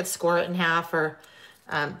wanted, I could score it in half, or,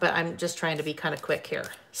 but I'm just trying to be kind of quick here.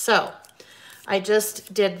 So I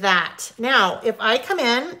just did that. Now, if I come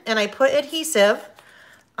in and I put adhesive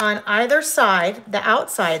on either side, the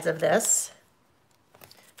outsides of this,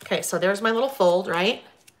 okay, so there's my little fold, right?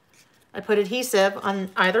 I put adhesive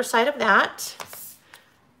on either side of that.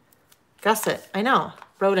 Gusset, I know,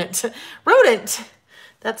 rodent, rodent,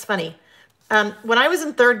 that's funny. When I was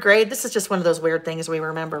in 3rd grade, this is just one of those weird things we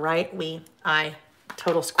remember, right?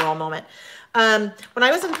 Total squirrel moment. When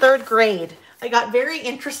I was in 3rd grade, I got very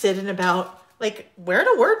interested in about, like, where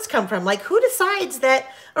do words come from? Like, who decides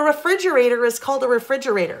that a refrigerator is called a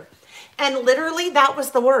refrigerator? And literally, that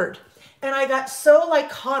was the word. And I got so, like,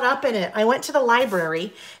 caught up in it. I went to the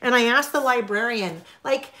library, and I asked the librarian,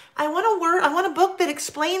 like, I want a book that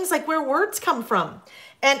explains, like, where words come from.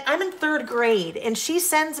 And I'm in 3rd grade, and she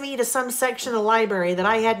sends me to some section of the library that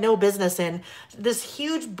I had no business in, this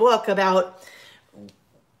huge book about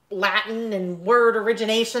Latin and word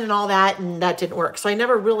origination and all that, and that didn't work. So I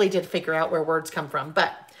never really did figure out where words come from.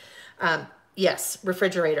 But yes,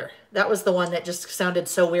 refrigerator. That was the one that just sounded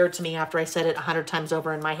so weird to me after I said it 100 times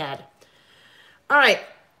over in my head. All right,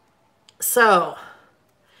 so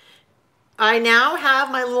I now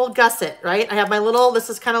have my little gusset, right? I have my little, this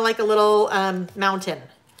is kind of like a little mountain.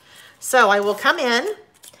 So I will come in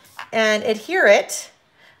and adhere it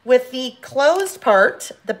with the closed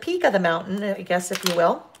part, the peak of the mountain, I guess, if you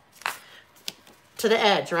will, to the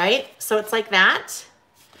edge, right? So it's like that.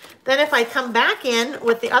 Then if I come back in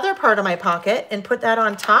with the other part of my pocket and put that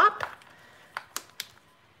on top,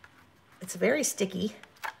 it's very sticky.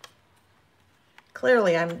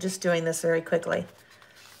 Clearly, I'm just doing this very quickly.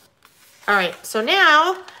 All right, so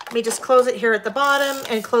now let me just close it here at the bottom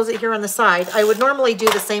and close it here on the side. I would normally do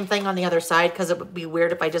the same thing on the other side because it would be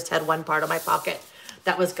weird if I just had one part of my pocket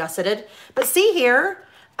that was gusseted. But see here,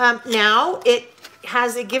 now it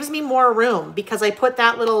gives me more room because I put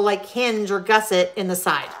that little like hinge or gusset in the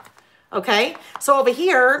side. Okay, so over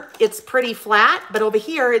here, it's pretty flat, but over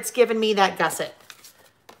here, it's giving me that gusset.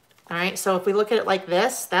 All right, so if we look at it like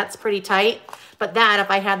this, that's pretty tight. But that, if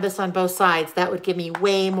I had this on both sides, that would give me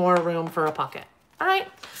way more room for a pocket. All right,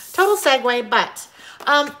 total segue, but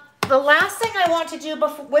the last thing I want to do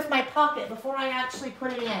with my pocket before I actually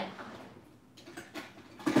put it in,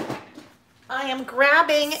 I am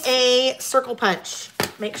grabbing a circle punch.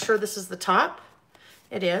 Make sure this is the top.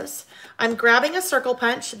 It is. I'm grabbing a circle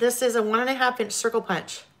punch. This is a 1.5-inch circle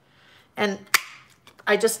punch. And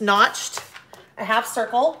I just notched a half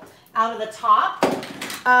circle out of the top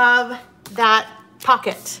of that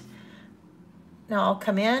pocket. Now I'll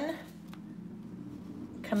come in.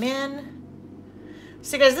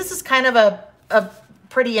 So guys, this is kind of a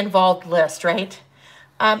pretty involved list, right?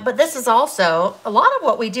 But this is also a lot of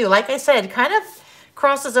what we do. Like I said, kind of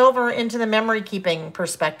crosses over into the memory keeping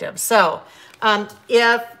perspective. So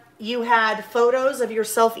if you had photos of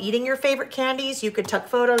yourself eating your favorite candies, you could tuck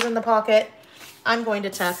photos in the pocket. I'm going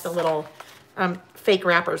to tuck the little fake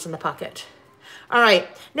wrappers in the pocket. All right,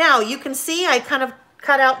 now you can see I kind of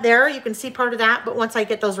cut out there. You can see part of that, but once I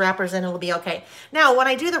get those wrappers in, it'll be okay. Now, when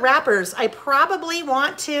I do the wrappers, I probably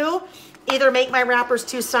want to either make my wrappers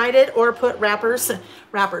two-sided or put wrappers,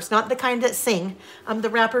 not the kind that sing, the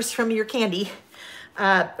wrappers from your candy,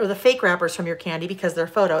 or the fake wrappers from your candy because they're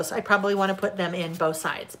photos. I probably want to put them in both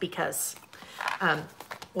sides because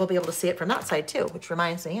we'll be able to see it from that side too, which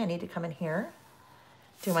reminds me, I need to come in here,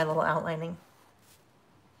 do my little outlining.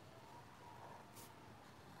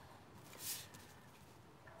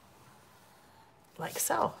 Like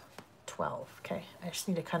so. 12. Okay, I just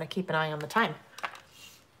need to kind of keep an eye on the time.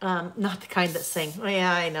 Not the kind that sing. Oh,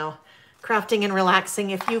 yeah, I know. Crafting and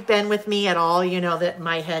relaxing. If you've been with me at all, you know that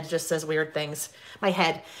my head just says weird things.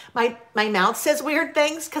 My mouth says weird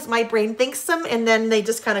things because my brain thinks them and then they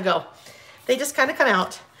just kind of go. They just kind of come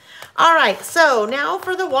out. All right, so now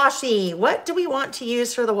for the washi. What do we want to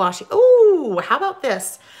use for the washi? Ooh, how about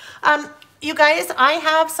this? You guys, I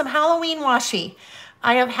have some Halloween washi.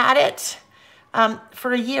 I have had it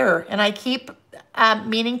for a year and I keep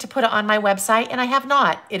meaning to put it on my website and I have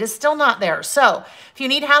not. It is still not there. So if you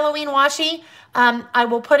need Halloween washi, I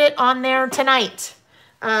will put it on there tonight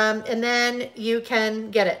and then you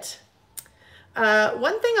can get it.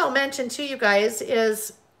 One thing I'll mention to you guys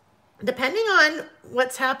is depending on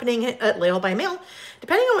what's happening at Lail by Mail,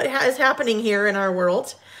 depending on what is happening here in our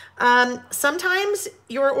world, sometimes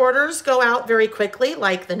your orders go out very quickly,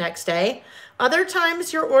 like the next day. Other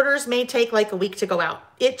times your orders may take like a week to go out.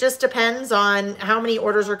 It just depends on how many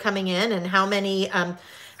orders are coming in and how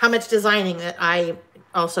much designing that I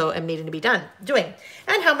also am needing to be doing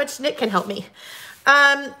and how much Nick can help me.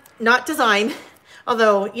 Not design,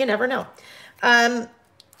 although you never know.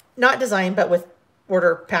 Not design, but with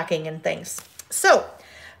order packing and things. So,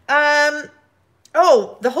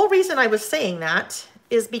 oh, the whole reason I was saying that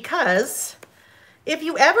is because if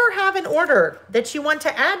you ever have an order that you want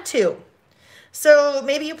to add to, so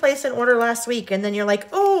maybe you placed an order last week and then you're like,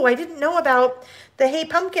 oh, I didn't know about the Hey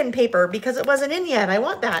Pumpkin paper because it wasn't in yet. I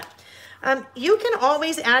want that. You can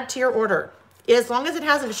always add to your order as long as it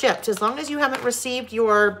hasn't shipped, as long as you haven't received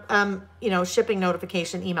your, shipping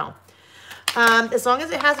notification email. As long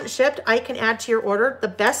as it hasn't shipped, I can add to your order. The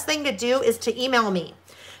best thing to do is to email me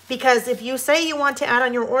because if you say you want to add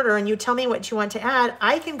on your order and you tell me what you want to add,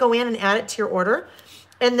 I can go in and add it to your order.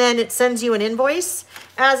 And then it sends you an invoice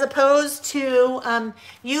as opposed to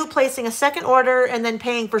you placing a second order and then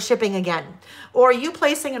paying for shipping again. Or you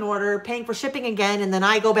placing an order, paying for shipping again, and then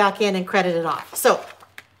I go back in and credit it off. So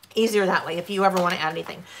easier that way if you ever want to add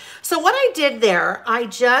anything. So what I did there, I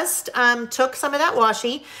just took some of that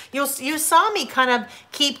washi. You saw me kind of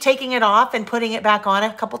keep taking it off and putting it back on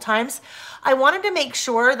a couple times. I wanted to make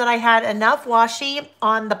sure that I had enough washi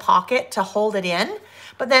on the pocket to hold it in,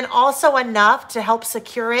 but then also enough to help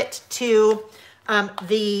secure it to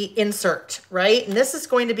the insert, right? And this is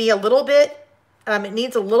going to be a little bit, it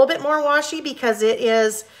needs a little bit more washi because it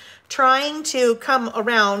is trying to come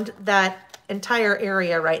around that entire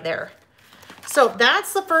area right there. So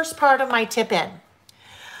that's the first part of my tip in.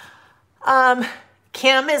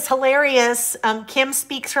 Kim is hilarious. Kim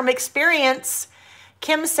speaks from experience.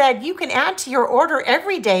 Kim said, you can add to your order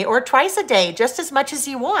every day or twice a day, just as much as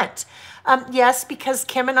you want. Yes, because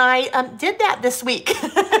Kim and I did that this week.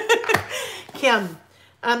 Kim,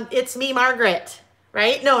 it's me, Margaret,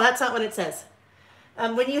 right? No, that's not what it says.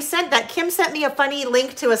 When you sent that, Kim sent me a funny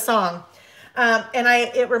link to a song. And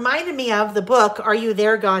it reminded me of the book, Are You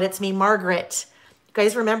There, God? It's Me, Margaret. You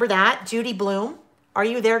guys remember that? Judy Blume. Are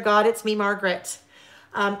You There, God? It's Me, Margaret.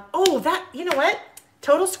 You know what?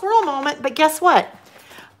 Total squirrel moment, but guess what?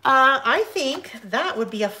 I think that would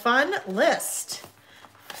be a fun list.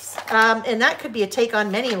 And that could be a take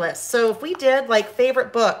on many lists. So if we did like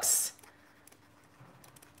favorite books,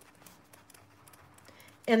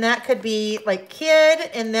 and that could be like kid,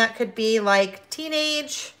 and that could be like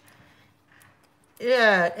teenage,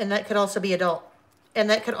 yeah, and that could also be adult. And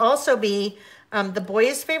that could also be the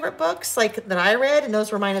boys' favorite books like that I read, and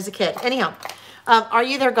those were mine as a kid. Anyhow, Are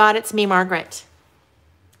You There, God? It's Me, Margaret.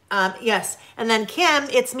 Yes. And then Kim,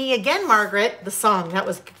 It's Me Again, Margaret, the song. That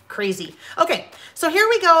was crazy. Okay, so here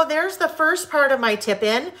we go. There's the first part of my tip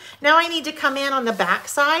in. Now I need to come in on the back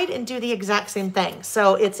side and do the exact same thing.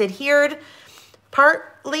 So it's adhered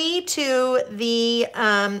partly to the,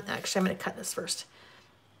 actually I'm going to cut this first.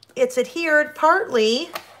 It's adhered partly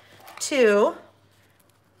to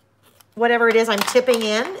whatever it is I'm tipping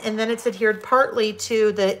in, and then it's adhered partly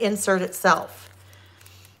to the insert itself.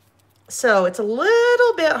 So it's a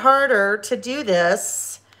little bit harder to do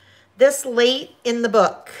this late in the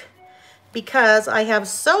book because I have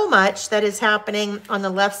so much that is happening on the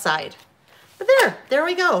left side. But there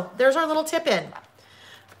we go. There's our little tip in.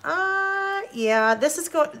 Yeah, this is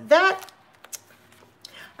I'm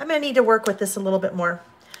gonna need to work with this a little bit more.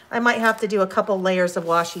 I might have to do a couple layers of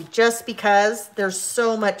washi just because there's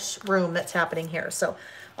so much room that's happening here. So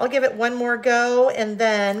I'll give it one more go, and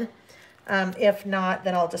then if not,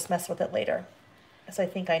 then I'll just mess with it later, as I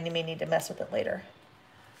think I may need to mess with it later.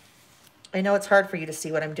 I know it's hard for you to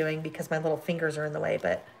see what I'm doing because my little fingers are in the way,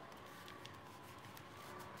 but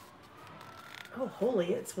oh,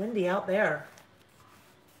 holy, it's windy out there.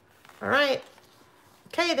 All right.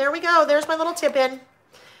 Okay, there we go. There's my little tip in.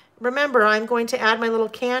 Remember, I'm going to add my little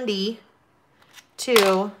candy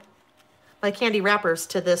to my candy wrappers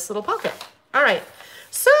to this little pocket. All right,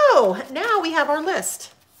 so now we have our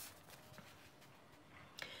list.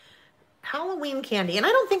 Halloween candy, and I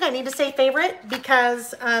don't think I need to say favorite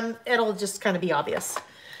because it'll just kind of be obvious.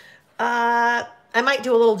 I might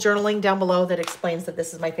do a little journaling down below that explains that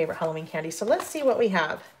this is my favorite Halloween candy. So let's see what we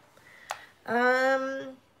have.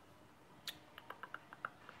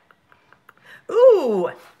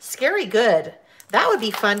 Ooh, Scary Good. That would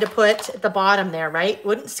be fun to put at the bottom there, right?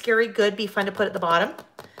 Wouldn't Scary Good be fun to put at the bottom?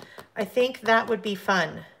 I think that would be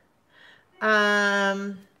fun.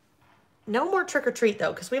 No more Trick or Treat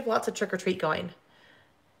though, because we have lots of Trick or Treat going.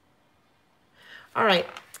 All right,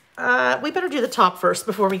 we better do the top first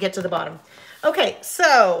before we get to the bottom. Okay,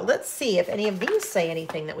 so let's see if any of these say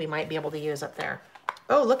anything that we might be able to use up there.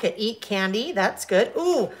 Oh, look at Eat Candy. That's good.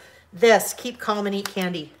 Ooh, this, Keep Calm and Eat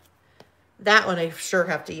Candy. That one I sure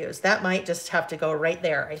have to use. That might just have to go right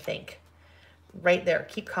there, I think. Right there.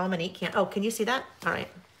 Keep calm and eat candy. Oh, can you see that? All right.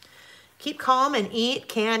 Keep calm and eat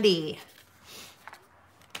candy.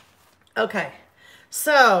 Okay.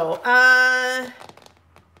 So, oh,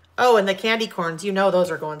 and the candy corns, you know those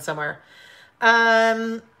are going somewhere.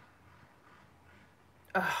 Oh,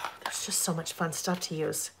 there's just so much fun stuff to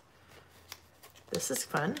use. This is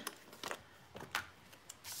fun.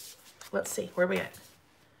 Let's see, where are we at?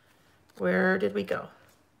 Where did we go?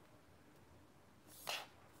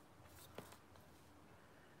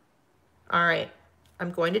 All right,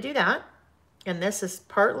 I'm going to do that. And this is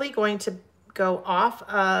partly going to go off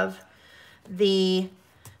of the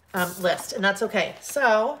list, and that's okay.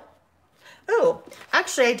 So, oh,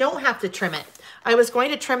 actually I don't have to trim it. I was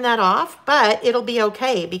going to trim that off, but it'll be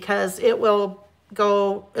okay because it will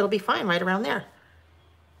go, it'll be fine right around there.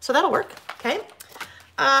 So that'll work, okay?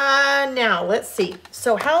 Now let's see.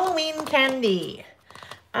 So Halloween candy.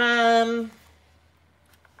 There's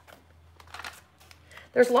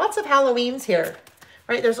lots of Halloweens here,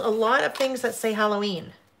 right? There's a lot of things that say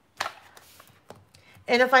Halloween.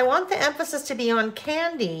 And if I want the emphasis to be on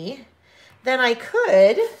candy, then I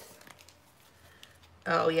could,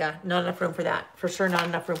 oh yeah, not enough room for that. For sure not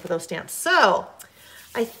enough room for those stamps. So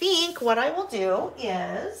I think what I will do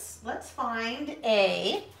is, let's find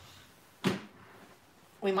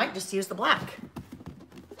we might just use the black.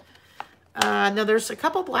 No, there's a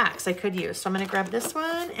couple blacks I could use. So I'm gonna grab this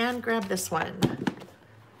one and grab this one.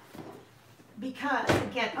 Because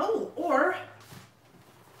again, oh, or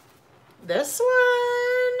this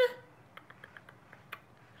one.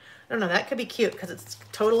 I don't know, that could be cute because it's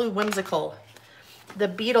totally whimsical. The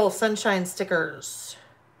Beetle Sunshine stickers.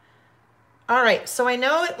 All right, so I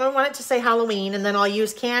know I want it to say Halloween, and then I'll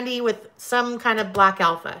use candy with some kind of black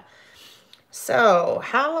alpha. So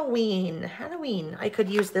Halloween. I could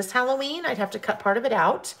use this Halloween. I'd have to cut part of it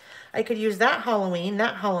out. I could use that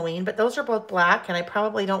Halloween, but those are both black, and I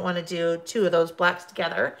probably don't want to do two of those blacks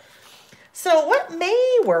together. So what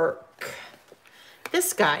may work?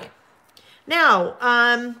 This guy. Now,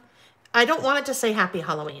 I don't want it to say Happy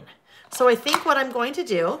Halloween. So I think what I'm going to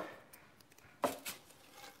do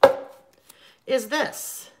is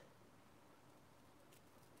this.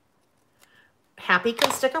 Happy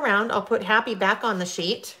can stick around. I'll put Happy back on the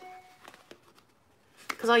sheet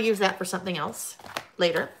because I'll use that for something else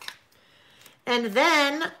later. And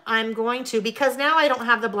then I'm going to, because now I don't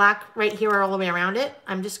have the black right here all the way around it,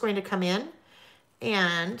 I'm just going to come in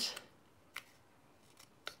and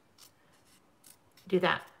do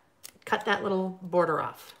that. Cut that little border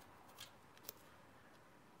off.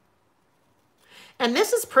 And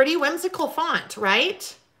this is pretty whimsical font,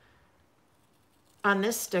 right? On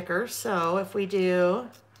this sticker. So if we do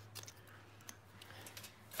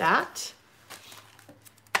that,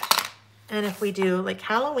 and if we do like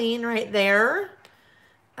Halloween right there,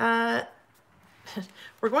 we're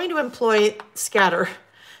going to employ scatter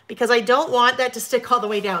because I don't want that to stick all the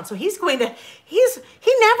way down. So he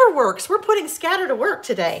never works. We're putting Scatter to work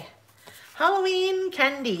today. Halloween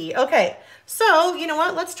candy. Okay, so you know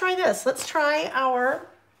what? Let's try this. Let's try our,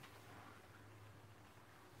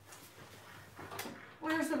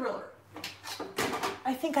 where's the ruler?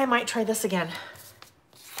 I think I might try this again.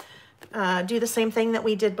 Do the same thing that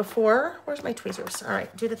we did before. Where's my tweezers? All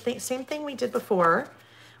right, do the same thing we did before,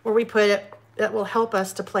 where we put it, that will help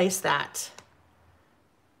us to place that.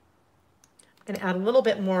 I'm gonna add a little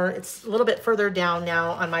bit more. It's a little bit further down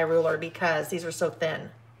now on my ruler because these are so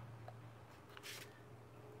thin.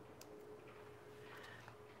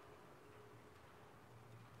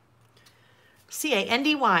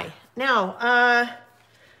 C-A-N-D-Y. Now,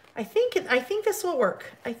 I think this will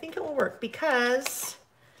work. I think it will work because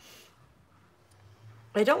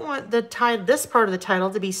I don't want this part of the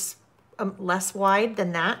title to be less wide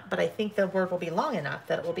than that, but I think the word will be long enough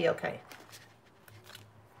that it will be okay.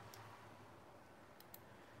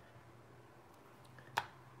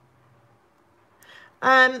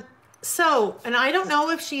 So, and I don't know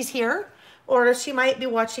if she's here or if she might be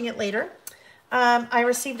watching it later. I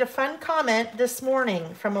received a fun comment this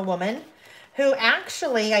morning from a woman who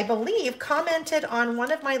actually, I believe, commented on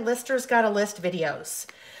one of my Listers Got a List videos.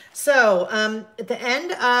 So at the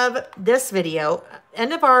end of this video,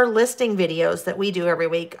 end of our listing videos that we do every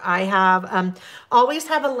week, I have always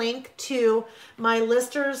have a link to my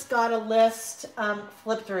Listers Got a List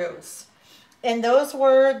flip throughs. And those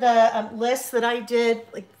were the lists that I did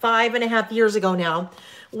like 5.5 years ago now,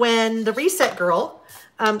 when the Reset Girl,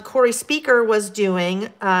 Corey Speaker, was doing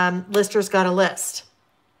Listers Got a List.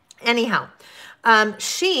 Anyhow,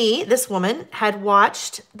 this woman had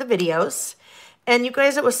watched the videos, and you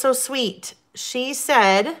guys, it was so sweet. She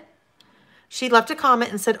said, she left a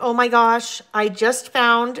comment and said, "Oh my gosh, I just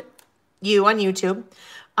found you on YouTube.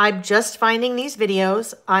 I'm just finding these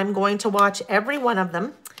videos. I'm going to watch every one of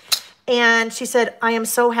them." And she said, "I am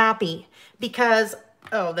so happy because,"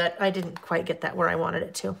 oh, that I didn't quite get that where I wanted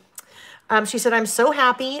it to. She said, "I'm so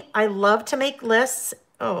happy. I love to make lists."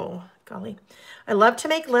 Oh, golly. "I love to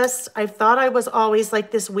make lists. I thought I was always like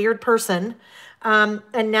this weird person.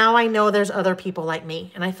 And now I know there's other people like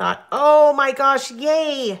me." And I thought, oh my gosh,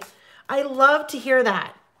 yay. I love to hear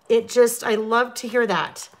that. I love to hear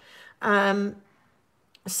that.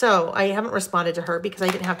 So I haven't responded to her because I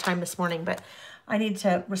didn't have time this morning, but I need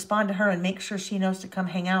to respond to her and make sure she knows to come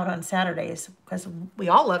hang out on Saturdays because we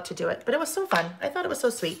all love to do it. But it was so fun. I thought it was so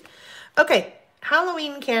sweet. Okay,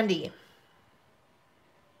 Halloween candy.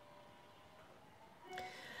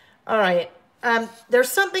 All right. There's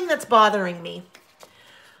something that's bothering me.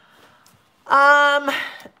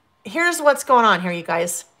 Here's what's going on here, you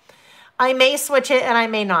guys. I may switch it and I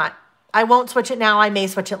may not. I won't switch it now. I may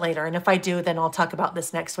switch it later. And if I do, then I'll talk about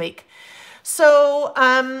this next week. So,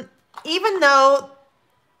 even though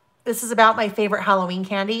this is about my favorite Halloween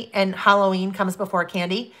candy and Halloween comes before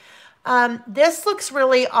candy, this looks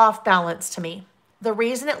really off balance to me. The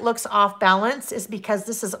reason it looks off balance is because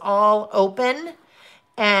this is all open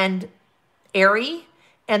and airy,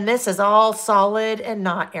 and this is all solid and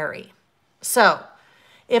not airy. So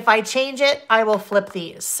if I change it, I will flip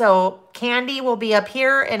these. So candy will be up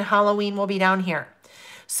here and Halloween will be down here.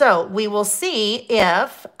 So we will see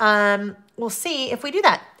if we do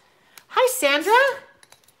that. Hi, Sandra.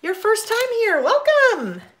 Your first time here.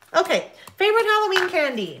 Welcome. Okay, favorite Halloween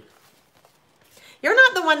candy. You're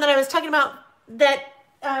not the one that I was talking about that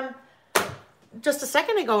just a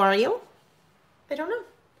second ago, are you? I don't know.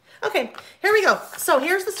 Okay, here we go. So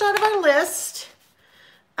here's the start of our list.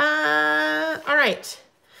 All right.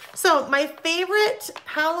 So my favorite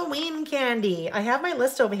Halloween candy. I have my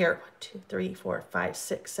list over here. 1, 2, 3, 4, 5,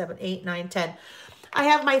 6, 7, 8, 9, 10. I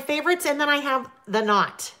have my favorites and then I have the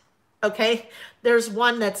not. Okay. There's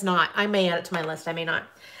one that's not. I may add it to my list. I may not.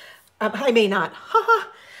 I may not.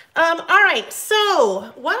 All right.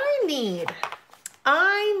 So what I need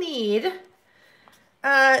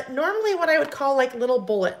normally what I would call like little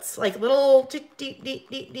bullets, like little,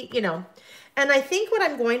 you know. And I think what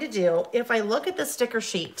I'm going to do, if I look at the sticker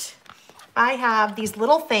sheet, I have these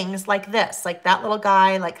little things like this, like that little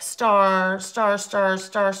guy, like stars,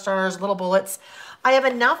 little bullets. I have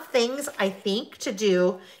enough things, I think,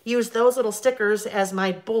 to use those little stickers as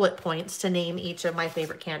my bullet points to name each of my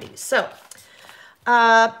favorite candies. So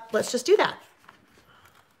let's just do that.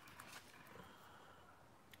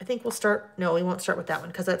 I think we'll start, no, we won't start with that one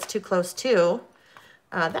because that's too close to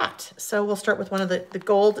that. So we'll start with one of the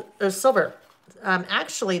gold or silver.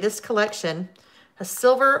 Actually, this collection has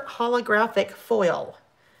silver holographic foil.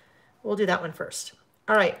 We'll do that one first.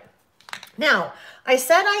 All right. Now, I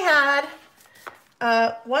said I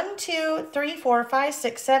 1, 2, 3, 4, 5,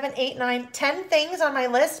 6, 7, 8, 9, 10 things on my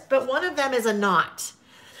list, but one of them is a knot.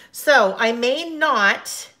 So I may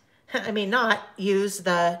not use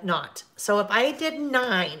the knot. So if I did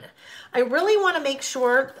 9, I really want to make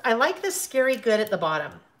sure, I like the scary good at the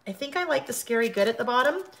bottom. I think I like the scary good at the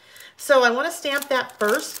bottom. So I want to stamp that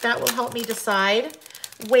first. That will help me decide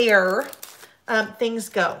where things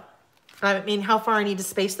go. I mean, how far I need to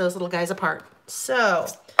space those little guys apart. So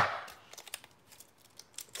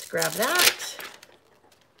let's grab that.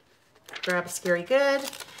 Grab a scary good.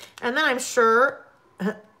 And then I'm sure,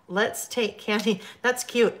 let's take candy. That's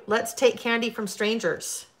cute. Let's take candy from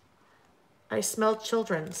strangers. I smell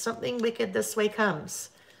children. Something wicked this way comes.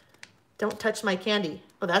 Don't touch my candy.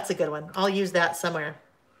 Oh, that's a good one. I'll use that somewhere.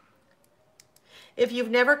 If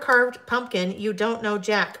you've never carved pumpkin, you don't know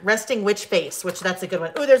Jack. Resting witch face, which that's a good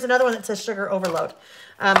one. Oh, there's another one that says sugar overload.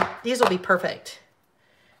 These will be perfect.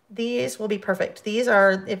 These will be perfect. These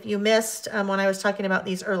are, if you missed when I was talking about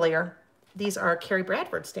these earlier, these are Carrie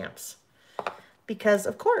Bradford stamps. Because,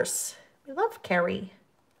 of course, we love Carrie.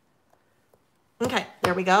 Okay,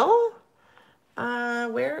 there we go.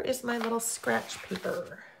 Where is my little scratch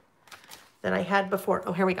paper that I had before?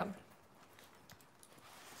 Oh, here we go.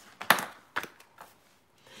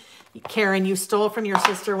 Karen, you stole from your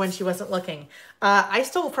sister when she wasn't looking. I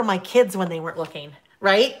stole from my kids when they weren't looking,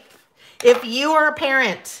 right? If you are a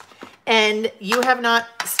parent and you have not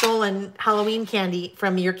stolen Halloween candy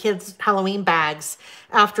from your kids' Halloween bags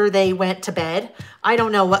after they went to bed, I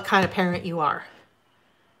don't know what kind of parent you are.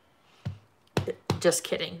 Just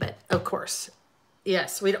kidding, but of course.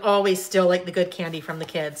 Yes, we'd always steal like the good candy from the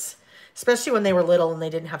kids, especially when they were little and they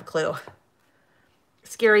didn't have a clue.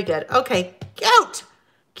 Scary good. Okay, cute.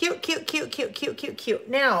 Cute, cute, cute, cute, cute, cute, cute.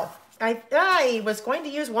 Now, I was going to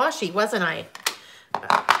use washi, wasn't I?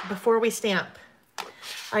 Before we stamp.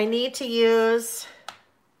 I need to use,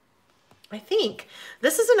 I think,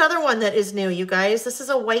 this is another one that is new, you guys. This is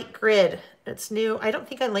a white grid. It's new. I don't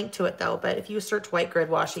think I linked to it, though, but if you search white grid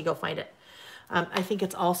washi, you'll find it. I think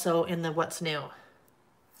it's also in the what's new.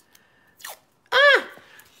 Ah!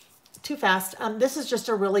 Too fast. This is just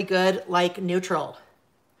a really good, like, neutral.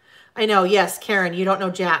 I know, yes, Karen, you don't know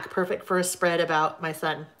Jack. Perfect for a spread about my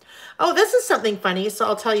son. Oh, this is something funny, so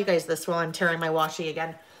I'll tell you guys this while I'm tearing my washi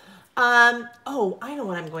again. Oh, I know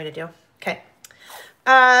what I'm going to do. Okay.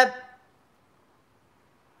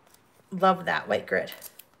 Love that white grid.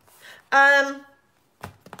 Oh,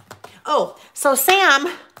 so Sam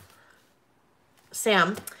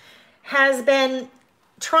has been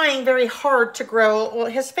trying very hard to grow. Well,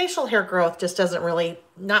 his facial hair growth just doesn't really,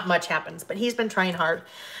 not much happens, but he's been trying hard.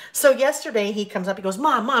 So yesterday he comes up, he goes,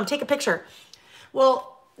 Mom, take a picture.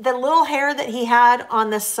 Well, the little hair that he had on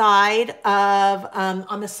the side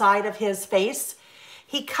of his face,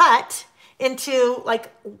 he cut into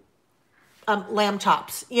like lamb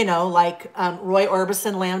chops, you know, like Roy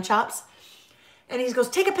Orbison lamb chops. And he goes,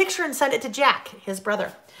 take a picture and send it to Jack, his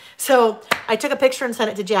brother. So I took a picture and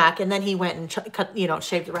sent it to Jack, and then he went and cut, you know,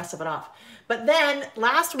 shaved the rest of it off. But then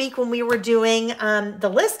last week when we were doing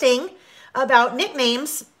the listing about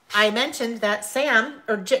nicknames, I mentioned that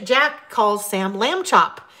Jack calls Sam Lamb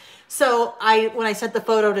Chop. So when I sent the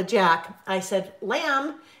photo to Jack, I said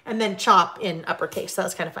lamb and then chop in uppercase. That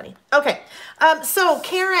was kind of funny. Okay. So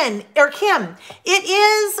Kim, it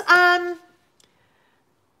is,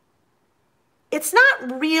 it's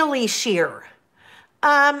not really sheer.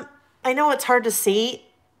 I know it's hard to see.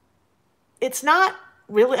 It's not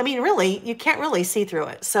really, I mean, really, you can't really see through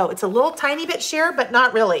it. So it's a little tiny bit sheer, but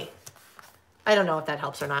not really. I don't know if that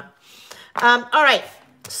helps or not. All right.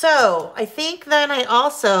 So I think then I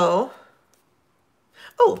also,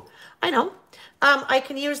 oh, I know. I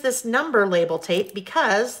can use this number label tape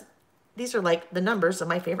because these are like the numbers of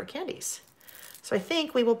my favorite candies. So I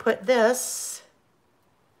think we will put this.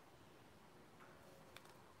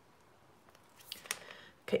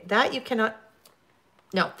 Okay, that you cannot,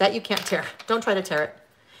 no, that you can't tear. Don't try to tear it.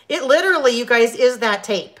 It literally, you guys, is that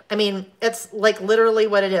tape. I mean, it's like literally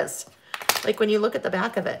what it is. Like when you look at the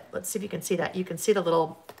back of it, let's see if you can see that. You can see the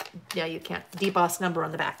little, yeah, you can't, DBOS number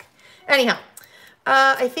on the back. Anyhow,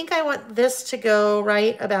 I think I want this to go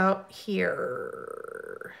right about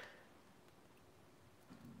here.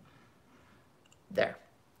 There.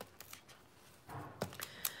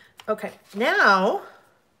 Okay, now,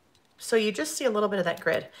 so you just see a little bit of that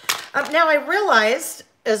grid. Now I realized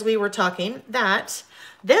as we were talking that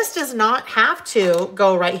this does not have to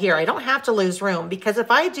go right here. I don't have to lose room because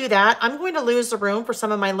if I do that, I'm going to lose the room for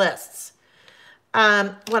some of my lists.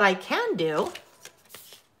 What I can do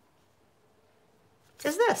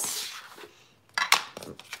is this.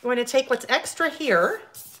 going to take what's extra here,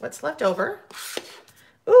 what's left over.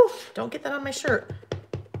 Ooh, don't get that on my shirt.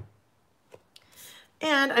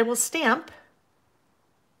 And I will stamp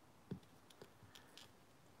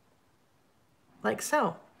like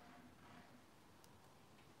so.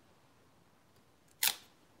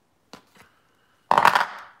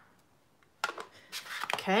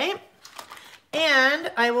 Okay,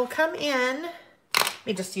 and I will come in, let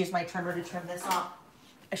me just use my trimmer to trim this off.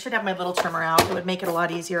 I should have my little trimmer out. It would make it a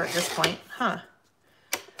lot easier at this point, huh?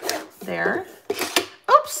 There.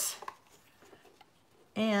 Oops.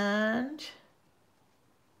 And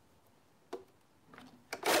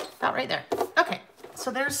about right there. Okay,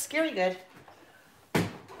 so there's Scary Good.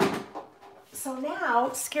 So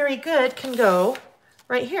now Scary Good can go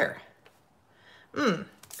right here.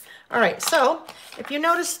 All right, so if you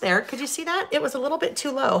notice there, could you see that? It was a little bit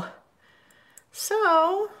too low.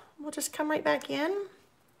 So we'll just come right back in,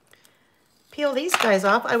 peel these guys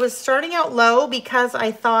off. I was starting out low because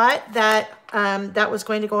I thought that that was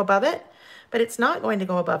going to go above it, but it's not going to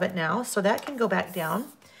go above it now. So that can go back down,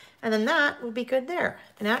 and then that will be good there.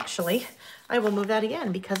 And actually, I will move that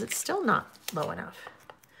again because it's still not low enough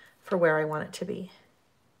for where I want it to be.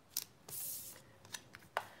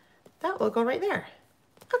 That will go right there.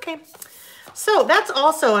 Okay, so that's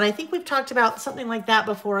also, and I think we've talked about something like that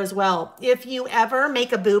before as well. If you ever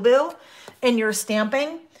make a boo-boo in your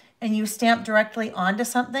stamping and you stamp directly onto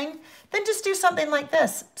something, then just do something like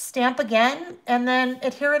this. Stamp again and then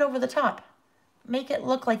adhere it over the top. Make it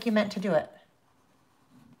look like you meant to do it.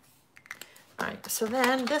 All right, so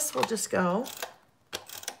then this will just go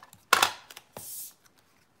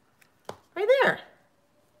right there.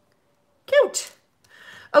 Cute.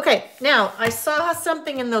 Okay, now I saw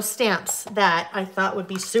something in those stamps that I thought would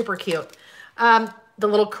be super cute. The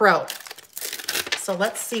little crow. So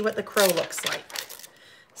let's see what the crow looks like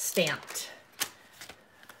stamped.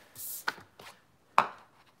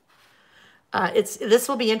 This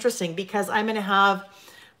will be interesting because I'm going to have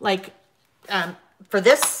like for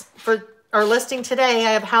our listing today,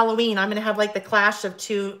 I have Halloween. I'm going to have like the clash of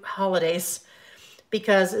two holidays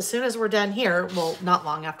because as soon as we're done here, well, not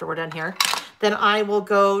long after we're done here, then I will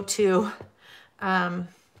go to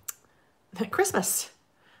Christmas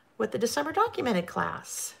with the December documented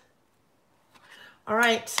class. All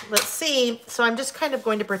right, let's see. So I'm just kind of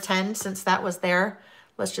going to pretend since that was there.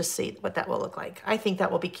 Let's just see what that will look like. I think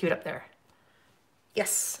that will be cute up there.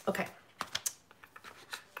 Yes, okay.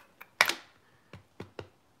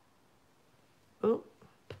 Ooh.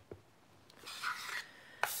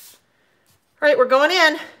 All right, we're going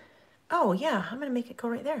in. Oh yeah, I'm gonna make it go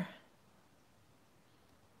right there.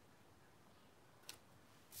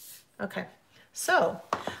 Okay, so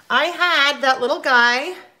I had that little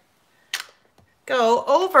guy go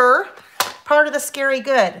over part of the Scary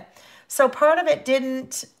Good. So part of it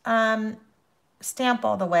didn't stamp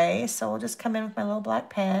all the way. So we'll just come in with my little black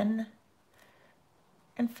pen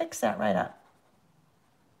and fix that right up.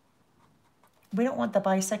 We don't want the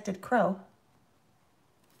bisected crow.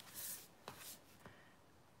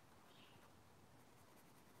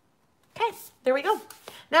 Okay, there we go.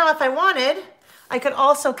 Now if I wanted, I could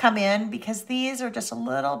also come in because these are just a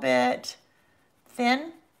little bit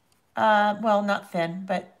thin. Well, not thin,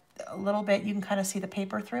 but a little bit. You can kind of see the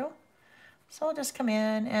paper through. So I'll just come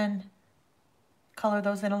in and color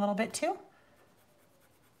those in a little bit too.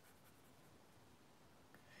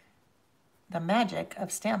 The magic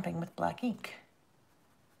of stamping with black ink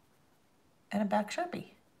and a back Sharpie.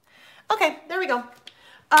 Okay, there we go.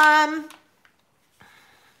 Hi,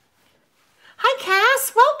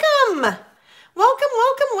 Cass. Welcome. Welcome,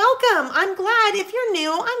 welcome, welcome. I'm glad, if you're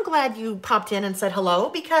new, I'm glad you popped in and said hello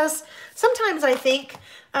because sometimes I think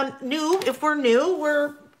if we're new,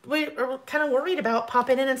 we're kind of worried about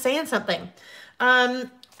popping in and saying something.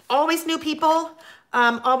 Always new people,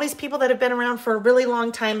 always people that have been around for a really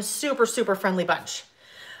long time, super, super friendly bunch.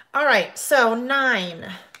 All right, so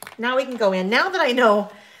 9. Now we can go in. Now that I know,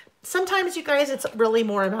 sometimes you guys, it's really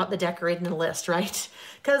more about the decorating the list, right?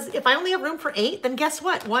 Because if I only have room for 8, then guess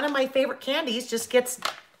what? One of my favorite candies just gets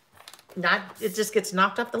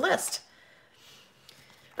knocked off the list.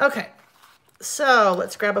 Okay, so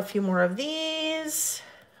let's grab a few more of these.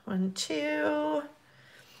 1, 2.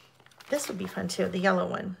 This would be fun too, the yellow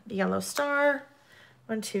one, the yellow star.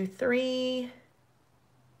 1, 2, 3.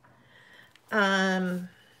 2,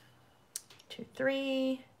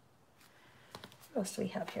 3. What else do we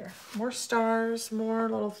have here? More stars, more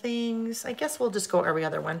little things. I guess we'll just go every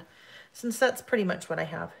other one since that's pretty much what I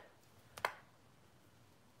have.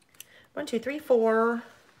 1, 2, 3, 4.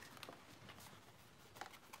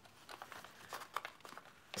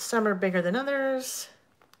 Some are bigger than others.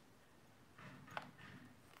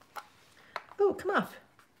 Ooh, come off.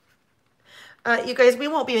 You guys, we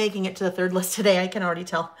won't be making it to the third list today. I can already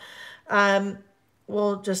tell.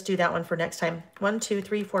 We'll just do that one for next time. 1, 2,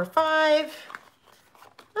 3, 4, 5.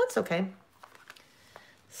 That's okay.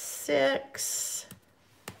 6.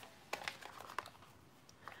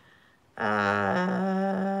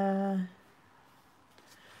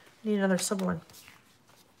 Need another silver one.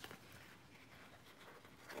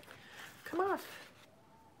 Come off.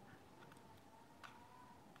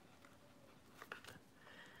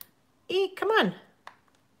 Come on.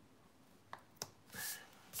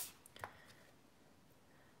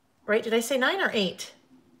 Right, did I say 9 or 8?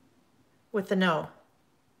 With the no.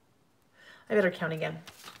 I better count again.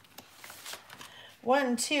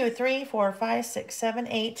 1, 2, 3, 4, 5, 6, 7,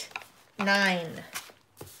 8, 9.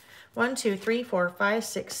 1, 2, 3, 4, 5,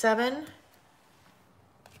 6, 7.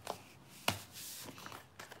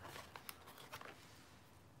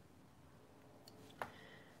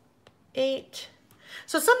 8.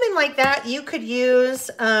 So something like that you could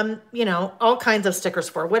use, you know, all kinds of stickers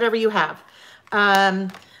for, whatever you have.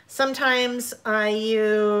 Sometimes I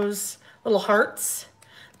use little hearts,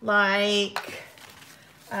 like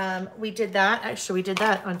we did that. Actually, we did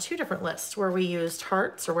that on 2 different lists where we used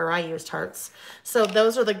hearts, or where I used hearts. So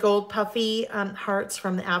those are the gold puffy hearts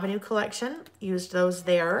from the Avenue collection. Used those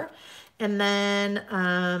there. And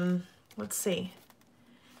then, let's see,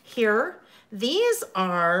 here, these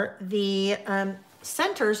are the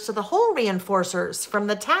centers to the hole reinforcers from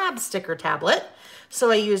the tab sticker tablet.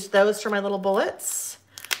 So I used those for my little bullets.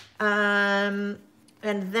 And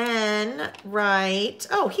then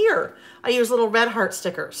here, I use little red heart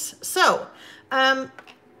stickers. So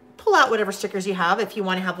pull out whatever stickers you have if you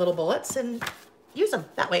want to have little bullets and use them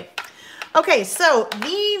that way. Okay, so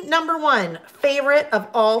the #1 favorite of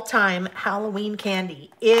all time Halloween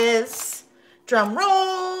candy is, drum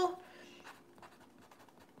roll,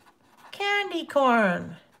 candy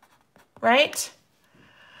corn, right?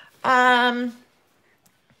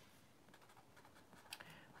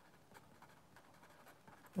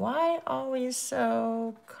 Why always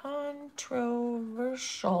so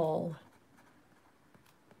controversial?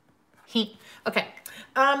 Okay,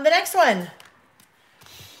 the next one.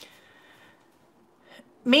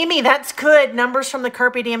 Mimi, that's good. Numbers from the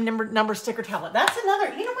Carpe Diem number sticker tablet. That's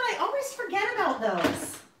another, you know what? I always forget about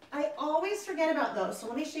those. I always forget about those. So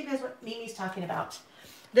let me show you guys what Mimi's talking about.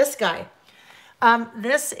 This guy.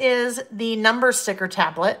 This is the number sticker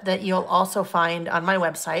tablet that you'll also find on my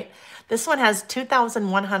website. This one has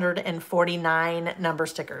 2,149 number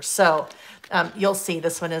stickers. So you'll see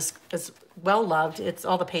this one is well loved. It's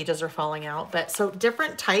all the pages are falling out. But so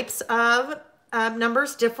different types of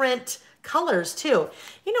numbers, different colors too.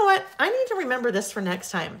 You know what? I need to remember this for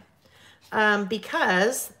next time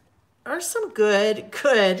because there's some good,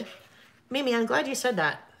 Mimi, I'm glad you said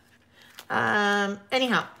that.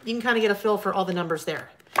 Anyhow, you can kind of get a feel for all the numbers there.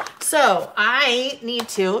 So I need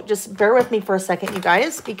to just bear with me for a second, you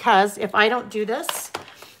guys, because if I don't do this,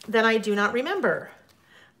 then I do not remember.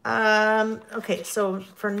 Okay, so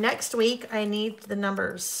for next week, I need the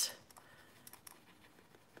numbers.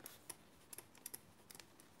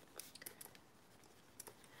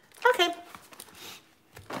 Okay.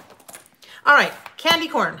 All right, candy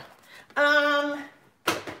corn.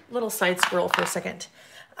 Little side scroll for a second.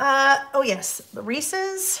 Oh yes, the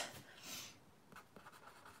Reese's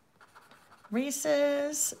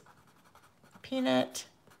peanut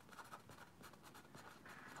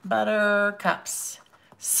butter cups.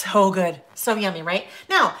 So good, so yummy, right?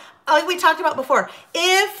 Now, like we talked about before,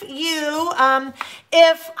 if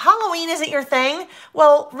Halloween isn't your thing,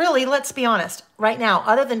 well, really, let's be honest. Right now,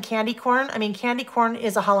 other than candy corn, I mean, candy corn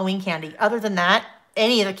is a Halloween candy. Other than that,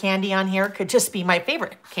 any of the candy on here could just be my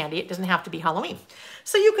favorite candy. It doesn't have to be Halloween.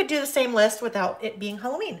 So you could do the same list without it being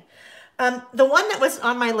Halloween. The one that was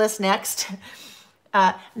on my list next,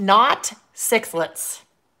 not sixlets.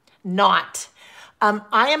 Not.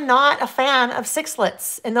 I am not a fan of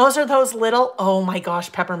sixlets. And those are those little, oh my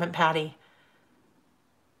gosh, peppermint patty.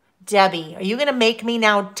 Debbie, are you going to make me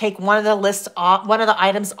now take one of the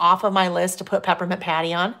items off of my list to put peppermint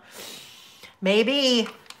patty on? Maybe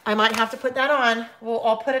I might have to put that on. Well,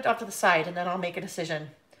 I'll put it off to the side and then I'll make a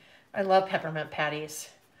decision. I love peppermint patties.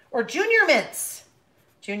 Or junior mints.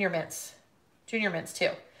 Junior mints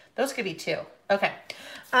too. Those could be 2. Okay.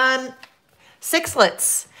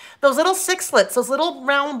 Sixlets. Those little sixlets, those little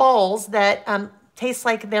round balls that taste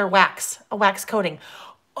like they're wax, a wax coating.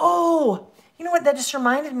 Oh, you know what that just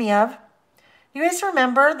reminded me of? You guys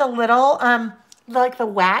remember the little, like the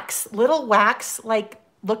little wax, like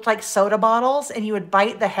looked like soda bottles, and you would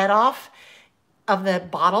bite the head off of the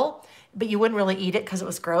bottle but you wouldn't really eat it because it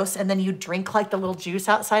was gross. And then you drink like the little juice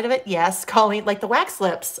outside of it. Yes, Colleen, like the wax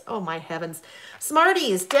lips. Oh my heavens.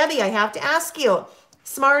 Smarties, Debbie, I have to ask you,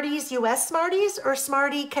 Smarties, US Smarties or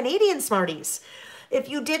Smartie Canadian Smarties? If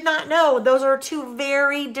you did not know, those are two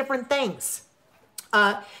very different things.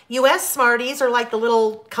 US Smarties are like the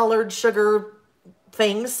little colored sugar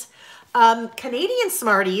things. Canadian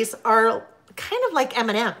Smarties are kind of like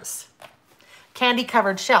M&Ms, candy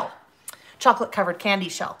covered shell, chocolate covered candy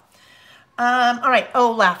shell. All right.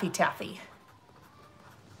 Oh, Laffy Taffy.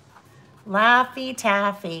 Laffy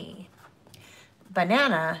Taffy.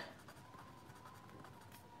 Banana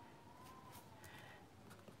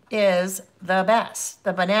is the best.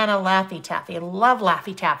 The banana Laffy Taffy. I love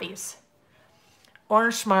Laffy Taffies.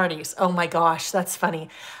 Orange Smarties. Oh my gosh, that's funny.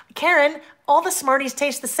 Karen, all the Smarties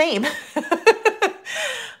taste the same.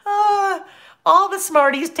 All the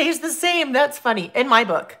Smarties taste the same. That's funny in my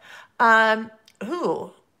book.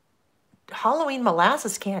 Halloween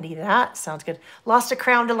molasses candy. That sounds good. Lost a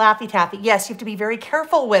crown to Laffy Taffy. Yes, you have to be very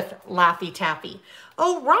careful with Laffy Taffy.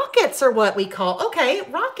 Oh, rockets are what we call. Okay,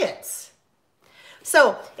 rockets.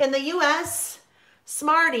 So in the US,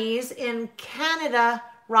 Smarties. In Canada,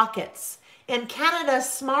 rockets. In Canada,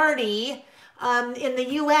 Smartie. In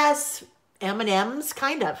the US, M&Ms,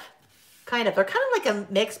 kind of. They're kind of like a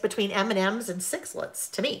mix between M&Ms and Sixlets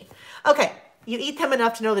to me. Okay, you eat them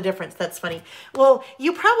enough to know the difference. That's funny. Well,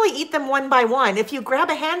 you probably eat them one by one. If you grab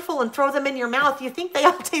a handful and throw them in your mouth, you think they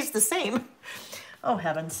all taste the same. Oh,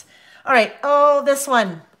 heavens. All right. Oh, this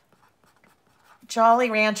one. Jolly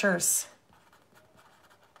Ranchers.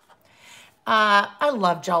 I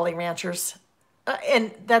love Jolly Ranchers.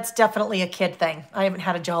 And that's definitely a kid thing. I haven't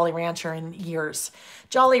had a Jolly Rancher in years.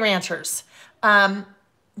 Jolly Ranchers.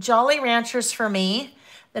 Jolly Ranchers for me,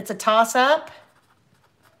 it's a toss-up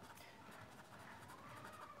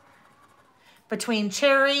between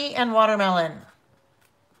cherry and watermelon.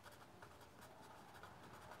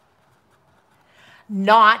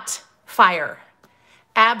 Not fire.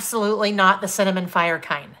 Absolutely not the cinnamon fire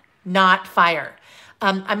kind. Not fire.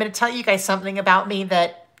 I'm going to tell you guys something about me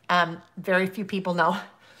that very few people know.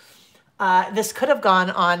 This could have gone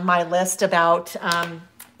on my list about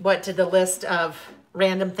the list of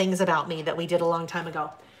random things about me that we did a long time ago.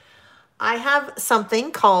 I have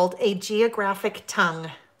something called a geographic tongue.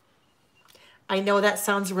 I know that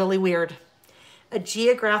sounds really weird. A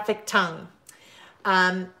geographic tongue.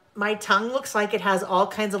 My tongue looks like it has all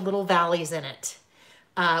kinds of little valleys in it,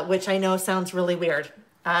 which I know sounds really weird.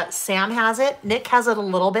 Sam has it. Nick has it a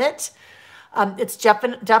little bit. It's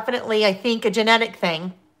definitely, I think, a genetic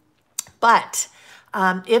thing. But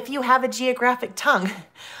if you have a geographic tongue,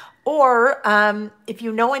 or if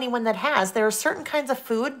you know anyone that has, there are certain kinds of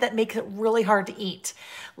food that make it really hard to eat,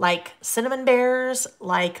 like cinnamon bears,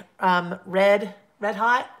 like red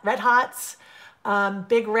hots,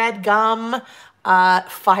 big red gum,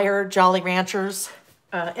 fire Jolly Ranchers.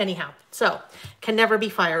 Anyhow, so can never be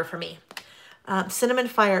fire for me. Cinnamon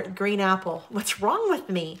fire, green apple. What's wrong with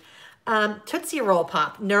me? Tootsie Roll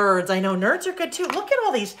Pop, Nerds. I know Nerds are good too. Look at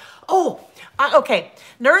all these. Oh, okay.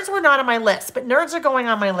 Nerds were not on my list, but Nerds are going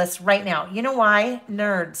on my list right now. You know why?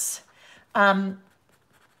 Nerds.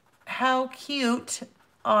 How cute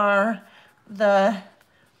are the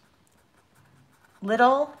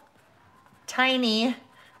little tiny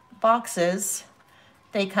boxes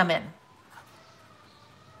they come in?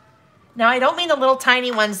 Now, I don't mean the little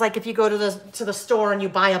tiny ones, like if you go to the store and you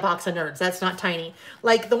buy a box of Nerds. That's not tiny.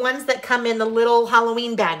 Like the ones that come in the little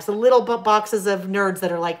Halloween bags, the little boxes of Nerds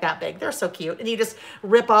that are like that big. They're so cute. And you just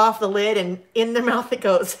rip off the lid and in their mouth it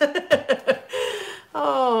goes.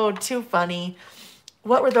 Oh, too funny.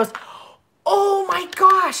 What were those? Oh my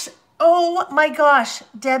gosh. Oh my gosh.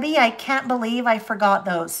 Debbie, I can't believe I forgot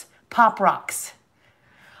those. Pop Rocks.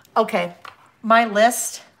 Okay, my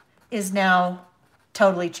list is now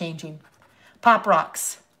totally changing. Pop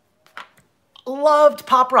Rocks. Loved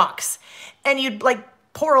Pop Rocks. And you'd like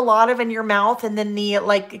pour a lot of in your mouth and then the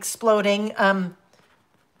like exploding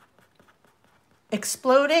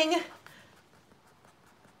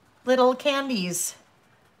little candies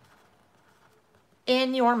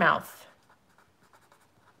in your mouth.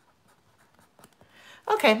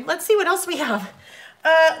 Okay, let's see what else we have.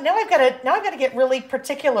 Now I've got to get really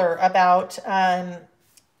particular about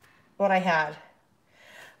what I had.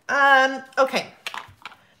 Okay.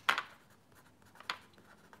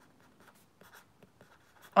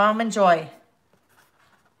 Almond Joy.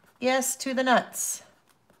 Yes, to the nuts.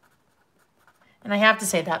 And I have to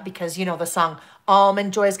say that because you know the song,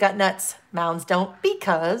 Almond Joy's got nuts, Mounds don't,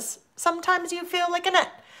 because sometimes you feel like a nut,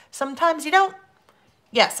 sometimes you don't.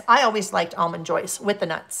 Yes, I always liked Almond Joys with the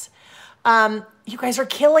nuts. You guys are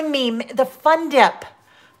killing me. The Fun Dip.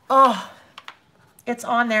 Oh, it's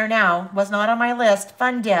on there now. Was not on my list.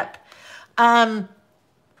 Fun Dip.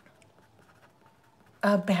 A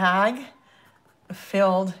bag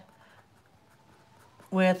filled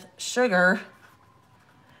with sugar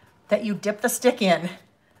that you dip the stick in.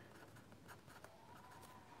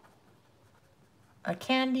 A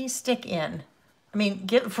candy stick in. I mean,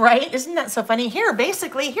 right? Isn't that so funny? Here,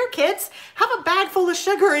 basically, here, kids, have a bag full of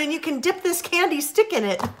sugar and you can dip this candy stick in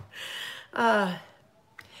it.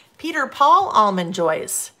 Peter Paul Almond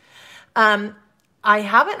Joys. I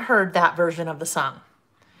haven't heard that version of the song.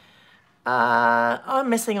 I'm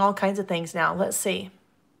missing all kinds of things now. Let's see.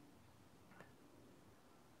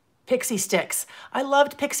 Pixie sticks. I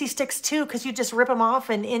loved pixie sticks too, because you just rip them off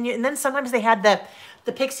and then sometimes they had the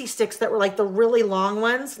pixie sticks that were like the really long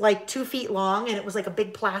ones, like 2 feet long, and it was like a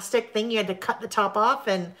big plastic thing. You had to cut the top off,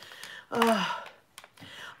 and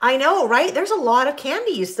I know, right? There's a lot of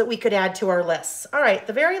candies that we could add to our lists. All right,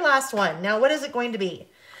 the very last one. Now, what is it going to be?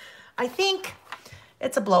 I think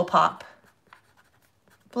it's a blow pop.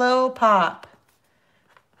 Blow pop.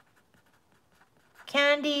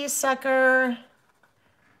 Candy sucker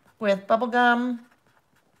with bubble gum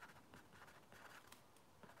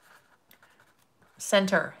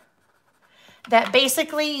center. That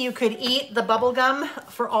basically you could eat the bubble gum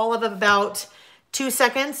for all of about 2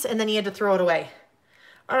 seconds and then you had to throw it away.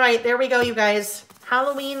 All right, there we go, you guys.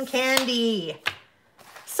 Halloween candy.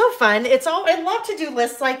 So fun. I love to do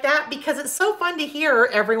lists like that because it's so fun to hear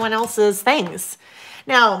everyone else's things.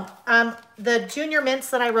 Now, the Junior Mints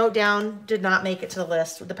that I wrote down did not make it to the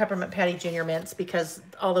list, the Peppermint Patty Junior Mints, because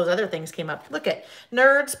all those other things came up. Look at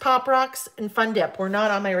Nerds, Pop Rocks, and Fun Dip were not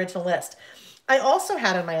on my original list. I also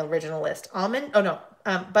had on my original list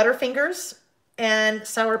Butterfingers and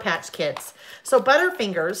Sour Patch Kids. So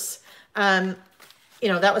Butterfingers, you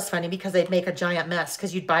know, that was funny because they'd make a giant mess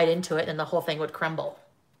because you'd bite into it and the whole thing would crumble.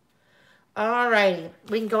 All righty,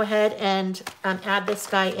 we can go ahead and add this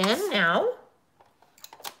guy in now.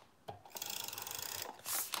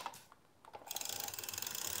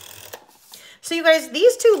 So you guys,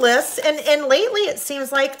 these two lists, and lately it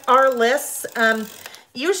seems like our lists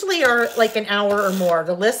usually are like an hour or more.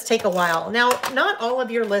 The lists take a while. Now, not all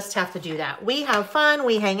of your lists have to do that. We have fun,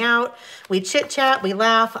 we hang out, we chit chat, we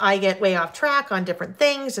laugh. I get way off track on different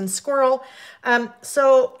things and squirrel.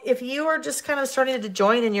 So if you are just kind of starting to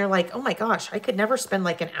join and you're like, oh my gosh, I could never spend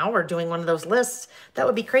like an hour doing one of those lists. That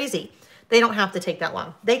would be crazy. They don't have to take that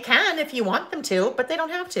long. They can if you want them to, but they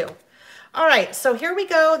don't have to. All right, so here we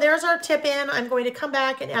go. There's our tip in. I'm going to come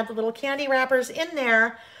back and add the little candy wrappers in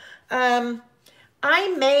there.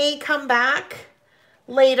 I may come back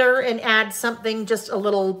later and add something just a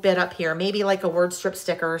little bit up here, maybe like a word strip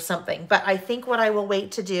sticker or something. But I think what I will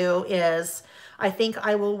wait to do is, I think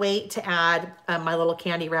I will wait to add my little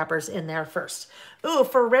candy wrappers in there first. Ooh,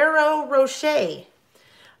 Ferrero Rocher.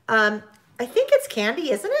 I think it's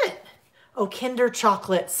candy, isn't it? Oh, Kinder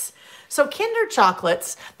Chocolates. So Kinder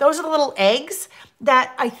Chocolates, those are the little eggs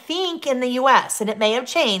that I think in the US, and it may have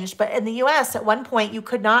changed, but in the US at one point you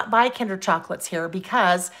could not buy Kinder Chocolates here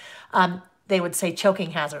because they would say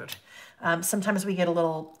choking hazard. Sometimes we get a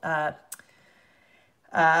little,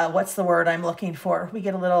 what's the word I'm looking for? We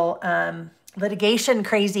get a little litigation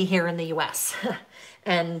crazy here in the US.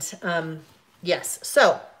 And yes,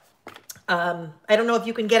 so I don't know if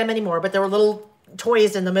you can get them anymore, but there were little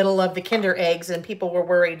toys in the middle of the Kinder eggs and people were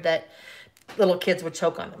worried that little kids would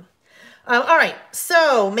choke on them. All right,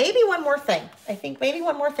 so maybe one more thing. I think maybe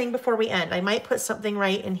one more thing before we end. I might put something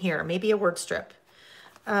right in here, maybe a word strip.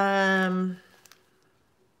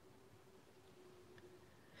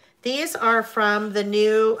 These are from the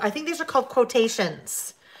new, I think these are called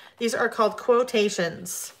quotations. These are called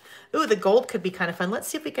quotations. Ooh, the gold could be kind of fun. Let's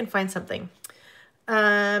see if we can find something.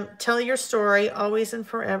 Tell your story, always and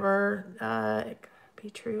forever. Be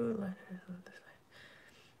true.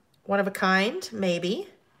 One of a kind, maybe.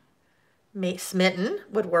 Smitten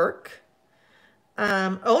would work.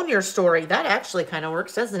 Own your story. That actually kind of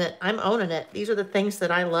works, doesn't it? I'm owning it. These are the things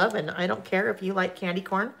that I love, and I don't care if you like candy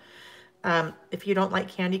corn. If you don't like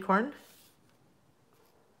candy corn.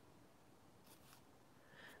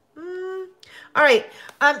 All right.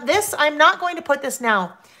 This, I'm not going to put this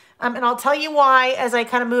now. And I'll tell you why as I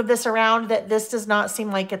kind of move this around that this does not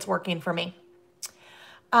seem like it's working for me.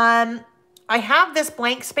 I have this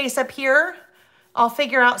blank space up here. I'll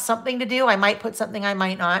figure out something to do. I might put something, I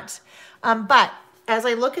might not. But as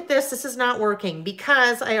I look at this, this is not working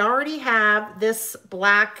because I already have this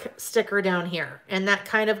black sticker down here. And that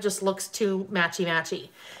kind of just looks too matchy-matchy.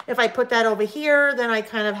 If I put that over here, then I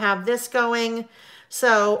kind of have this going.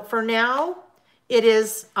 So for now, it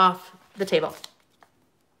is off the table.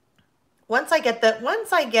 Once I get the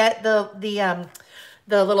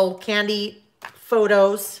little candy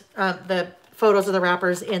photos, the photos of the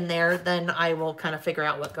wrappers in there, then I will kind of figure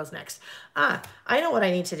out what goes next. I know what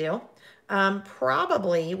I need to do.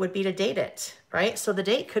 Probably would be to date it, right? So the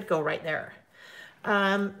date could go right there.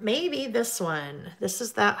 Maybe this one. This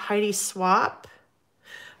is that Heidi swap.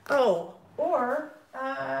 Oh, or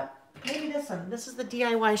maybe this one. This is the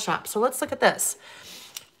DIY shop. So let's look at this.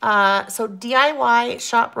 So DIY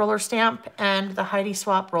shop roller stamp and the Heidi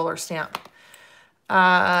swap roller stamp.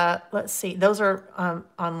 Let's see. Those are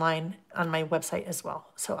online on my website as well.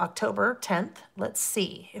 So October 10th. Let's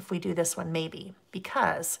see if we do this one maybe.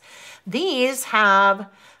 Because these have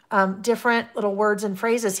different little words and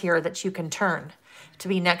phrases here that you can turn to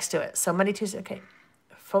be next to it. So Monday, Tuesday. Okay.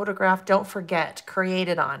 Photograph. Don't forget.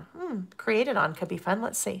 Created on. Created on could be fun.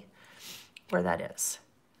 Let's see where that is.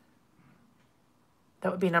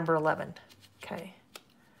 That would be number 11. Okay.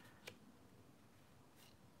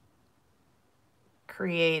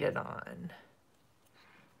 Created on.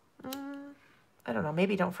 I don't know.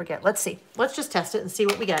 Maybe don't forget. Let's see. Let's just test it and see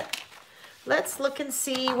what we get. Let's look and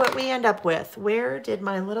see what we end up with. Where did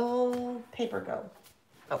my little paper go?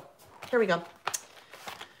 Oh, here we go.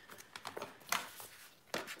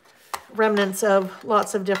 Remnants of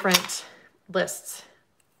lots of different lists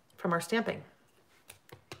from our stamping.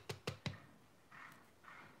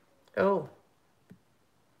 Oh.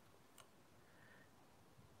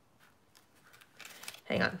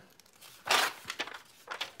 Hang on.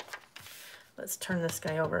 Let's turn this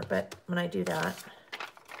guy over, but when I do that,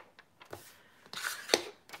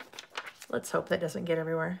 let's hope that doesn't get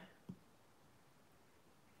everywhere.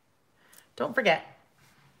 Don't forget.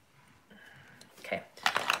 Okay.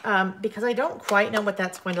 Because I don't quite know what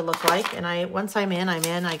that's going to look like, and once I'm in,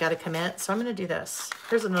 I got to commit. So I'm going to do this.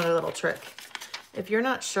 Here's another little trick. If you're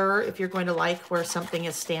not sure if you're going to like where something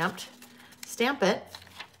is stamped, stamp it,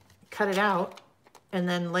 cut it out, and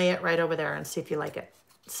then lay it right over there and see if you like it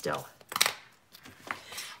still.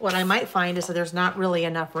 What I might find is that there's not really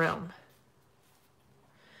enough room.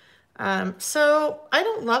 So I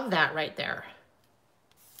don't love that right there.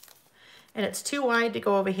 And it's too wide to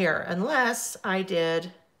go over here unless I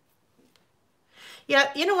did. Yeah,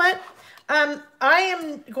 you know what? I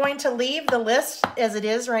am going to leave the list as it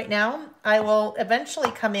is right now. I will eventually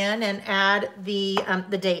come in and add the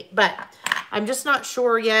date, but I'm just not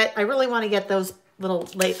sure yet. I really want to get those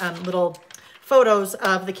little photos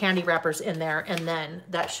of the candy wrappers in there, and then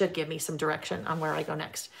that should give me some direction on where I go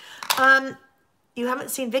next. You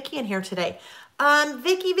haven't seen Vicky in here today.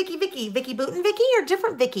 Vicky Booten Vicky or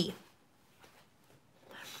different Vicky?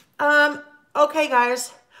 Okay,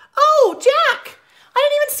 guys. Oh, Jack! I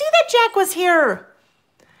didn't even see that Jack was here.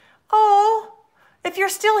 Oh, if you're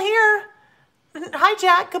still here. Hi,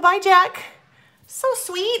 Jack. Goodbye, Jack. So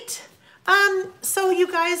sweet. So you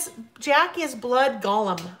guys, Jack is blood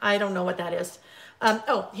golem. I don't know what that is.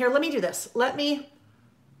 Oh, here, let me do this.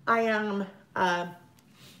 I am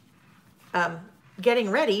getting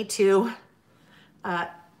ready to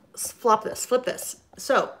flip this.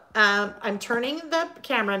 So I'm turning the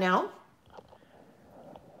camera now.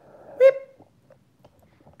 Beep.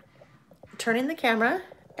 Turning the camera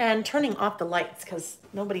and turning off the lights because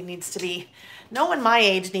no one my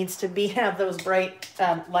age needs to have those bright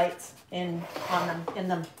lights in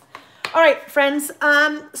them. All right, friends.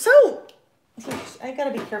 So I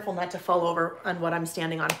gotta be careful not to fall over on what I'm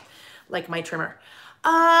standing on, like my trimmer.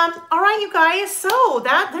 All right, you guys. So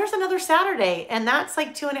there's another Saturday, and that's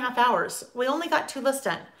like 2.5 hours. We only got 2 lists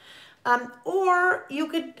done. Or you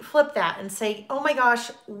could flip that and say, oh my gosh,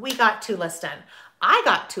 we got 2 lists done. I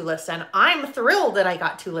got 2 lists done. I'm thrilled that I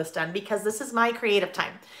got 2 lists done because this is my creative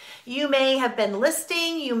time. You may have been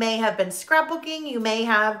listing, you may have been scrapbooking, you may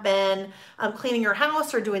have been cleaning your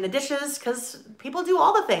house or doing the dishes because people do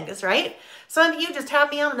all the things, right? Some of you just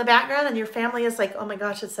have me on in the background and your family is like, oh my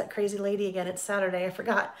gosh, it's that crazy lady again. It's Saturday, I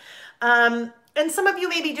forgot. And some of you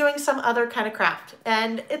may be doing some other kind of craft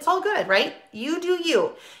and it's all good, right? You do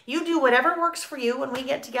you. You do whatever works for you when we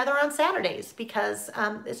get together on Saturdays because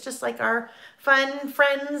it's just like our fun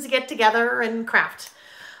friends get together and craft.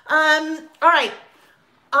 All right.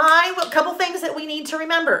 A couple things that we need to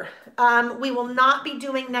remember. We will not be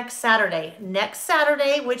doing next Saturday. Next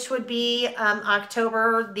Saturday, which would be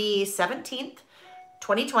October the 17th,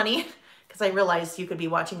 2020, because I realized you could be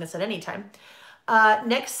watching this at any time.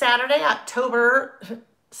 Next Saturday, October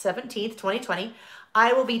 17th, 2020,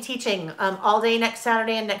 I will be teaching all day next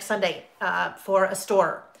Saturday and next Sunday for a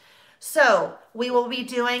store. So we will be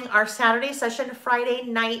doing our Saturday session Friday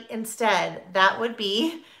night instead. That would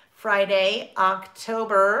be Friday,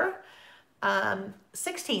 October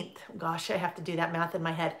 16th. Gosh, I have to do that math in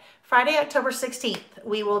my head. Friday, October 16th.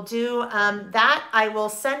 We will do that. I will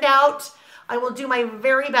send out, I will do my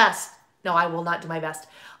very best. No, I will not do my best.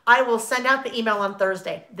 I will send out the email on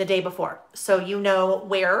Thursday, the day before. So you know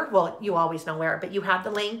where, well, you always know where, but you have the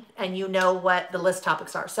link and you know what the list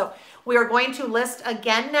topics are. So we are going to list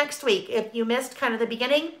again next week. If you missed kind of the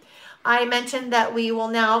beginning, I mentioned that we will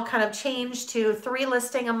now kind of change to 3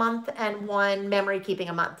 listing a month and 1 memory keeping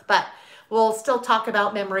a month. But we'll still talk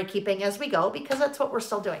about memory keeping as we go because that's what we're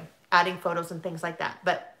still doing, adding photos and things like that.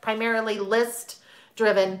 But primarily list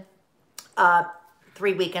driven,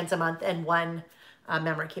 3 weekends a month and 1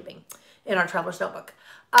 memory keeping in our Traveler's Notebook.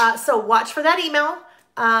 So watch for that email.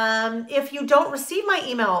 If you don't receive my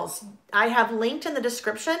emails, I have linked in the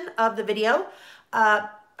description of the video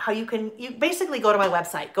how you basically go to my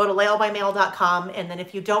website, go to laelbymail.com, and then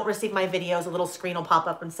if you don't receive my videos, a little screen will pop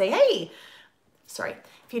up and say, hey, sorry,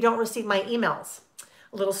 if you don't receive my emails,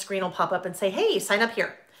 a little screen will pop up and say, hey, sign up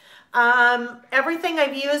here. Everything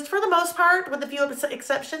I've used for the most part, with a few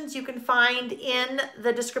exceptions, you can find in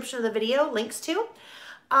the description of the video, links to.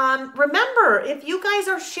 Remember, if you guys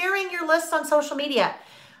are sharing your lists on social media,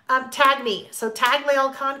 tag me. So tag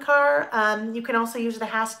Lael Konkar. You can also use the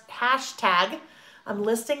hashtag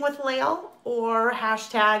listing with Lael or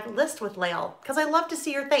hashtag list with Lael because I love to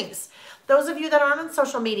see your things. Those of you that aren't on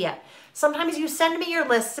social media, sometimes you send me your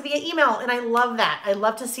lists via email and I love that. I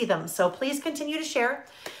love to see them. So please continue to share.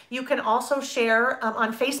 You can also share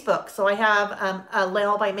on Facebook. So I have a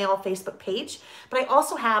Lael by Mail Facebook page, but I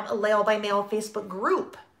also have a Lael by Mail Facebook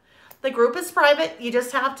group. The group is private. You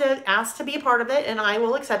just have to ask to be a part of it and I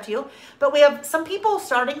will accept you. But we have some people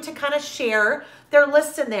starting to kind of share their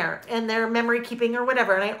lists in there and their memory keeping or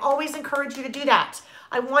whatever. And I always encourage you to do that.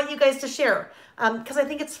 I want you guys to share because I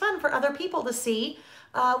think it's fun for other people to see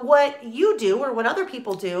what you do or what other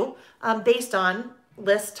people do based on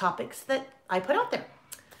list topics that I put out there.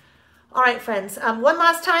 All right, friends, one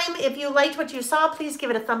last time, if you liked what you saw, please give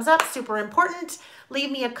it a thumbs up, super important.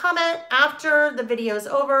 Leave me a comment after the video is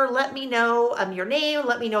over. Let me know your name,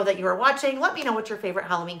 let me know that you are watching, let me know what your favorite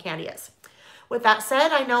Halloween candy is. With that said,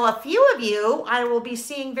 I know a few of you I will be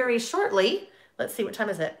seeing very shortly. Let's see, what time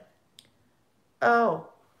is it? Oh,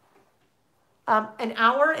 an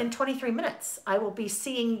hour and 23 minutes. I will be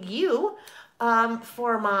seeing you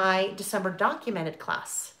for my December documented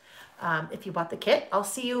class. If you bought the kit, I'll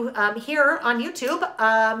see you here on YouTube,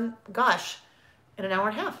 gosh, in an hour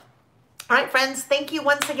and a half. All right, friends, thank you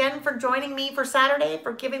once again for joining me for Saturday,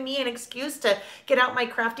 for giving me an excuse to get out my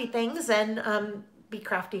crafty things and be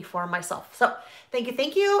crafty for myself. So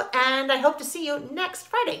thank you, and I hope to see you next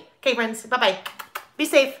Friday. Okay, friends, bye-bye. Be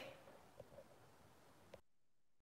safe.